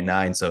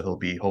 3.9, so he'll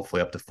be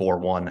hopefully up to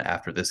 4-1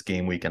 after this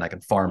game week, and I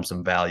can farm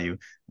some value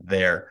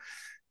there.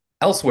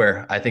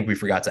 Elsewhere, I think we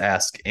forgot to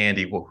ask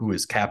Andy who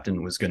his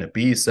captain was going to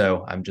be.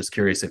 So I'm just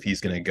curious if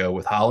he's going to go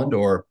with Haaland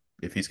or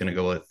if he's going to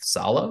go with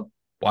Salah,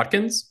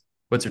 Watkins.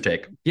 What's your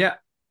take? Yeah,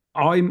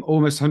 I'm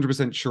almost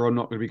 100% sure I'm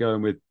not going to be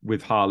going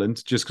with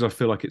Haaland, just because I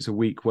feel like it's a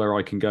week where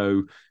I can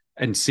go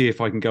and see if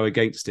I can go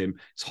against him.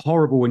 It's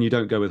horrible when you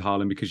don't go with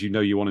Haaland because you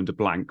know you want him to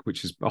blank,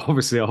 which is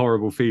obviously a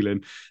horrible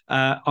feeling.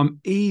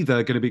 I'm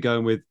either going to be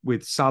going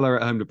with Salah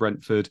at home to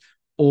Brentford,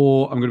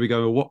 or I'm going to be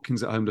going with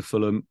Watkins at home to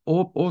Fulham,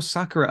 or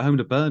Saka at home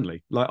to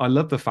Burnley. Like, I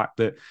love the fact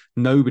that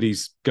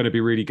nobody's going to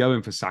be really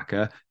going for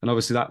Saka, and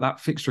obviously that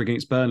fixture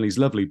against Burnley is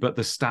lovely, but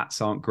the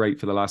stats aren't great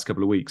for the last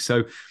couple of weeks.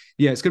 So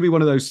yeah, it's going to be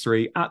one of those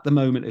three. At the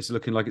moment, it's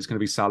looking like it's going to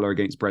be Salah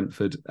against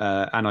Brentford,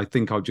 and I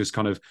think I'll just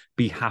kind of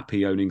be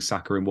happy owning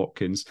Saka and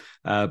Watkins.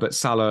 But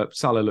Salah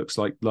looks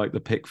like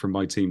the pick from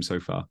my team so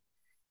far.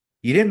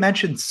 You didn't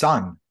mention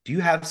Son. Do you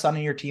have Son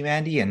in your team,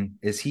 Andy? And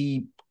is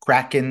he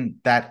cracking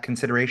that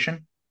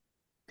consideration?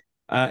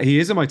 He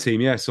is in my team,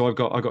 yeah. So I've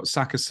got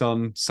Saka,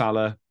 Son,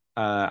 Salah,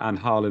 and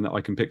Haaland that I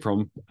can pick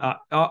from.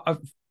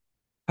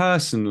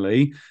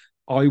 Personally,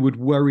 I would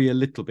worry a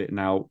little bit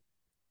now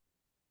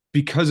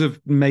because of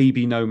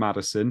maybe no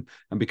Maddison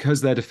and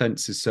because their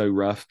defense is so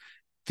rough.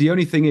 The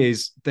only thing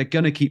is they're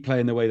going to keep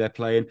playing the way they're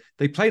playing.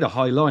 They played a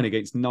high line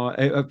against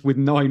with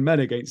 9 men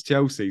against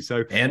Chelsea,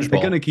 so they're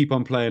going to keep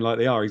on playing like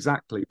they are,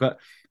 exactly. But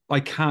I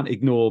can't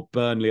ignore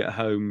Burnley at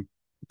home,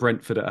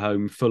 Brentford at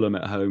home, Fulham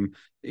at home.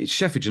 It's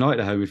Sheffield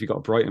United at home if you've got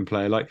a Brighton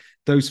player. Like,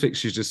 those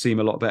fixtures just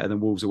seem a lot better than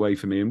Wolves away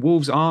for me. And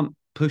Wolves aren't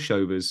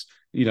pushovers,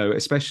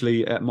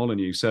 especially at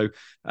Molineux. So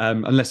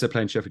unless they're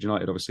playing Sheffield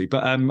United, obviously.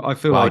 But I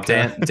feel like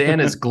Dan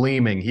is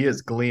gleaming. He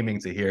is gleaming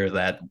to hear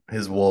that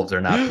his Wolves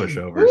are not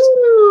pushovers.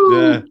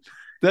 Yeah.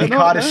 He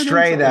caught a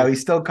stray, though. He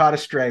still caught a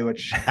stray,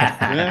 which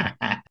yeah.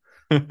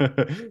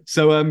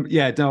 So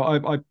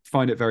I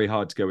find it very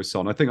hard to go with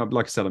Son. I think,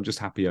 like I said, I'm just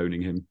happy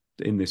owning him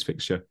in this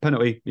fixture.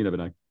 Penalty, you never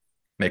know.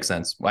 Makes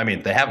sense. I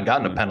mean, they haven't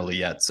gotten a penalty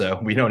yet, so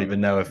we don't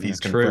even know if he's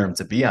confirmed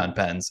to be on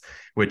pens,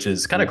 which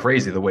is kind of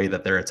crazy the way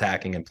that they're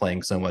attacking and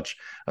playing so much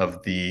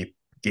of the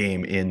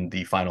game in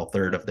the final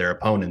third of their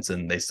opponents,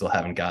 and they still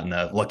haven't gotten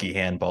a lucky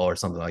handball or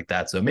something like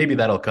that. So maybe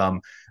that'll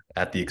come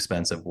at the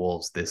expense of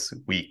Wolves this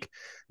week.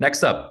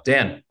 Next up,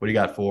 Dan, what do you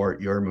got for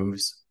your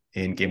moves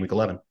in game week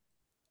 11?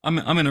 I'm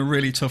in a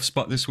really tough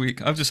spot this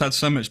week. I've just had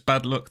so much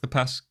bad luck the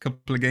past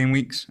couple of game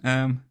weeks.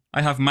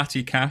 I have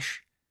Matty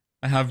Cash,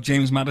 I have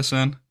James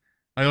Maddison,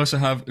 I also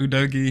have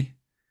Udogie,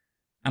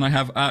 and I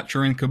have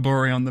Archer and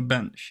Kabore on the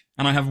bench,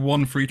 and I have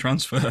one free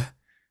transfer.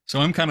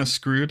 So I'm kind of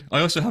screwed. I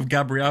also have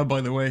Gabriel,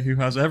 by the way, who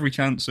has every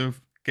chance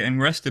of getting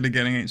rested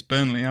again against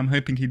Burnley. I'm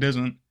hoping he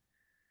doesn't.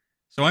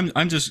 So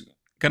I'm just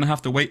going to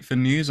have to wait for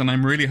news, and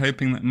I'm really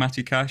hoping that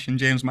Matty Cash and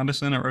James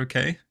Maddison are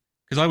okay,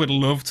 because I would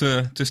love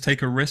to just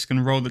take a risk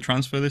and roll the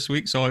transfer this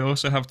week, so I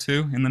also have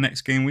 2 in the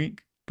next game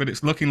week. But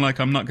it's looking like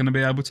I'm not going to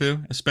be able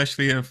to,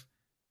 especially if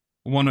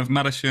one of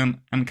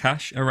Maddison and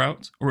Cash are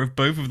out, or if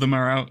both of them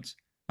are out,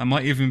 I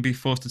might even be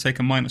forced to take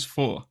a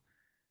 -4,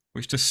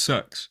 which just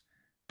sucks.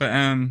 But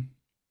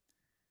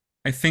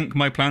I think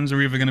my plans are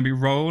either going to be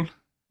roll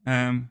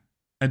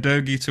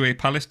Udogie to a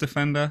Palace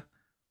defender,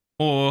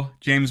 or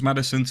James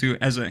Maddison to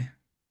Eze.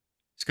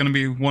 It's going to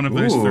be one of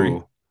those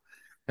 3.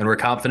 And we're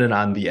confident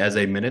on the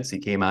Eze minutes. He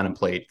came on and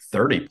played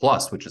 30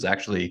 plus, which is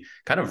actually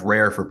kind of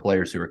rare for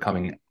players who are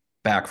coming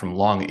back from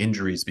long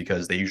injuries,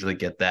 because they usually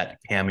get that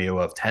cameo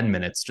of 10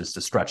 minutes just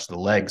to stretch the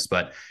legs.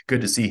 But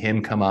good to see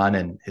him come on,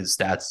 and his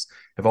stats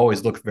have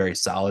always looked very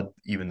solid,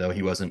 even though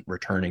he wasn't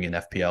returning in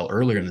FPL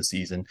earlier in the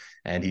season.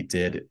 And he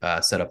did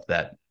set up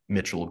that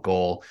Mitchell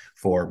goal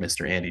for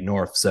Mr. Andy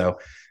North. So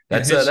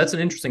that's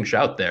an interesting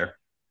shout there.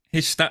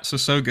 His stats are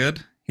so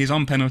good. He's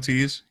on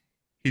penalties.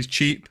 He's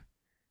cheap.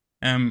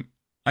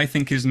 I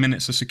think his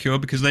minutes are secure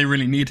because they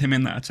really need him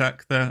in that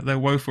attack. They're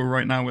woeful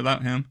right now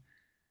without him.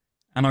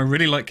 And I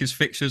really like his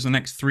fixtures the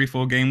next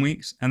 3-4 game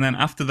weeks. And then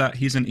after that,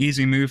 he's an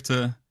easy move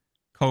to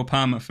Cole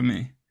Palmer for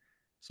me.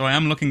 So I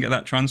am looking at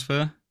that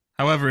transfer.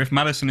 However, if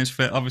Maddison is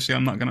fit, obviously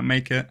I'm not going to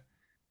make it.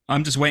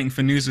 I'm just waiting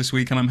for news this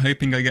week, and I'm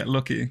hoping I get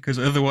lucky, because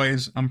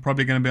otherwise I'm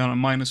probably going to be on a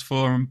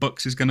 -4, and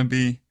Bucks is going to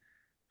be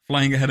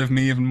flying ahead of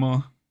me even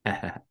more.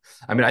 I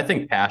mean, I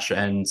think Cash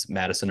and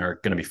Maddison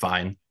are going to be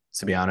fine,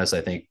 to be honest.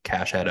 I think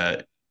Cash had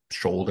a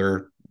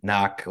shoulder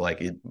knock,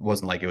 like it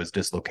wasn't like it was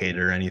dislocated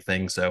or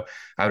anything, so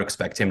I would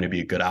expect him to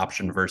be a good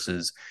option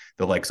versus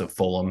the likes of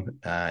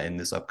Fulham in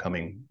this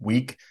upcoming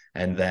week.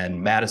 And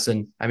then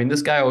Maddison, I mean,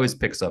 this guy always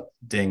picks up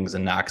dings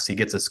and knocks. He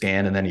gets a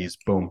scan and then he's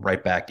boom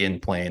right back in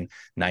playing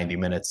 90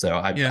 minutes. So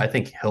I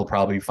think he'll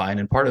probably be fine.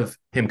 And part of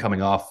him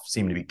coming off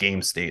seemed to be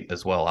game state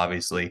as well.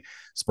 Obviously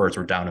Spurs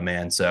were down a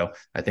man, so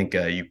I think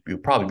you'll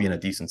probably be in a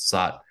decent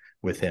slot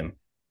with him.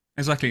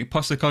 Exactly.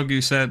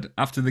 Postecoglou said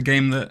after the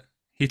game that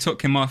he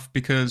took him off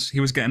because he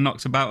was getting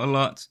knocked about a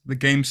lot. The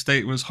game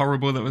state was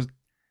horrible. There was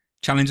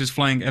challenges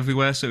flying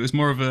everywhere. So it was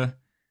more of a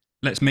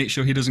let's make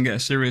sure he doesn't get a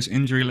serious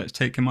injury. Let's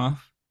take him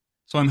off.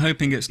 So I'm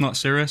hoping it's not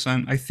serious,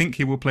 and I think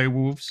he will play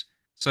Wolves.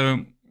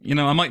 So,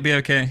 I might be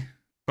okay,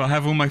 but I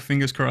have all my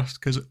fingers crossed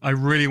because I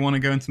really want to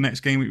go into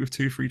next game week with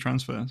 2 free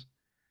transfers.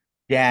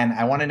 Dan,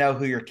 I want to know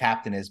who your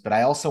captain is, but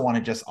I also want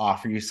to just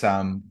offer you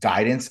some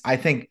guidance. I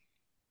think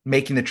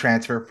making the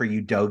transfer for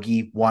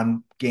Udogie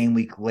 1 game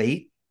week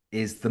late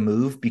is the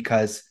move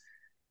because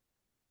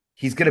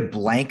he's going to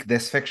blank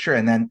this fixture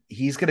and then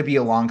he's going to be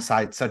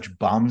alongside such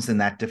bums in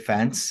that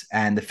defense.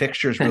 And the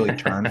fixtures really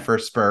turn for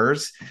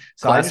Spurs.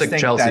 So Classic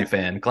Chelsea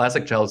fan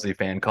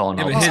calling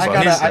Yeah, all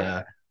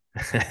but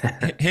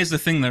this. here's the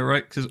thing though,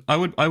 right? Because I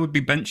would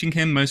be benching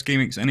him most game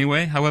weeks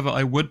anyway. However,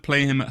 I would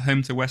play him at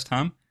home to West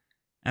Ham.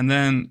 And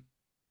then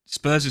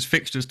Spurs'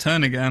 fixtures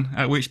turn again,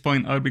 at which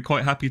point I would be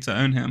quite happy to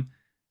own him.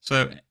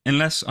 So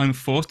unless I'm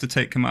forced to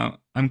take him out,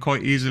 I'm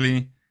quite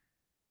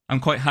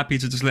happy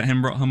to just let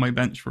him rot on my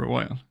bench for a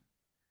while.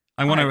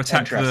 I want to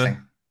attack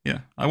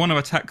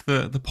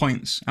the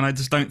points, and I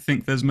just don't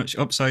think there's much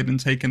upside in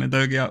taking a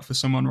Dogi out for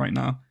someone right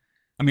now.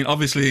 I mean,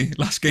 obviously,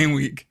 last game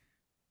week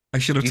I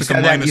should have took a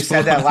 -4. You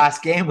said that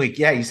last game week,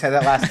 yeah. You said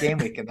that last game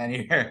week, and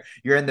then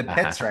you're in the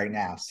pits right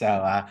now. So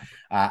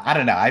I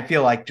don't know. I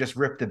feel like just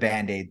rip the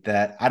Band-Aid.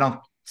 That I don't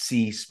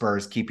see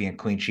Spurs keeping a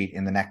clean sheet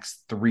in the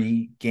next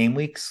 3 game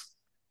weeks,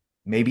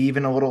 maybe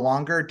even a little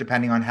longer,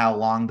 depending on how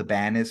long the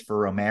ban is for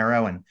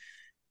Romero and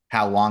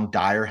how long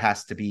Dyer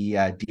has to be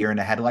deer in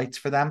the headlights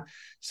for them.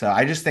 So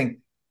I just think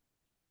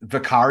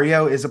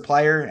Vicario is a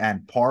player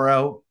and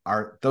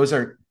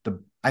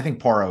I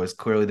think Porro is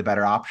clearly the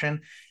better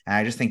option. And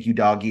I just think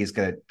Udogie is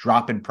going to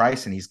drop in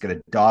price and he's going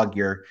to dog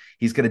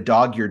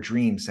your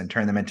dreams and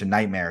turn them into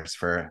nightmares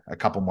for a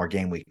couple more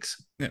game weeks.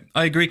 Yeah,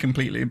 I agree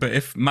completely. But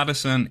if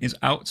Maddison is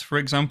out, for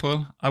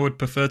example, I would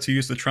prefer to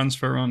use the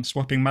transfer on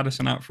swapping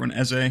Maddison out for an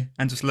Eze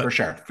and just let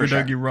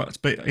Udogie rot.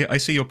 But I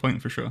see your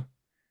point for sure.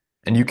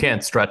 And you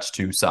can't stretch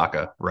to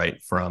Saka,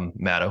 right, from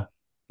Matto?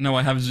 No,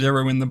 I have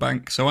 0 in the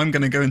bank. So I'm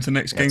going to go into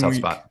next game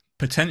week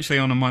potentially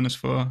on a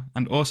 -4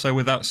 and also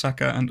without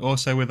Saka and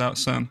also without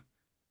Son.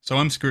 So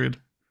I'm screwed.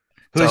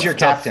 Who's your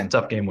captain?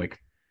 Tough game week.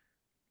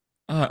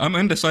 I'm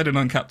undecided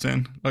on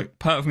captain. Like,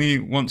 part of me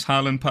wants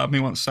Haaland, part of me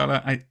wants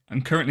Salah.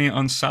 I'm currently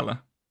on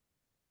Salah,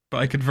 but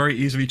I could very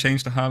easily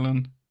change to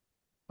Haaland.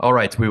 All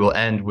right, we will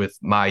end with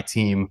my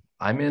team.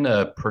 I'm in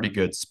a pretty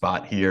good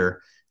spot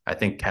here. I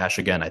think Cash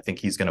again. I think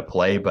he's going to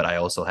play, but I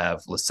also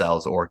have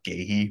Lascelles or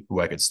Guéhi,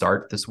 who I could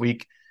start this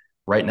week.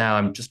 Right now,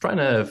 I'm just trying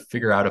to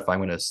figure out if I'm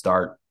going to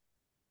start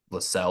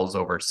Lascelles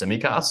over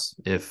Tsimikas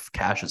if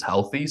Cash is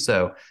healthy.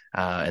 So,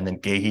 and then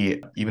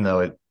Guéhi, even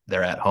though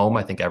they're at home,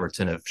 I think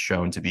Everton have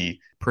shown to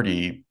be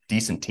pretty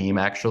decent team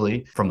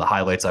actually from the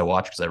highlights I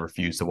watch because I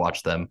refuse to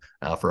watch them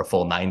for a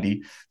full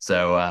 90.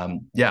 So,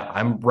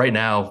 I'm right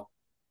now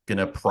going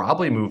to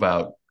probably move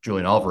out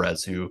Julian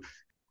Alvarez, who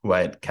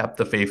I had kept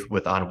the faith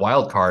with on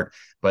wildcard,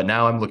 but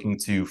now I'm looking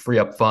to free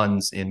up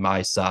funds in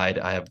my side.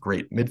 I have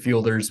great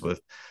midfielders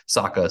with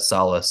Saka,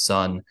 Salah,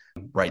 Son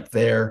right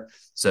there.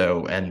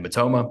 So, and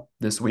Matoma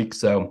this week.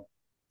 So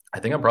I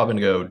think I'm probably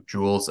going to go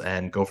Jules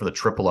and go for the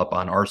triple up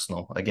on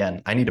Arsenal.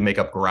 Again, I need to make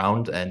up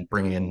ground, and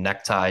bringing in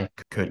Necktie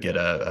could get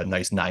a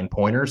nice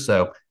 9-pointer.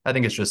 So I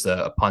think it's just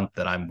a punt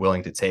that I'm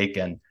willing to take.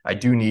 And I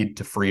do need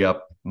to free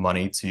up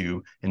money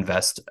to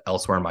invest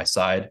elsewhere on my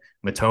side.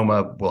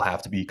 Matoma will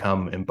have to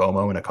become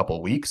Mbomo in a couple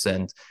of weeks,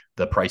 and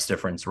the price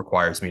difference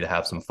requires me to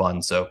have some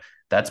fun. So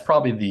that's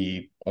probably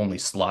the only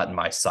slot in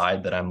my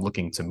side that I'm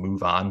looking to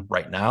move on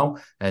right now.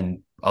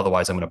 And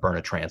otherwise, I'm going to burn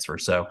a transfer.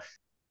 So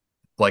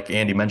like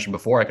Andy mentioned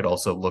before, I could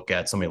also look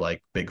at somebody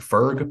like Big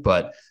Ferg,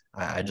 but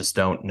I just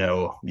don't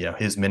know,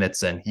 his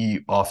minutes, and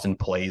he often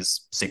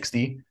plays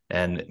 60.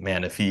 And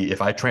man,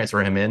 if I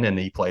transfer him in and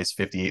he plays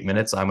 58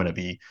 minutes, I'm going to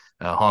be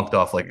honked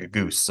off like a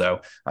goose.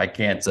 So I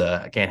can't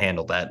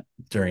handle that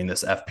during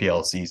this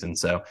FPL season.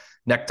 So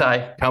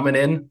Necktie coming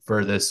in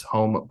for this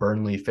home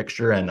Burnley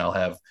fixture, and I'll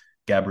have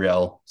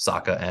Gabriel,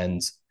 Saka,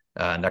 and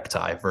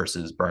Necktie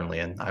versus Burnley.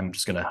 And I'm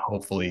just going to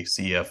hopefully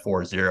see a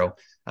 4-0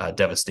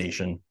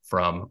 devastation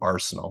from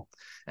Arsenal.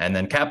 And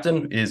then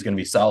captain is going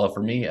to be Salah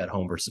for me at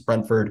home versus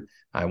Brentford.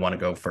 I want to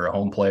go for a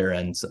home player,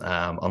 and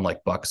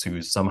unlike Bucks,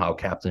 who's somehow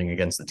captaining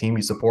against the team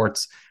he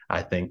supports,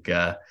 I think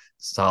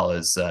Salah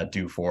is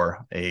due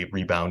for a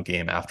rebound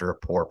game after a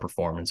poor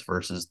performance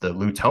versus the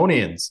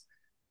Lutonians.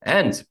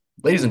 And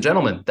ladies and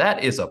gentlemen,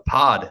 that is a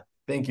pod.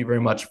 Thank you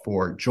very much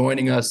for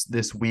joining us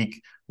this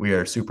week. We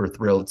are super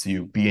thrilled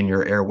to be in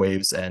your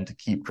airwaves and to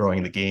keep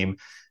growing the game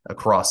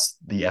across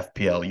the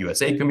FPL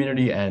USA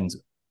community and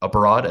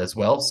abroad as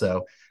well.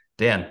 So,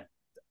 Dan,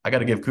 I got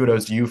to give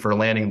kudos to you for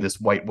landing this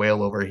white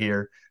whale over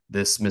here.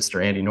 This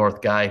Mr. Andy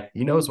North guy,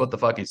 he knows what the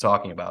fuck he's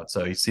talking about.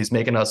 So he's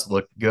making us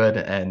look good.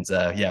 And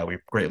we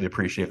greatly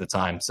appreciate the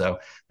time. So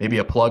maybe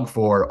a plug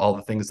for all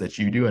the things that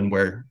you do and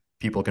where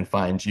people can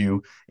find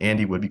you,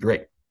 Andy, would be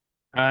great.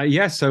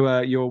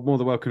 So you're more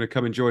than welcome to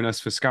come and join us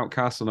for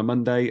Scoutcast on a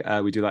Monday.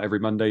 We do that every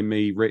Monday,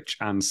 me, Rich,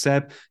 and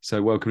Seb.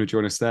 So welcome to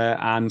join us there.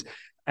 And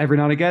every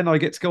now and again, I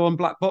get to go on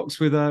Black Box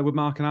with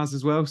Mark and Az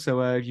as well.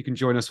 So you can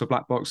join us for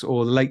Black Box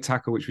or the Late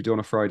Tackle, which we do on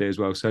a Friday as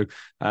well. So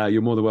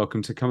you're more than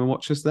welcome to come and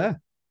watch us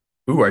there.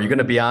 Ooh, are you going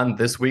to be on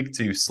this week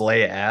to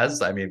slay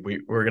Az? I mean,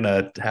 we're going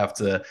to have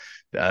to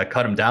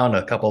cut him down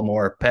a couple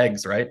more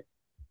pegs, right?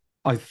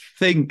 I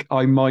think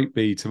I might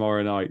be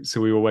tomorrow night, so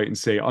we will wait and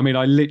see. I mean,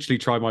 I literally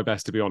try my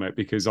best to be on it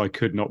because I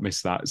could not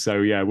miss that. So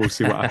yeah, we'll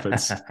see what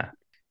happens.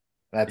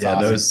 That's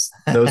awesome.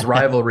 those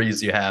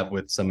rivalries you have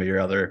with some of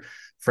your other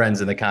friends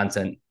in the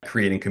content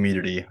creating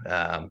community,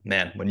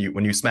 man, when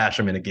you smash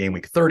him in a game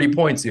week, 30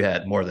 points you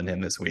had more than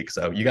him this week.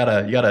 So you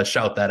gotta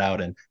shout that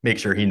out and make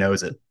sure he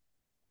knows it.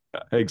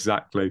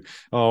 Exactly.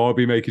 Oh, I'll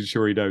be making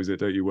sure he knows it.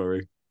 Don't you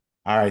worry.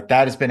 All right,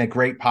 that has been a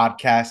great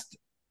podcast.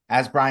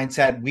 As Brian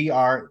said, we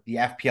are the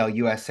FPL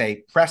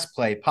USA Press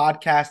Play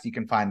podcast. You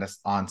can find us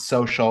on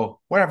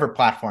social, whatever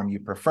platform you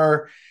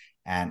prefer.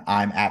 And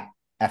I'm at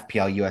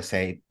FPL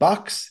USA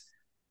Bucks.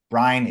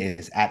 Brian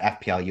is at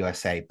FPL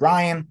USA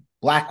Brian.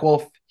 Black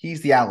Wolf,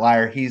 he's the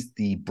outlier. He's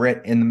the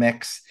Brit in the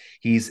mix.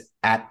 He's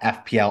at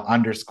FPL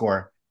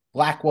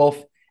 _Black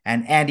Wolf.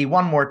 And Andy,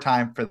 one more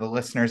time for the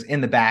listeners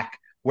in the back,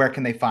 where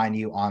can they find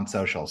you on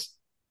socials?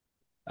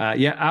 At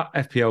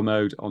FPL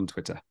Mode on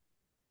Twitter.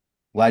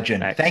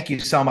 Legend. Thank you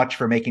so much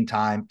for making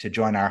time to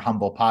join our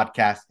humble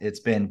podcast.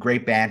 It's been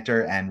great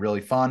banter and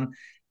really fun.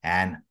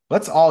 And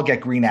let's all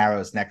get green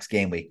arrows next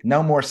game week.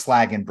 No more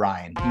slagging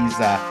Brian. He's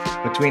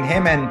between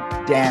him and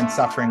Dan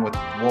suffering with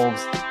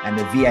Wolves and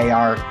the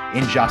VAR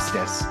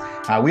injustice.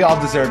 We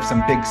all deserve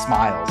some big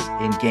smiles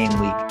in game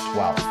week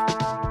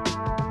 12.